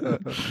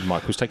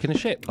 Mike was taking a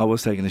shit. I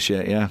was taking a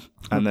shit, yeah.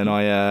 And then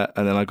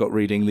I got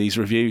reading these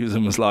reviews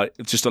and was like,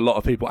 just a lot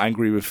of people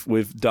angry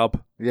with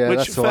dub. Yeah, which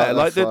that's fair. what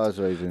Like I was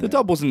reading. the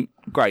dub wasn't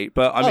great,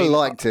 but I mean,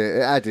 liked it.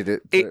 It added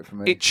it to it for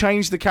me. It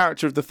changed the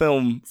character of the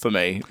film for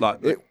me. Like,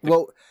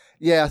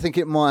 yeah, I think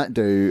it might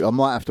do. I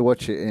might have to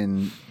watch it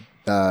in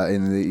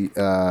the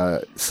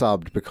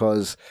subbed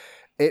because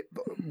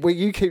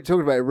you keep talking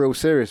about it real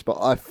serious, but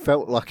I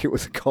felt like it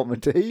was a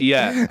comedy.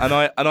 yeah, and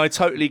I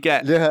totally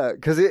get. Yeah,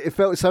 because it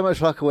felt so much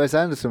like a Wes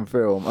Anderson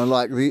film, and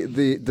like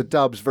the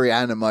dub's very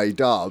anime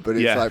dub, but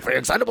it's like, for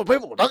excitable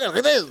people, look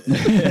at this.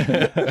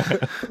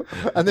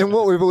 And then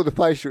what with all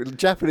the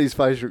Japanese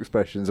facial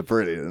expressions are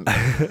brilliant.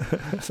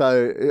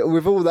 So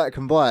with all that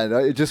combined,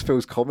 it just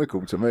feels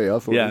comical to me. I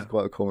thought it was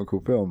quite a comical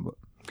film. But...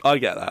 I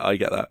get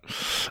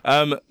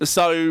that.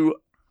 So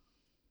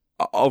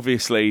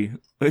obviously,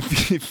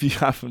 if you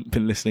haven't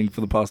been listening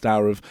for the past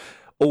hour of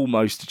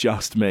almost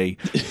just me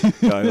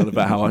going on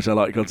about how much I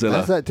like Godzilla.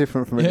 How's that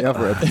different from any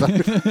other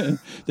episode?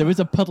 There is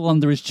a puddle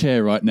under his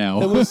chair right now.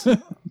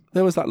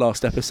 There was that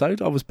last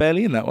episode. I was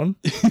barely in that one.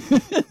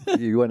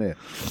 You weren't here.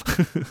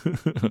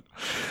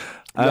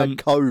 You had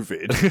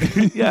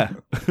COVID. Yeah.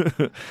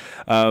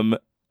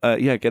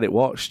 Get it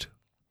watched.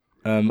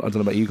 I don't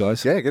know about you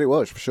guys. Yeah, get it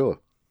watched for sure.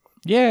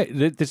 Yeah,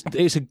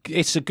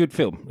 it's a good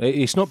film.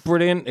 It's not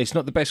brilliant. It's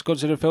not the best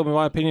Godzilla film in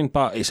my opinion,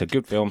 but it's a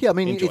good film. Yeah, I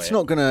mean, it's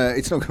not gonna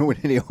win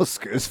any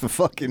Oscars for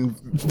fucking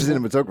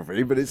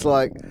cinematography, but it's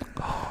like,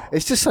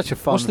 it's just such a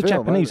fun What's the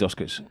film. Japanese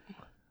Oscars?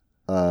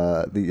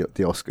 The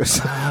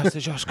Oscars. Oh, it's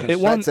the Oscars.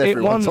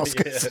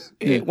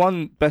 It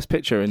won Best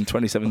Picture in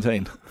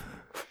 2017.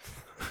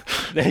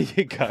 There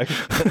you go.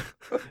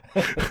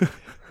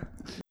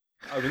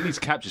 We need to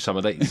capture some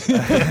of these.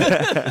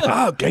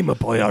 Game of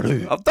Boy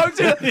Aru. Oh, don't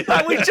do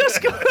that. We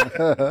just got...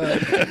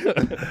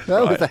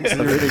 That was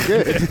actually really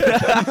good.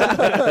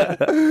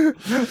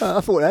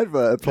 I thought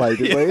Advert had played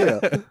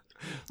it,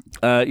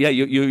 but yeah,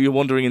 you're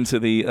wandering into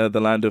the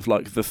land of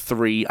like the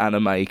three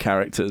anime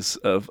characters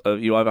of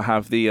you either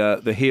have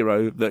the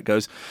hero that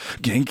goes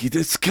Genki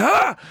desu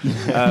ka,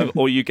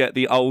 or you get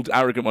the old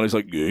arrogant one who's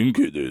like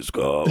Genki desu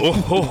ka,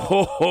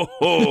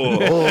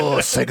 oh,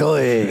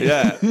 segoi.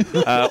 yeah,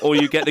 or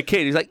you get the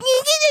kid who's like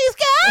Genki desu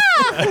ka.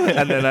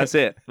 and then that's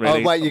it.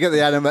 Really. Oh wait, you get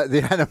the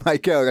anime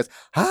girl goes,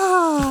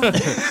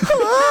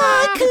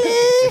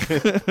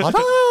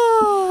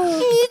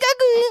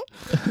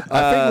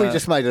 I think we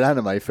just made an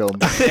anime film.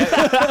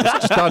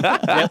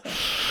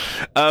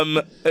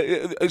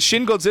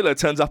 Shin Godzilla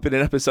turns up in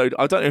an episode.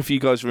 I don't know if you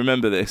guys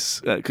remember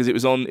this because it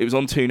was on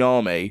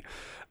Toonami.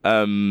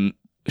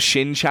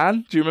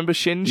 Shin-chan. Do you remember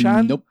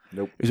Shin-chan? Nope.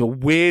 Nope. It was a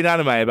weird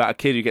anime about a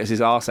kid who gets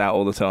his ass out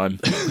all the time.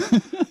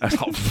 That's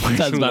not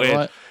Sounds about weird.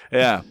 right.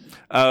 Yeah.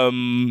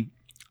 And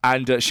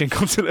Shin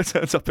Godzilla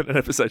turns up in an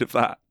episode of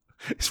that.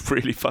 It's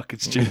really fucking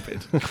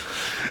stupid. So,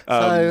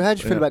 how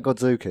do you feel about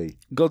Godzuki?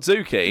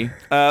 Godzuki,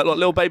 like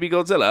little baby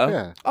Godzilla.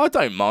 Yeah. I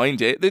don't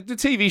mind it. The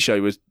TV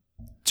show was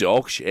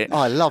dog shit. Oh,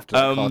 I loved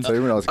that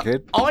cartoon when I was a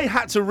kid. I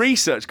had to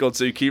research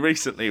Godzuki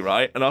recently,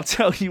 right? And I'll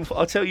tell you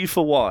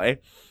for why.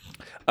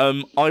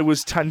 I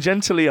was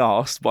tangentially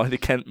asked by the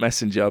Kent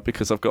Messenger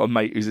because I've got a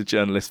mate who's a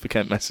journalist for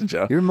Kent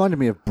Messenger. You reminded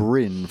me of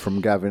Bryn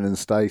from Gavin and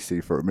Stacey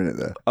for a minute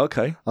there.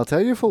 Okay. I'll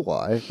tell you for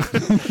why.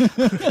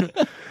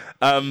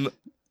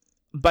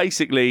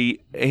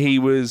 Basically, he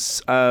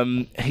was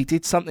he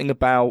did something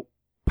about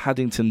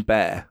Paddington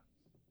Bear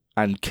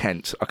and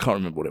Kent. I can't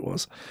remember what it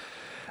was.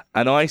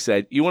 And I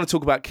said, "You want to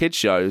talk about kids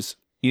shows?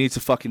 You need to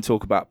fucking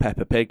talk about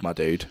Peppa Pig, my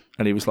dude."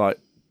 And he was like,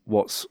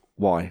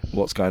 Why?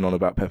 What's going on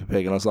about Peppa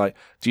Pig?" And I was like,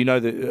 "Do you know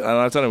the?" And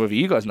I don't know whether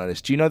you guys know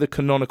this. Do you know the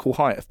canonical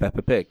height of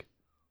Peppa Pig?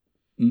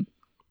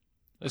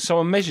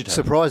 Someone measured her.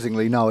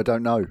 Surprisingly, no, I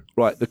don't know.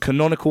 Right, the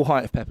canonical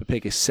height of Peppa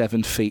Pig is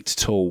 7 feet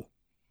tall.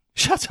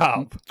 Shut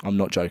up. I'm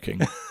not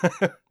joking.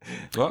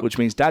 What? Which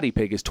means Daddy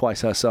Pig is twice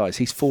her size.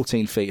 He's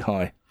 14 feet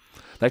high.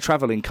 They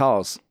travel in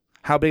cars.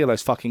 How big are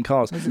those fucking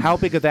cars? How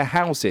big are their It's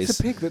houses?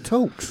 a pig that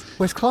talks.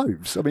 Wears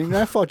clothes. I mean,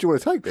 how far do you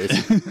want to take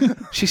this?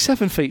 She's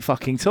 7 feet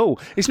fucking tall.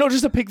 It's not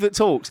just a pig that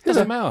talks.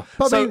 Doesn't matter.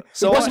 But So- I mean,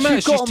 so once doesn't matter,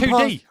 you've she's gotten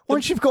 2D.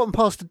 once you've gotten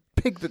past a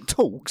pig that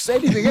talks,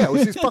 anything else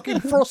is fucking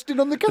frosting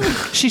on the cake.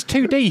 She's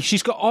 2D.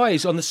 She's got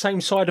eyes on the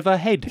same side of her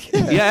head.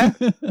 Yeah.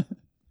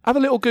 Have a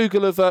little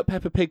Google of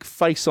Peppa Pig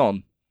face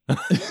on.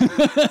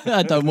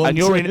 I don't want And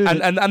you're to.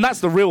 in, and that's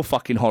the real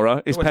fucking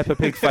horror is Peppa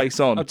Pig face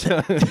on. A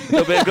little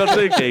bit of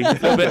Godzuki,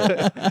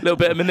 little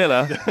bit of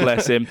Manila,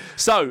 bless him.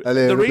 So A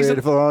little the reason bit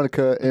of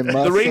Veronica in my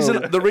soul.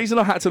 the reason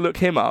I had to look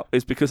him up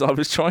is because I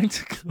was trying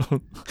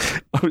to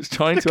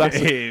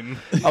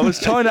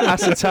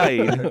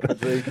ascertain.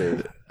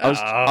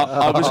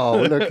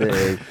 Oh, look at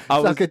him. It's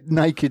like a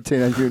naked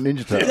Teenage Mutant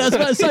Ninja Turtle. I was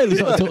about to say,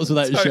 that's what I thought was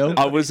about the show.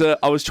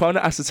 I was trying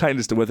to ascertain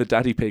as to whether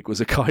Daddy Pig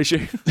was a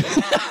kaiju.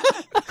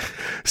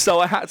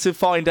 So I had to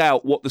find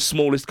out what the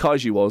smallest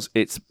kaiju was.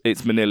 It's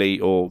Manili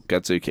or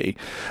Godzuki,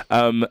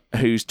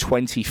 who's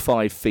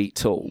 25 feet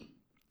tall,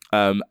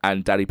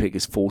 and Daddy Pig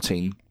is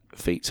 14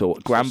 feet tall.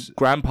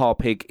 Grandpa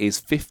Pig is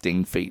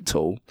 15 feet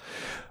tall,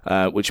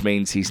 which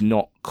means he's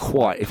not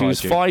quite. If he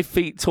was Kaiju. 5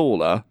 feet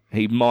taller,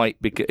 he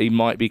might be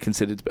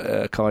considered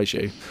a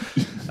kaiju.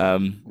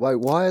 Wait,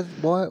 why?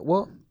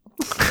 What?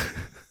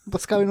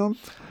 What's going on?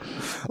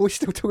 Are we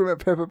still talking about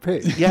Peppa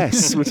Pig?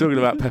 Yes, we're talking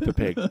about Peppa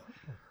Pig.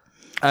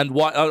 And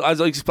why I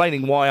was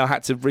explaining why I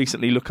had to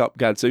recently look up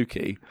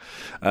Godzuki,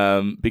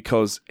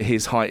 because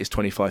his height is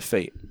 25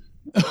 feet.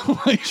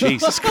 Oh my God.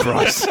 Jesus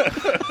Christ.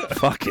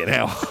 Fucking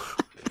hell.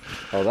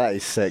 Oh, that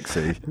is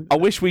sexy. I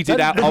wish we did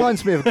That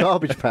reminds me of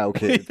Garbage Pail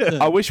Kid.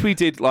 I wish we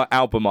did like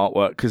album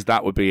artwork because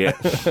that would be it.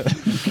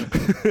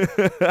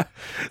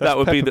 That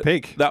would be Peppa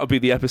Pig. That would be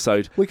the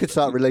episode. We could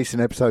start releasing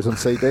episodes on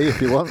CD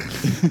if you want.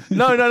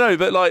 No.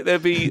 But like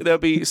there'll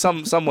be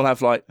some will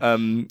have like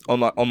on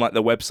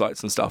their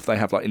websites and stuff. They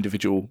have like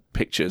individual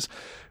pictures.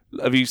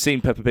 Have you seen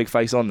Peppa Pig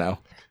face on now?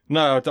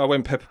 No, I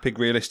went Peppa Pig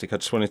realistic. I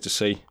just wanted to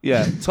see.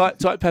 Yeah. Type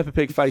Peppa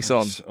Pig face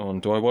on. It's on.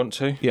 Do I want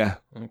to? Yeah.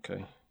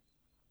 Okay.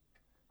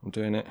 I'm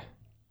doing it.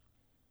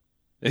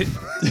 Some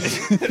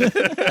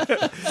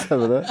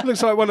of that. It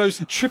looks like one of those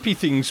trippy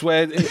things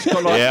where it's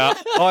got like Yeah.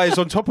 eyes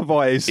on top of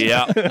eyes.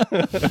 Yeah.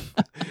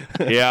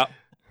 Yeah.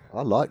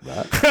 I like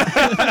that.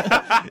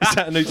 Is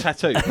that a new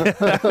tattoo?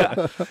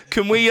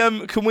 Can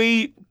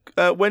we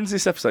when's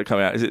this episode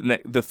coming out? Is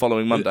it the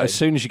following Monday? As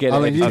soon as you get I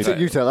it. mean, you, edited.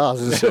 you tell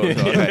us.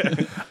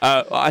 Okay.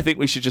 I think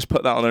we should just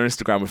put that on our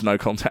Instagram with no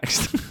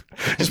context.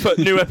 Just put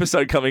new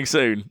episode coming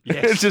soon.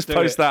 Yes, Just do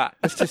post it. that.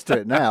 Let's just do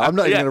it now. I'm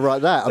not even Yeah. going to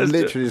write that. I'm Let's do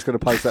it. literally just going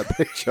to post that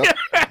picture.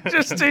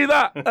 Just do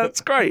that. That's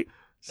great.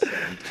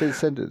 Please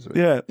send it to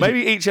me. Yeah.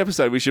 Maybe each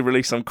episode we should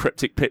release some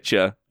cryptic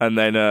picture and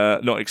then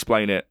not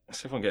explain it.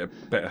 See if I can get a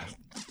better.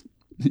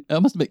 I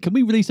must admit, can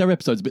we release our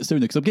episodes a bit sooner?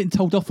 Because I'm getting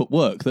told off at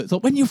work that it's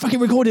like, when you fucking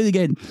recording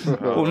again?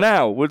 Well,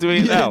 now we're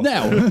doing it now.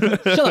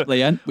 Shut up,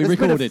 Leanne. We There's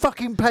been a recorded.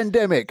 fucking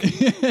pandemic.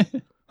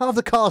 Half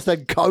the cast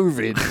had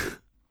COVID.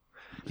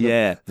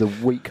 Yeah. The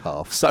weak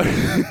half. So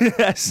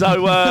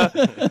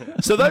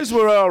those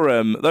were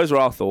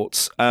our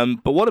thoughts.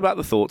 But what about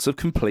the thoughts of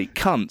complete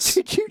cunts?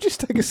 Did you just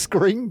take a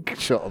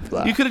screenshot of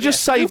that? You could have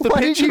just saved the Why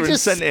didn't picture you and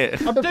just- sent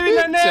it. I'm doing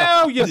that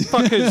now, you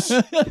fuckers.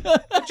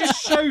 I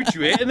just showed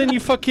you it, and then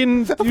you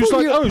fucking. You was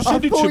like, oh, send I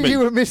it to thought me. you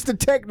were Mr.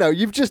 Techno.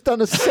 You've just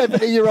done a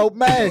 70-year-old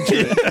man.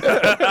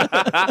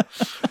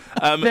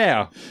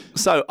 Now,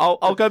 So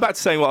I'll go back to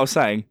saying what I was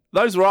saying.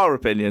 Those were our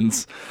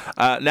opinions.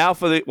 Now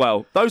for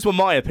those were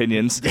my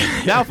opinions.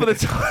 Now for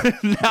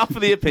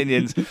the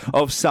opinions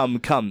of some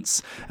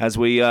cunts as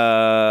we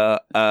fire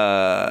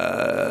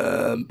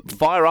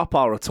up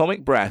our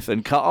atomic breath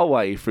and cut our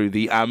way through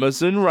the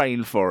Amazon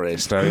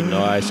rainforest. very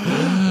nice.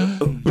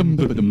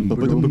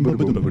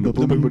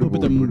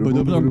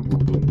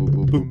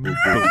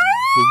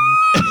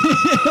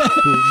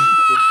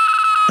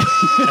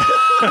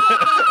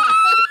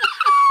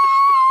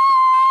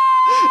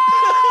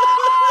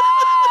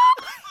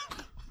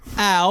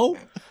 Ow!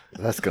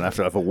 That's going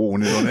to have a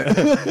warning on it.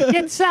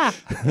 Yes, sir.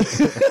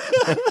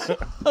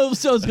 I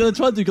was going to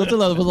try and do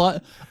Godzilla. I was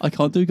like, I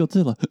can't do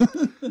Godzilla.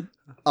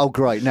 Oh,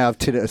 great. Now I've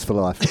tinnitus for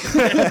life.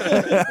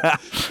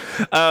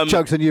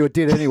 Joke's on you, I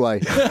did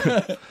anyway.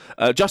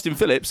 Justin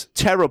Phillips,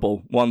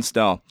 terrible, 1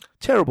 star.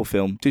 Terrible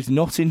film. Did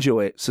not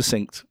enjoy it.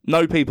 Succinct.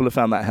 No people have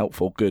found that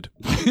helpful. Good.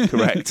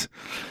 Correct.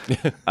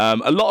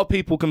 A lot of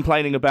people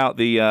complaining about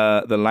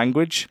the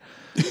language.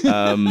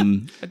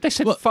 They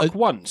said fuck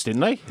once,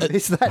 didn't they?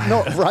 Is that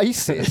not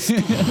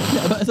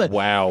racist?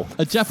 Wow.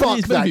 A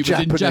Japanese Fuck that movie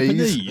was in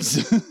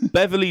Japanese. Japanese.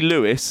 Beverly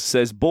Lewis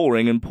says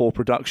boring and poor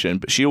production,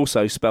 but she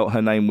also spelt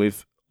her name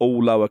with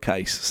all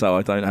lowercase, so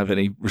I don't have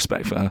any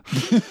respect for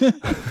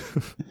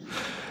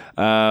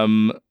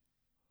her.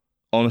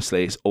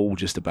 Honestly, it's all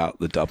just about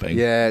the dubbing.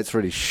 Yeah, it's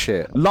really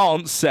shit.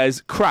 Lance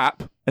says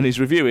crap, and his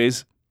review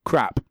is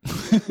crap.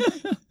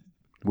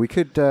 We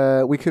could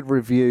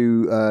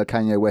review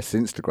Kanye West's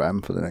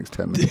Instagram for the next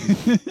 10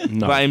 minutes.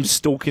 No. About him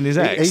stalking his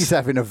ex. He's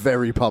having a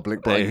very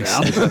public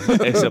breakdown.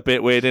 It's a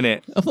bit weird, isn't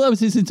it? I thought that was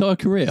his entire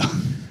career.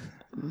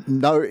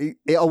 No,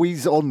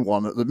 he's on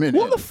one at the minute.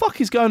 What the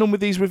fuck is going on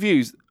with these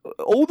reviews?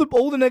 All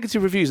the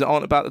negative reviews that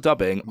aren't about the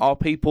dubbing are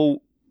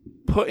people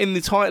putting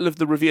the title of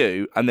the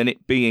review and then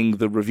it being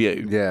the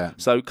review. Yeah.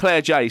 So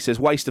Claire J says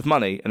waste of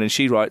money, and then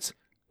she writes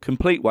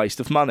complete waste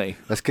of money.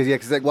 That's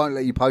because they won't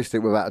let you post it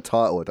without a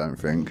title, I don't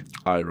think.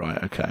 Oh,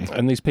 right, okay.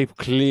 And these people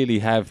clearly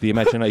have the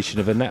imagination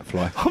of a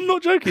gnatfly. I'm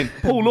not joking.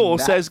 Paul Law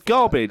says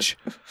garbage.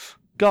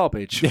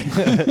 Garbage.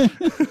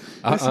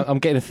 I'm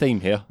getting a theme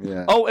here.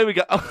 Yeah. Oh, here we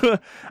go.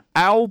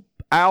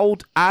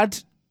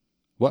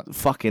 What?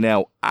 Fucking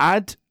hell.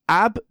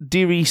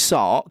 Abdiri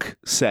Sark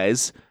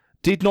says,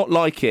 did not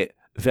like it.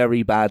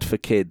 Very bad for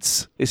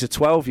kids. It's a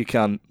 12, you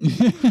cunt.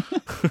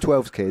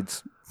 12's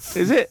kids.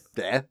 Is it?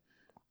 Yeah.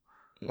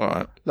 All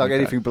right. Like okay.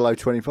 anything below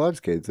 25's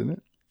kids, isn't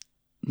it?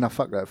 No,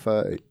 fuck that,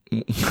 30.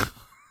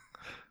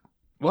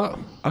 What?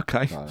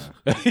 Okay. I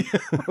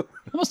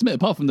must admit,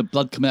 apart from the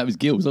blood coming out of his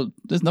gills,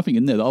 there's nothing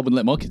in there that I wouldn't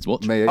let my kids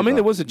watch. Me I mean, either.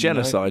 there was a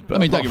genocide, but I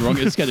mean, don't get me wrong,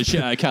 it scared the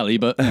shit out of Callie,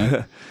 but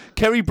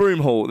Kerry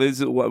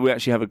Broomhall, we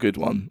actually have a good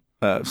one,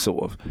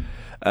 sort of.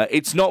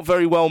 It's not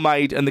very well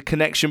made, and the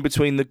connection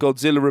between the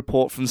Godzilla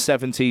report from the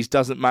 70s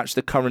doesn't match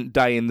the current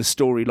day in the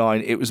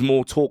storyline. It was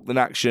more talk than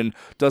action,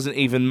 doesn't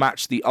even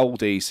match the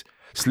oldies.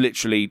 It's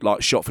literally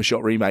like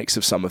shot-for-shot remakes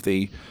of some of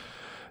the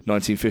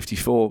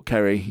 1954.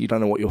 Kerry, you don't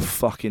know what you're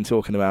fucking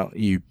talking about,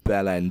 you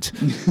bellend.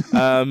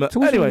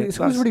 It's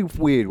always really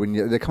weird when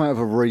they come out of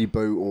a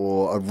reboot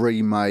or a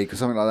remake or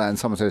something like that, and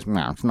someone says,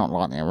 "No, it's not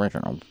like the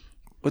original."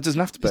 Well, it doesn't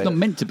have to be. it's not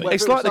meant to be.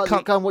 It's like the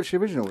cunt. Go and watch the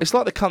original. It's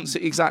like the cunts,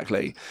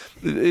 exactly.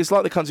 It's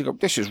like the cunts who go,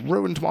 this has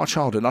ruined my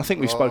childhood. And I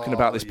think we've spoken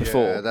about this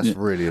before. Yeah, that's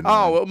really annoying.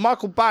 Oh, well,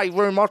 Michael Bay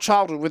ruined my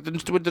childhood with the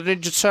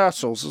Ninja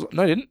Turtles.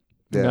 No, he didn't.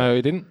 Yeah. No,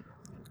 he didn't.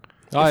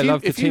 I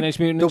love the if you- Teenage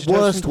Mutant Ninja The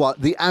worst Turtles. one,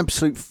 the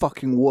absolute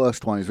fucking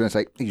worst one is when they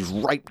say, he's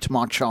raped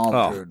my Oh,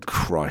 childhood.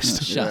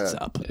 Christ.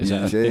 Shut up. Is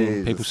that a thing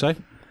Jesus. people say?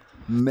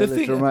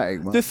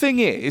 Melodramatic, man. The thing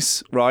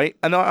is, right,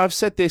 and I've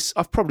said this,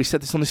 I've probably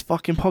said this on this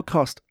fucking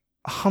podcast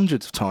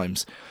hundreds of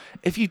times.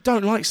 If you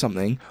don't like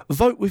something,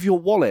 vote with your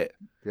wallet.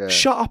 Yeah.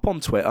 Shut up on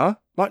Twitter,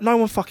 like no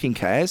one fucking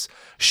cares.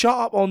 Shut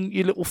up on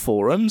your little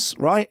forums,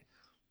 right?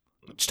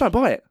 Just don't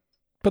buy it.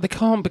 But they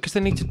can't because they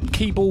need to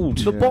keyboard.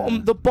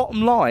 The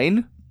bottom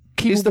line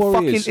is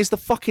Warriors. the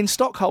fucking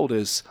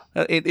stockholders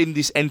in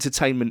this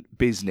entertainment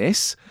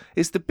business.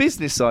 It's the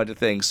business side of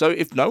things. So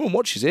if no one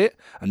watches it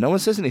and no one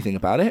says anything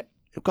about it,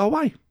 it'll go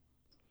away.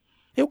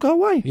 It'll go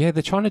away. Yeah,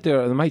 they're trying to do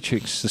it at the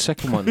Matrix, the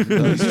second one.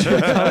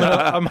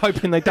 I'm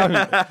hoping they don't.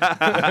 No,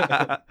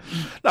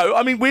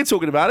 I mean we're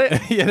talking about it.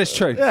 Yeah, that's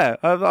true. Yeah,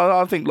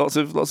 I think lots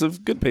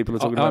of good people are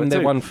talking about I'm it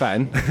their too. one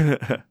fan.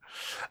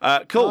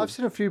 Cool. I've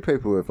seen a few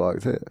people who've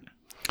liked it.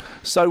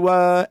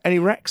 So, any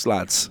Rex,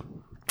 lads?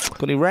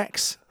 Got any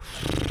Rex?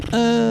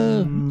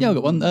 Yeah, I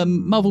got one.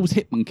 Marvel's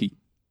Hit Monkey.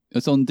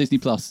 It's on Disney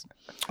Plus.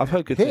 I've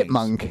heard good Hit things.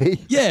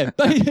 Monkey. Yeah,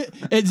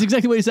 it's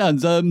exactly what it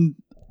sounds.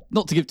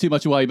 Not to give too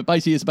much away, but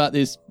basically it's about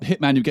this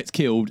hitman who gets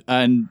killed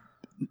and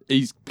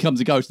he becomes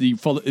a ghost and he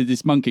follows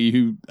this monkey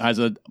who has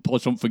a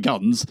penchant for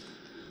guns,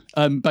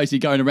 basically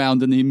going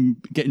around and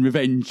him getting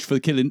revenge for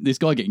killing this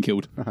guy getting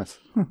killed. Nice.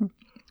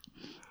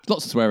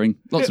 Lots of swearing,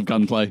 lots of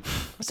gunplay.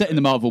 Set in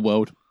the Marvel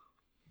world.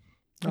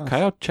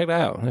 Okay, I'll check that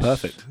out.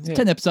 Perfect. Yeah.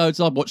 10 episodes.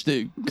 I watched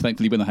it,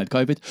 thankfully, when I had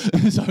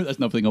COVID. So that's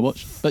another thing I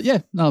watched. But yeah,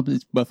 no,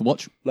 it's worth a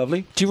watch.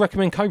 Lovely. Do you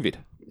recommend COVID?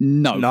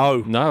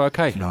 No. No,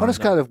 okay. On a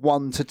scale of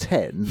 1 to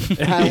 10,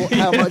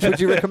 how much would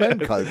you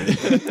recommend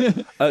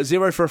Kobe?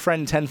 0 for a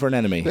friend, 10 for an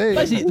enemy.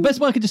 Basically, the best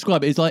way I can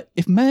describe it is like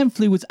if Man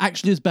Flu was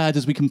actually as bad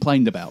as we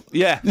complained about.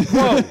 Yeah.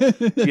 Whoa.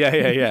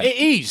 yeah. It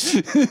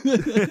is.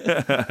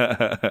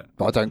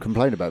 But I don't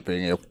complain about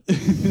being ill.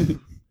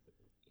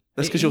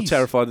 That's because you're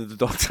terrified of the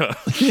doctor.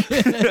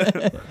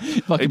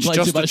 If I It's complain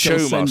just too a much, they'll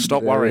tumour. send-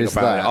 Stop worrying is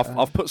about that. it.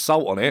 I've put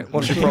salt on it.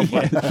 What's your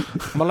problem?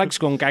 My leg's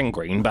gone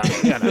gangrene, but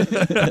you know.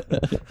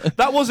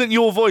 That wasn't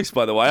your voice,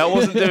 by the way. I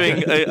wasn't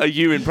doing a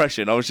you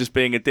impression. I was just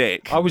being a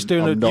dick. I was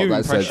doing I'm a not you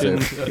that impression.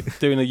 sensitive.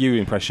 Doing a you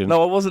impression.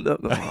 No, I wasn't.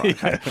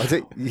 Okay. I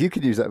think you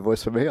could use that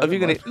voice for me. Have you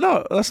gonna?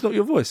 No, that's not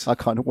your voice. I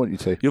kind of want you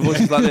to. Your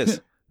voice is like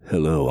this.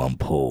 Hello, I'm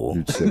Paul.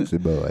 You sexy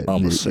boy.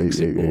 I'm a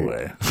sexy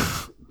boy.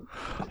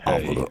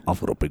 I've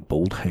got a big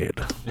bald head.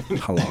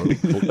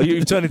 Hello.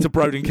 You've turned into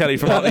Broden Kelly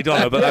from Hartley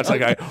Donna, but that's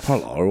okay.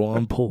 Hello,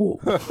 I'm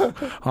Paul. I've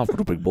got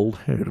a big bald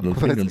head and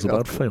opinions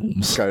about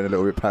films. Going a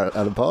little bit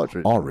Alan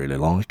Partridge. I really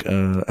like.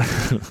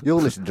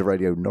 You're listening to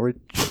Radio Norwich.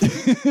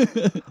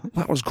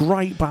 That was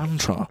great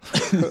banter.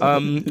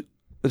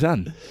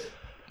 Dan,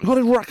 you got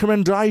any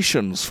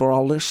recommendations for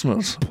our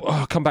listeners?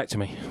 Oh, come back to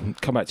me.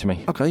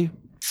 Okay.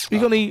 You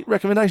got any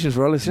recommendations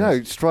for our You listeners?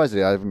 know,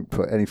 surprisingly, I haven't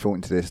put any thought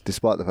into this,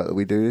 despite the fact that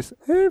we do this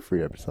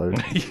every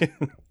episode.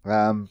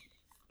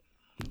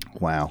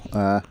 Wow.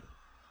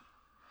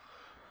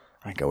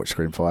 I go watch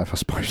Scream 5, I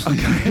suppose.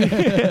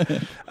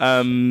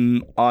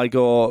 I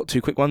got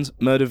 2 quick ones.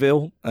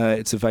 Murderville.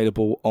 It's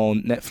available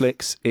on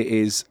Netflix. It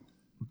is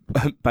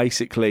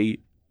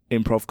basically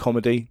improv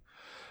comedy.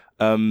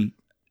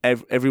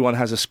 Everyone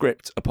has a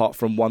script apart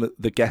from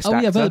the guest Oh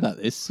actor. yeah, I've heard about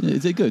this.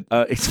 Is it good?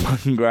 It's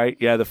fucking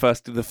great. Yeah, the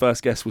first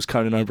guest was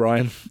Conan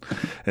O'Brien,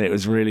 and it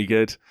was really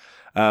good.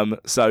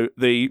 So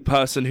the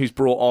person who's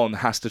brought on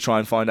has to try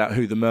and find out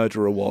who the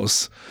murderer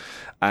was,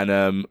 and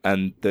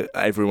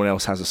everyone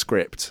else has a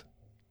script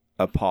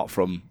apart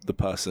from the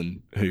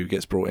person who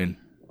gets brought in.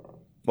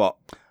 What?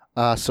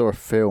 I saw a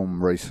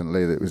film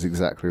recently that was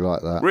exactly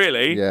like that.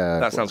 Really? Yeah.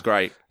 That sounds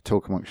great.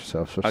 Talk amongst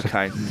yourselves.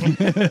 Okay.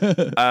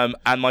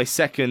 And my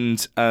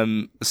second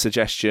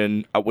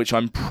suggestion, which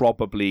I'm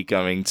probably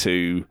going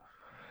to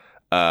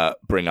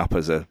bring up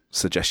as a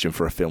suggestion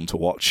for a film to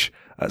watch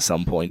at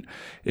some point,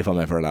 if I'm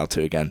ever allowed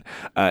to again,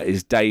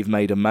 is Dave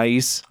Made a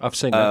Maze. I've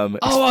seen that. It's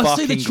I've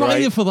seen the fucking trailer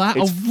great. for that.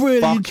 It's I'm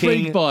really fucking-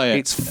 intrigued by it.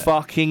 It's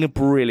fucking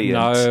brilliant.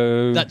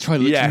 No. That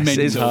trailer looks Yes,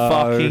 mental. it's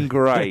fucking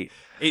great.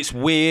 It's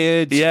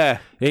weird. Yeah,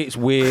 It's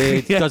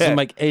weird. Yeah. Doesn't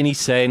make any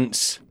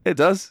sense. it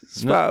does.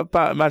 It's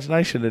about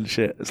imagination and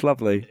shit. It's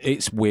lovely.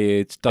 It's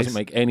weird. Doesn't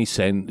make any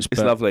sense. It's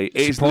but lovely.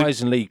 It is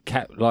surprisingly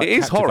it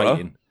is horror.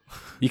 captivating.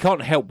 You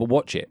can't help but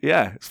watch it.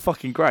 Yeah, it's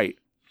fucking great.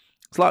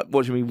 It's like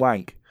watching me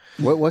wank.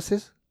 What's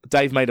this?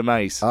 Dave Made a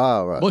Maze.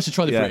 Oh, right. Watch the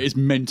trailer Yeah. for it. It's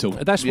mental.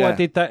 That's why Yeah. I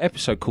did that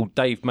episode called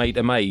Dave Made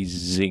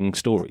Amazing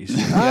Stories.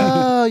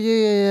 Oh,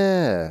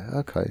 yeah.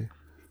 Okay.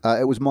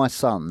 It was My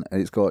Son,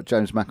 and it's got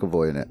James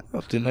McAvoy in it. I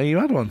didn't know you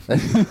had one. I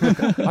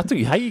thought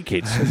you hated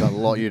kids. There's a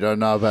lot you don't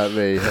know about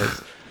me.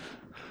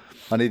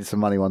 I needed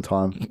some money one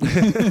time.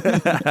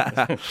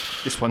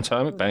 This one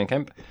time at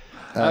Bandcamp.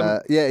 Yeah,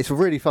 it's a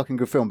really fucking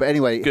good film. But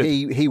anyway,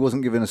 he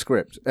wasn't given a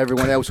script.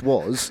 Everyone else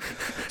was.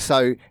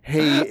 So he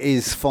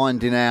is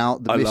finding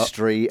out the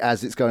mystery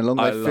as it's going along.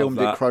 I They love filmed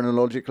that. it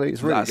chronologically.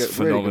 It's really That's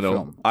good. Really good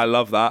phenomenal. film. I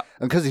love that.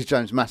 And because he's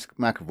James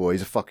McAvoy,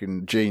 he's a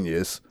fucking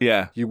genius.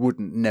 Yeah. You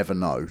wouldn't never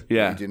know.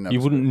 Yeah. He didn't have You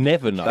a wouldn't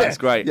never know. That's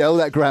great. Yeah, all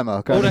that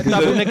grammar. All that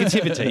double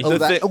negativity. all, The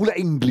that, all that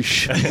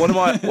English. one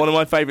of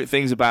my favourite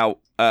things about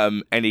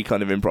any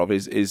kind of improv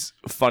is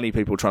funny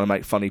people trying to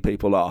make funny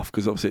people laugh,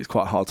 because obviously it's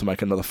quite hard to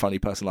make another funny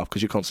person laugh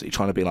because you're constantly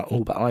trying to be like,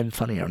 oh, but I'm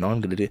funnier and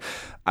I'm going to do,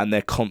 and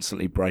they're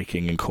constantly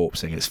breaking and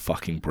corpsing. It's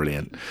fucking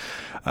brilliant.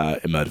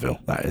 In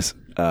Murderville, that is.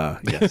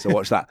 Yeah, so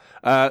watch that.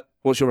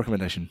 What's your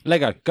recommendation?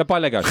 Lego. Go buy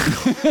Lego.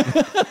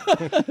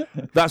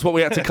 That's what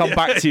we had to come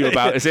back to you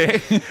about, is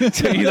it?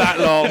 Took you that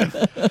long?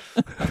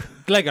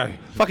 Lego.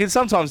 Fucking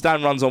sometimes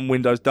Dan runs on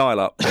Windows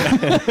dial-up.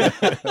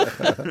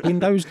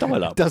 Windows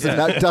dial-up.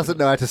 Doesn't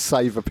know how to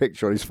save a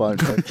picture on his phone.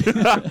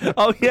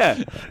 Oh yeah,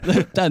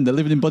 Dan, the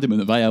living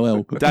embodiment of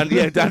AOL.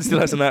 Dan still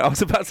has an. I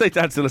was about to say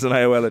Dan still has an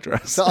AOL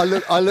address. So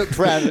I looked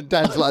round and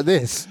Dan's like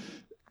this.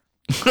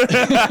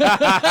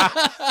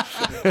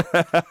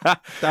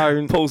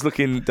 Don't. Paul's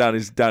looking down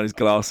his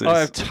glasses. I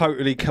have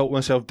totally caught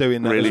myself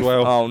doing that really. as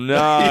well. Oh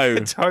no! Yeah,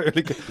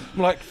 totally.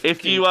 I'm like,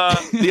 If you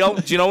do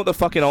you know what the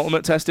fucking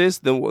ultimate test is?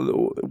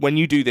 When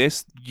you do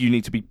this, you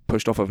need to be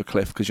pushed off of a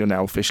cliff because you're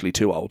now officially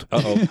too old.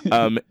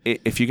 uh-oh.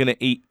 If you're gonna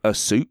eat a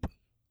soup,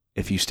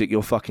 if you stick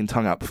your fucking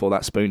tongue out before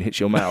that spoon hits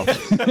your mouth,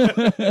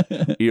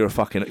 you're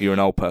an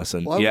old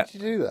person. Why Yeah, would you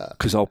do that?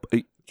 because you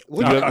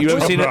Wouldn't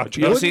ever seen it? Wouldn't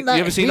You ever seen? You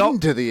ever seen?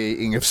 hinder the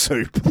eating of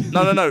soup?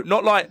 No,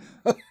 not like.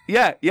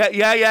 Yeah. They're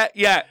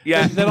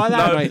like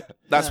that, No, mate.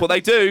 that's what they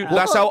do.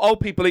 That's how old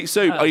people eat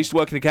soup. I used to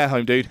work in a care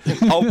home, dude.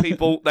 Old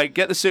people, they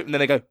get the soup and then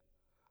they go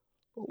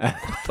like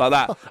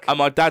that. And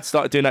my dad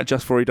started doing that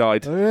just before he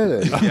died.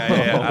 Really?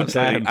 Yeah,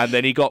 absolutely. damn. And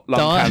then he got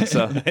lung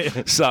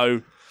cancer.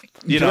 So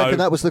you Do you know, reckon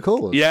that was the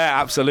cause? yeah,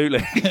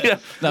 absolutely. Yeah.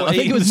 No, I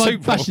think it was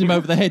Mike bashing him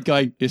over the head,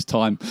 going, "It's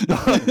time."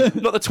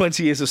 Not the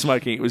 20 years of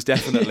smoking. It was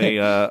definitely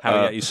How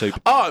you get your soup.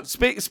 Oh,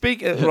 speak.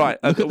 Right.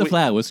 Look at the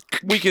flowers.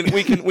 We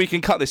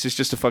can cut this as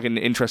just a fucking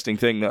interesting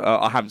thing that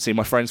I haven't seen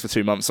my friends for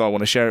 2 months, so I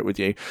want to share it with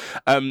you.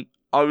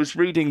 I was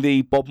reading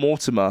the Bob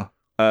Mortimer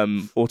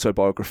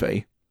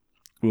autobiography.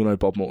 We all know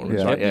Bob Mortimer,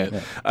 Yeah, right?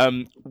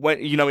 yeah. When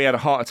he had a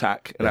heart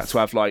attack and had to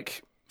have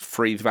like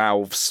 3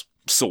 valves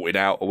sorted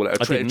out or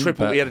whatever.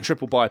 He had a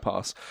triple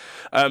bypass.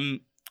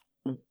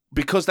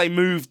 Because they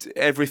moved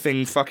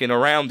everything fucking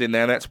around in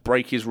there, and they had to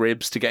break his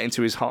ribs to get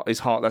into his heart.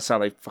 That's how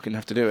they fucking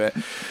have to do it.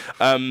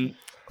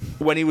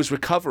 When he was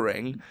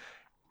recovering,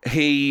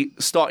 he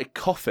started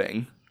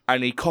coughing,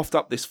 and he coughed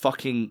up this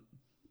fucking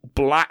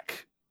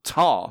black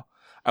tar,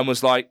 and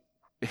was like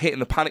hitting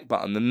the panic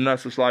button. And the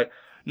nurse was like,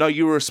 "No,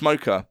 you were a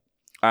smoker,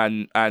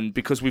 and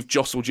because we've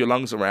jostled your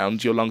lungs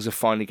around, your lungs are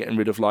finally getting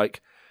rid of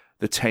like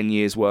the 10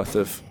 years worth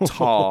of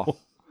tar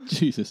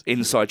Jesus.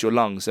 inside your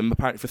lungs." And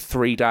apparently for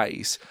 3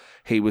 days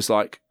he was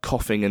like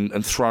coughing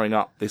and throwing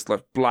up this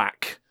like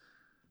black,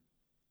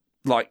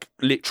 like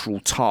literal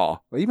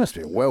tar Well, he must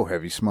be a well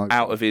heavy smoker.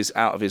 out of his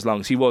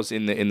lungs. He was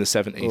in the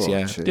 70s. Oh,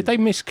 Yeah. gee. Did they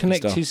misconnect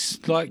Stuff. his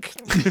like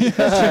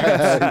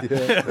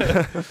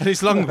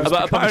his lung?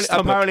 But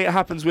apparently it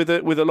happens with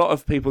a lot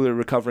of people who are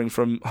recovering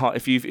from heart.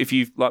 If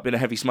you've like been a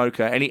heavy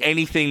smoker,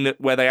 anything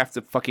where they have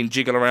to fucking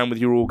jiggle around with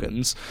your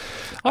organs.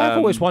 I've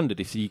always wondered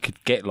if you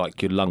could get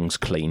like your lungs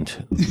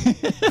cleaned.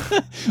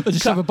 Or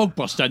just have a bog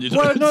brush standard.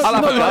 Well, not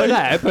like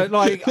that, but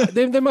like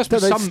there must be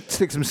Don't they some.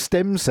 stick some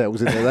stem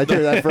cells in there? They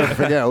do that for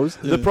everything else.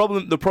 The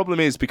problem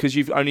is because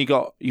you've only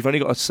got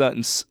a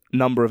certain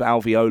number of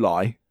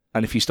alveoli,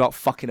 and if you start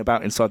fucking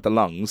about inside the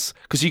lungs,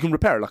 because you can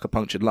repair it like a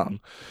punctured lung,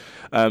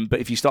 but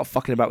if you start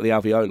fucking about with the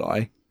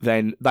alveoli,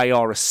 then they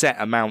are a set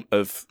amount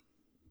of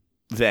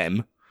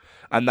them,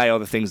 and they are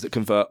the things that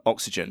convert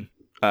oxygen.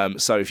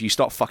 So if you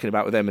start fucking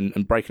about with them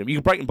and breaking them,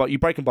 you break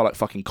them by like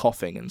fucking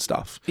coughing and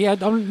stuff. Yeah,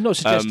 I'm not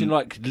suggesting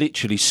like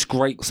literally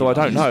scrape. So I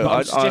don't know.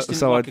 I'm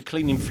suggesting like a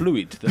cleaning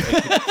fluid. That they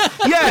could...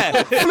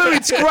 Yeah,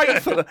 fluid's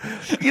great for.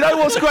 You know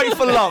what's great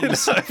for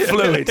lungs?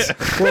 Fluid.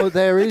 Well,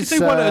 there is.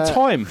 do one at a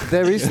time.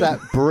 There is that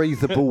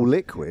breathable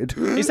liquid.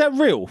 Is that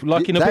real?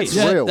 Like in That's Abyss?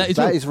 Yeah, real. that is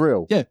That real. is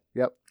real. Yeah.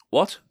 Yep.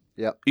 What?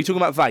 Yep. Are you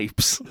talking about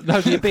vapes?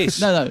 No, the Abyss.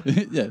 No.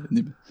 Yeah.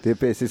 The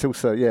Abyss is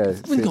also I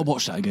think I'll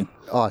watch that again.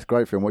 Oh, it's a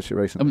great film. Watch it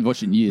I recently. haven't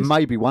watched it in years.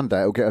 Maybe one day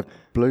it'll get a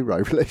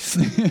Blu-ray release.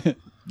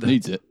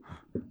 Needs it.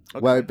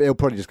 Well, it'll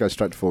probably just go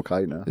straight to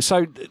 4K now.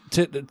 So,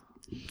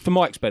 for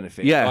Mike's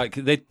benefit, Yeah. like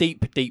they're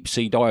deep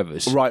sea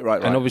divers, Right.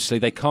 And obviously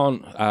they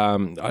can't,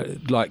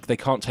 they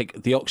can't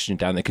take the oxygen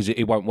down there because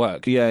it won't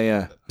work.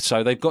 Yeah.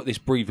 So they've got this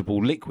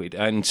breathable liquid,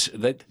 and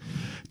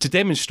to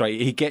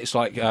demonstrate, he gets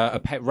like a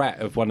pet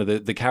rat of one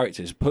of the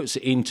characters, puts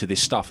it into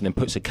this stuff, and then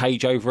puts a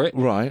cage over it.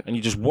 Right. And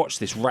you just watch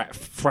this rat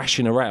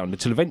thrashing around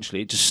until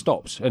eventually it just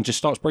stops and just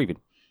starts breathing.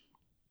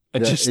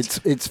 And Yeah,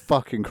 just it's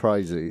fucking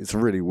crazy. It's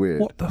really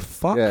weird. What the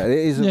fuck? Yeah, it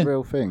is a Yeah.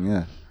 real thing.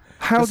 Yeah.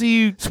 How do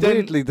you It's then?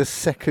 weirdly the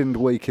second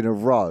week in a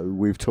row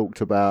we've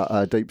talked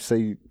about deep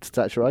sea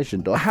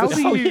saturation divers.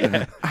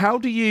 How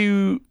do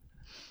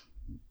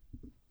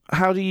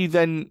you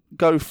then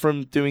go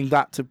from doing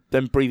that to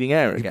then breathing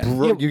air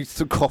again? You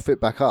to cough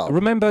it back up.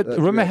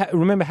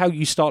 remember how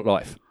you start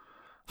life,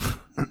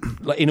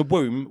 like in a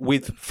womb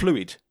with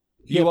fluid.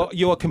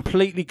 You are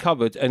completely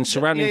covered and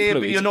surrounding Yeah,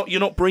 fluid. but you're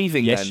not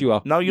breathing. Yes, then. you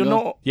are. No, you're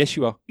not. Yes,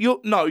 you are.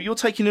 You're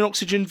taking in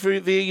oxygen via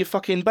your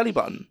fucking belly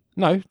button.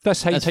 No,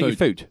 that's how That's you take food.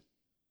 your food.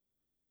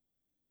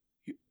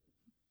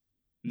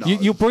 No.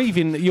 You're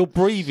breathing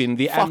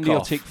the Fuck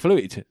amniotic off.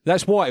 fluid.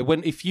 That's why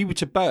if you were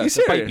to You birth a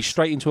serious? baby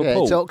straight into a Yeah,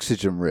 pool, it's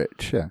oxygen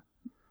rich. Yeah.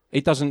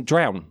 it doesn't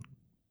drown.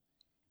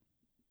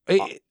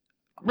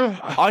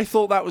 I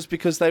thought that was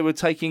because they were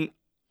taking.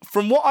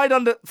 From what I'd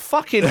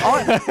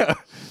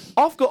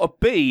I've got a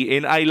B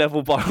in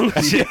A-level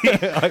biology.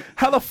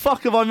 How the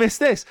fuck have I missed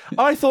this?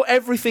 I thought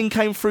everything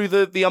came through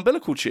the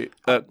umbilical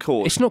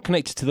cord. It's not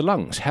connected to the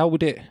lungs. How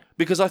would it?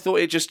 Because I thought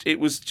it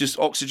was just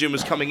oxygen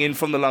was coming in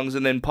from the lungs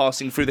and then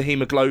passing through the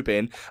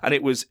hemoglobin, and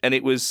it was.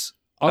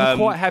 I'm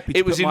quite happy to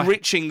It was put my-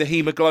 enriching the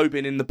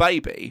hemoglobin in the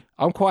baby.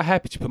 I'm quite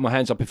happy to put my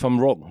hands up if I'm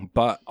wrong,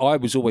 but I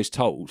was always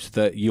told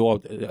that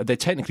they're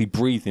technically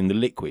breathing the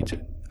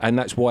liquid, and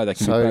that's why they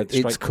can be So birthed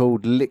straight. it's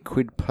called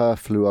liquid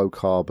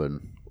perfluocarbon,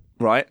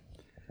 Right.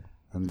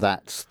 and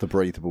that's the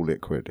breathable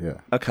liquid. Yeah.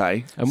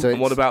 Okay. So And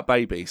what it's- about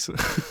babies?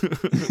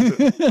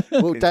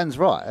 Well, Dan's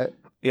right.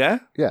 Yeah.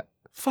 Yeah.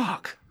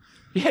 Fuck.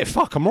 Yeah,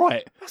 fuck, I'm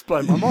right. That's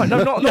blown my mind.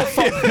 No, not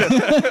fuck.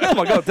 Oh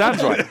my god,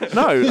 Dan's right.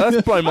 No,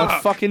 that's blown my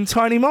fucking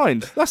tiny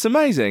mind. That's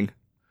amazing.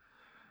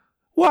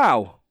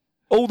 Wow.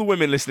 All the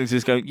women listening to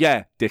this going,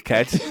 yeah,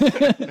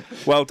 dickhead.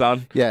 Well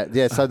done.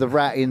 Yeah. So the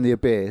rat in the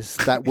abyss,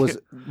 that was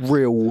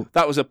real.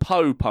 That was a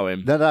Poe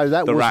poem. No,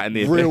 that The was rat in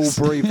the real abyss.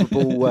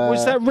 breathable.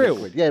 Was that real?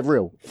 liquid. Yeah,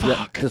 real.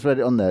 Yeah, just read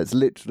it on there. It's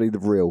literally the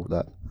real.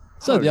 That.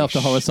 So the After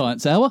Horror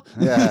Science Hour.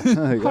 Yeah.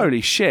 There you go.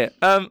 Holy shit.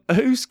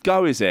 Whose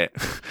go is it?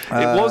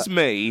 It was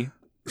me.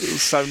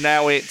 So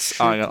now it's.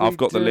 Hang on, I've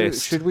got the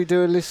list. Should we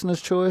do a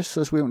listener's choice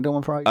as we haven't done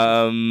one for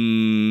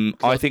ages?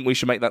 I think we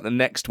should make that the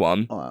next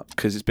one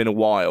because it's been a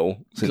while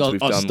since we've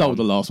done. I stole one.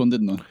 the last one,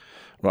 didn't I?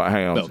 Right,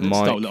 hang on. Well,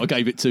 Mike. stole it. I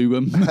gave it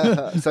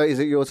to. So is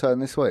it your turn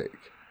this week?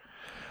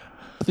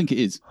 I think it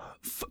is.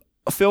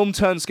 A film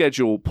turn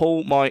schedule.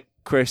 Paul, Mike,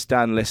 Chris,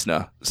 Dan,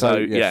 listener. So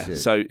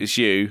yes. so it's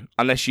you.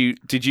 Unless you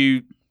did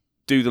you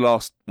do the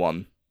last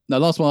one? No,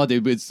 last one I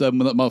did was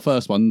my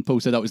first one. Paul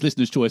said that was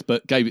listener's choice,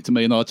 but gave it to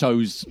me, and I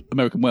chose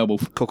American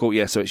Werewolf. Cool.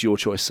 Yeah, so it's your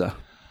choice, sir.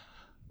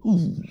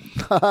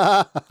 No.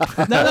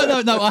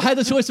 I had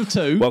a choice of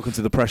two. Welcome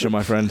to the pressure,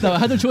 my friend. No, I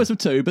had a choice of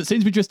two, but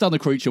since we've just done the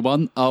creature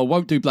one, I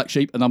won't do Black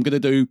Sheep, and I'm going to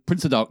do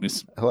Prince of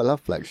Darkness. Oh, I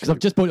love Black Sheep. I've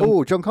just bought it on-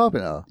 Oh, John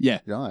Carpenter. Yeah,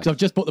 Nice. because I've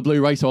just bought the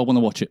Blu-ray, so I want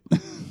to watch it.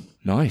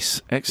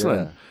 Nice,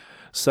 excellent. Yeah.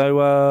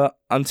 So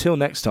until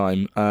next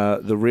time,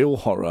 the real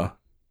horror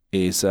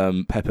is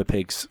Peppa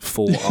Pig's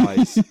full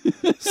eyes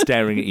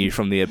staring at you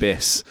from the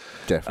abyss.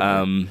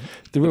 Definitely.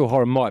 The real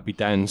horror might be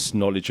Dan's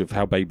knowledge of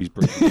how babies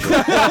breathe.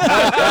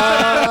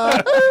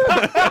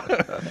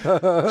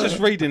 Just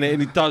reading it,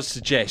 and it does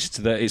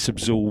suggest that it's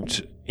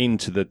absorbed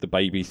into the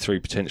baby through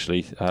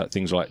potentially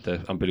things like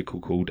the umbilical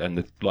cord and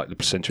the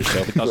placenta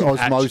itself. It doesn't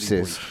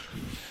Osmosis.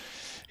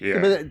 Yeah.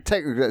 But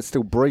technically, it's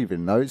still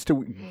breathing, though. It's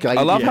still gaining.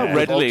 I love how Yeah.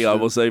 readily I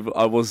Oxygen.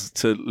 was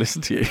to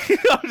listen to you.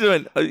 I just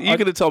went, you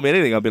could have told me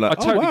anything. I'd be like,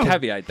 I totally wow.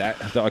 caveat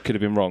that I could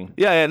have been wrong.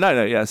 Yeah,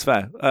 no, it's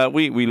fair.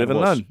 We live and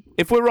was. learn.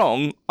 If we're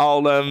wrong,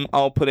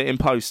 I'll put it in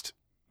post.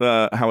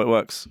 How it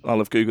works. I'll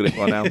have Googled it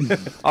by now.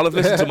 I'll have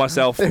listened to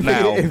myself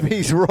now. If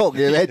he's wrong,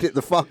 he'll edit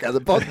the fuck out of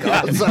the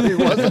podcast, so he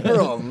wasn't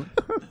wrong.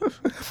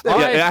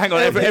 Yeah, hang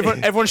on,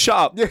 everyone shut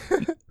up.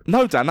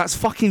 No, Dan, that's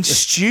fucking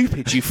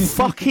stupid, you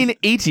fucking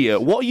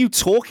idiot. What are you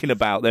talking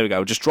about? There we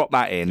go, just drop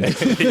that in.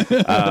 Wait,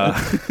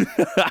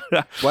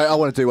 I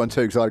want to do one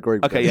too, because I agree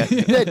with Okay, you.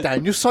 yeah. Yeah,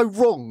 Dan, you're so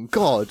wrong.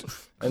 God.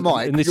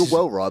 Mike, and this you're is-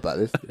 well right about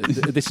this.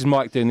 This is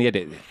Mike doing the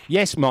edit.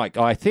 Yes, Mike,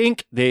 I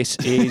think this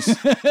is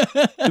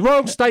the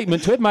wrong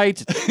statement to have made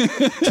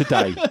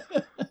today.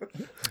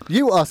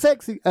 You are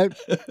sexy and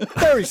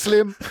very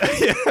slim.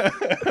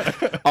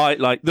 I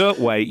like the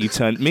way you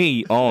turned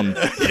me on.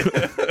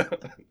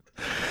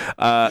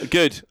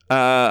 Good.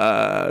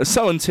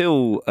 So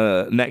until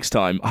next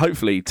time,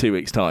 hopefully 2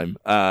 weeks' time,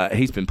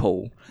 he's been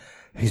Paul.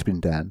 He's been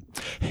Dan.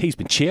 He's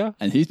been Chia.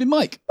 And he's been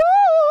Mike.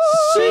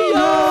 See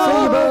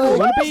ya!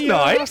 That's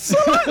nice.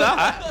 I like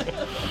that.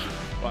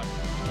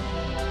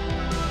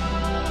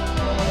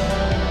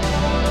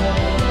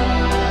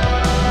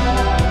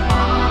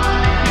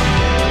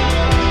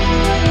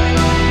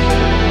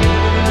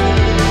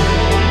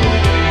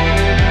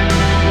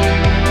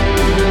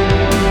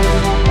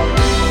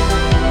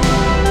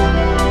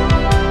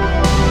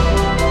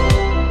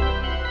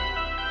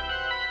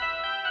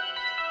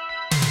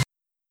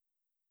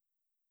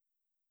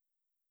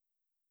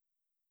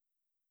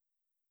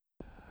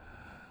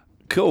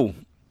 Cool.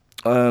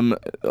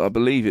 I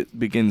believe it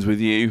begins with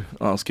you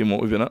asking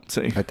what we've been up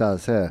to. It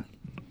does, yeah.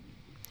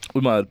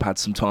 We might have had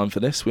some time for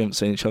this. We haven't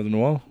seen each other in a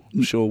while.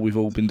 I'm sure we've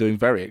all been doing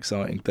very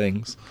exciting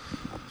things.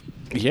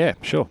 Yeah,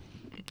 sure.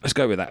 Let's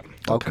go with that.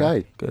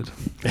 Okay. Good.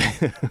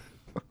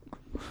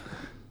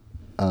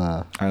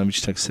 And let me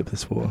just take a sip of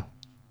this water.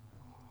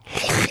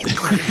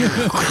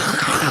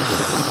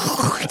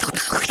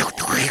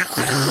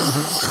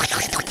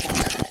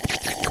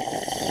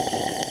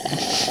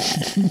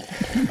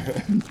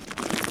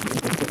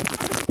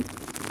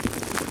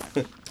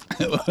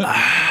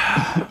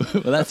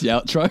 Well, that's the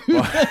outro.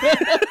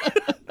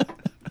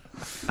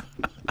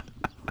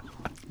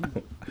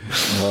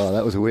 Oh,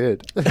 that was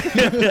weird.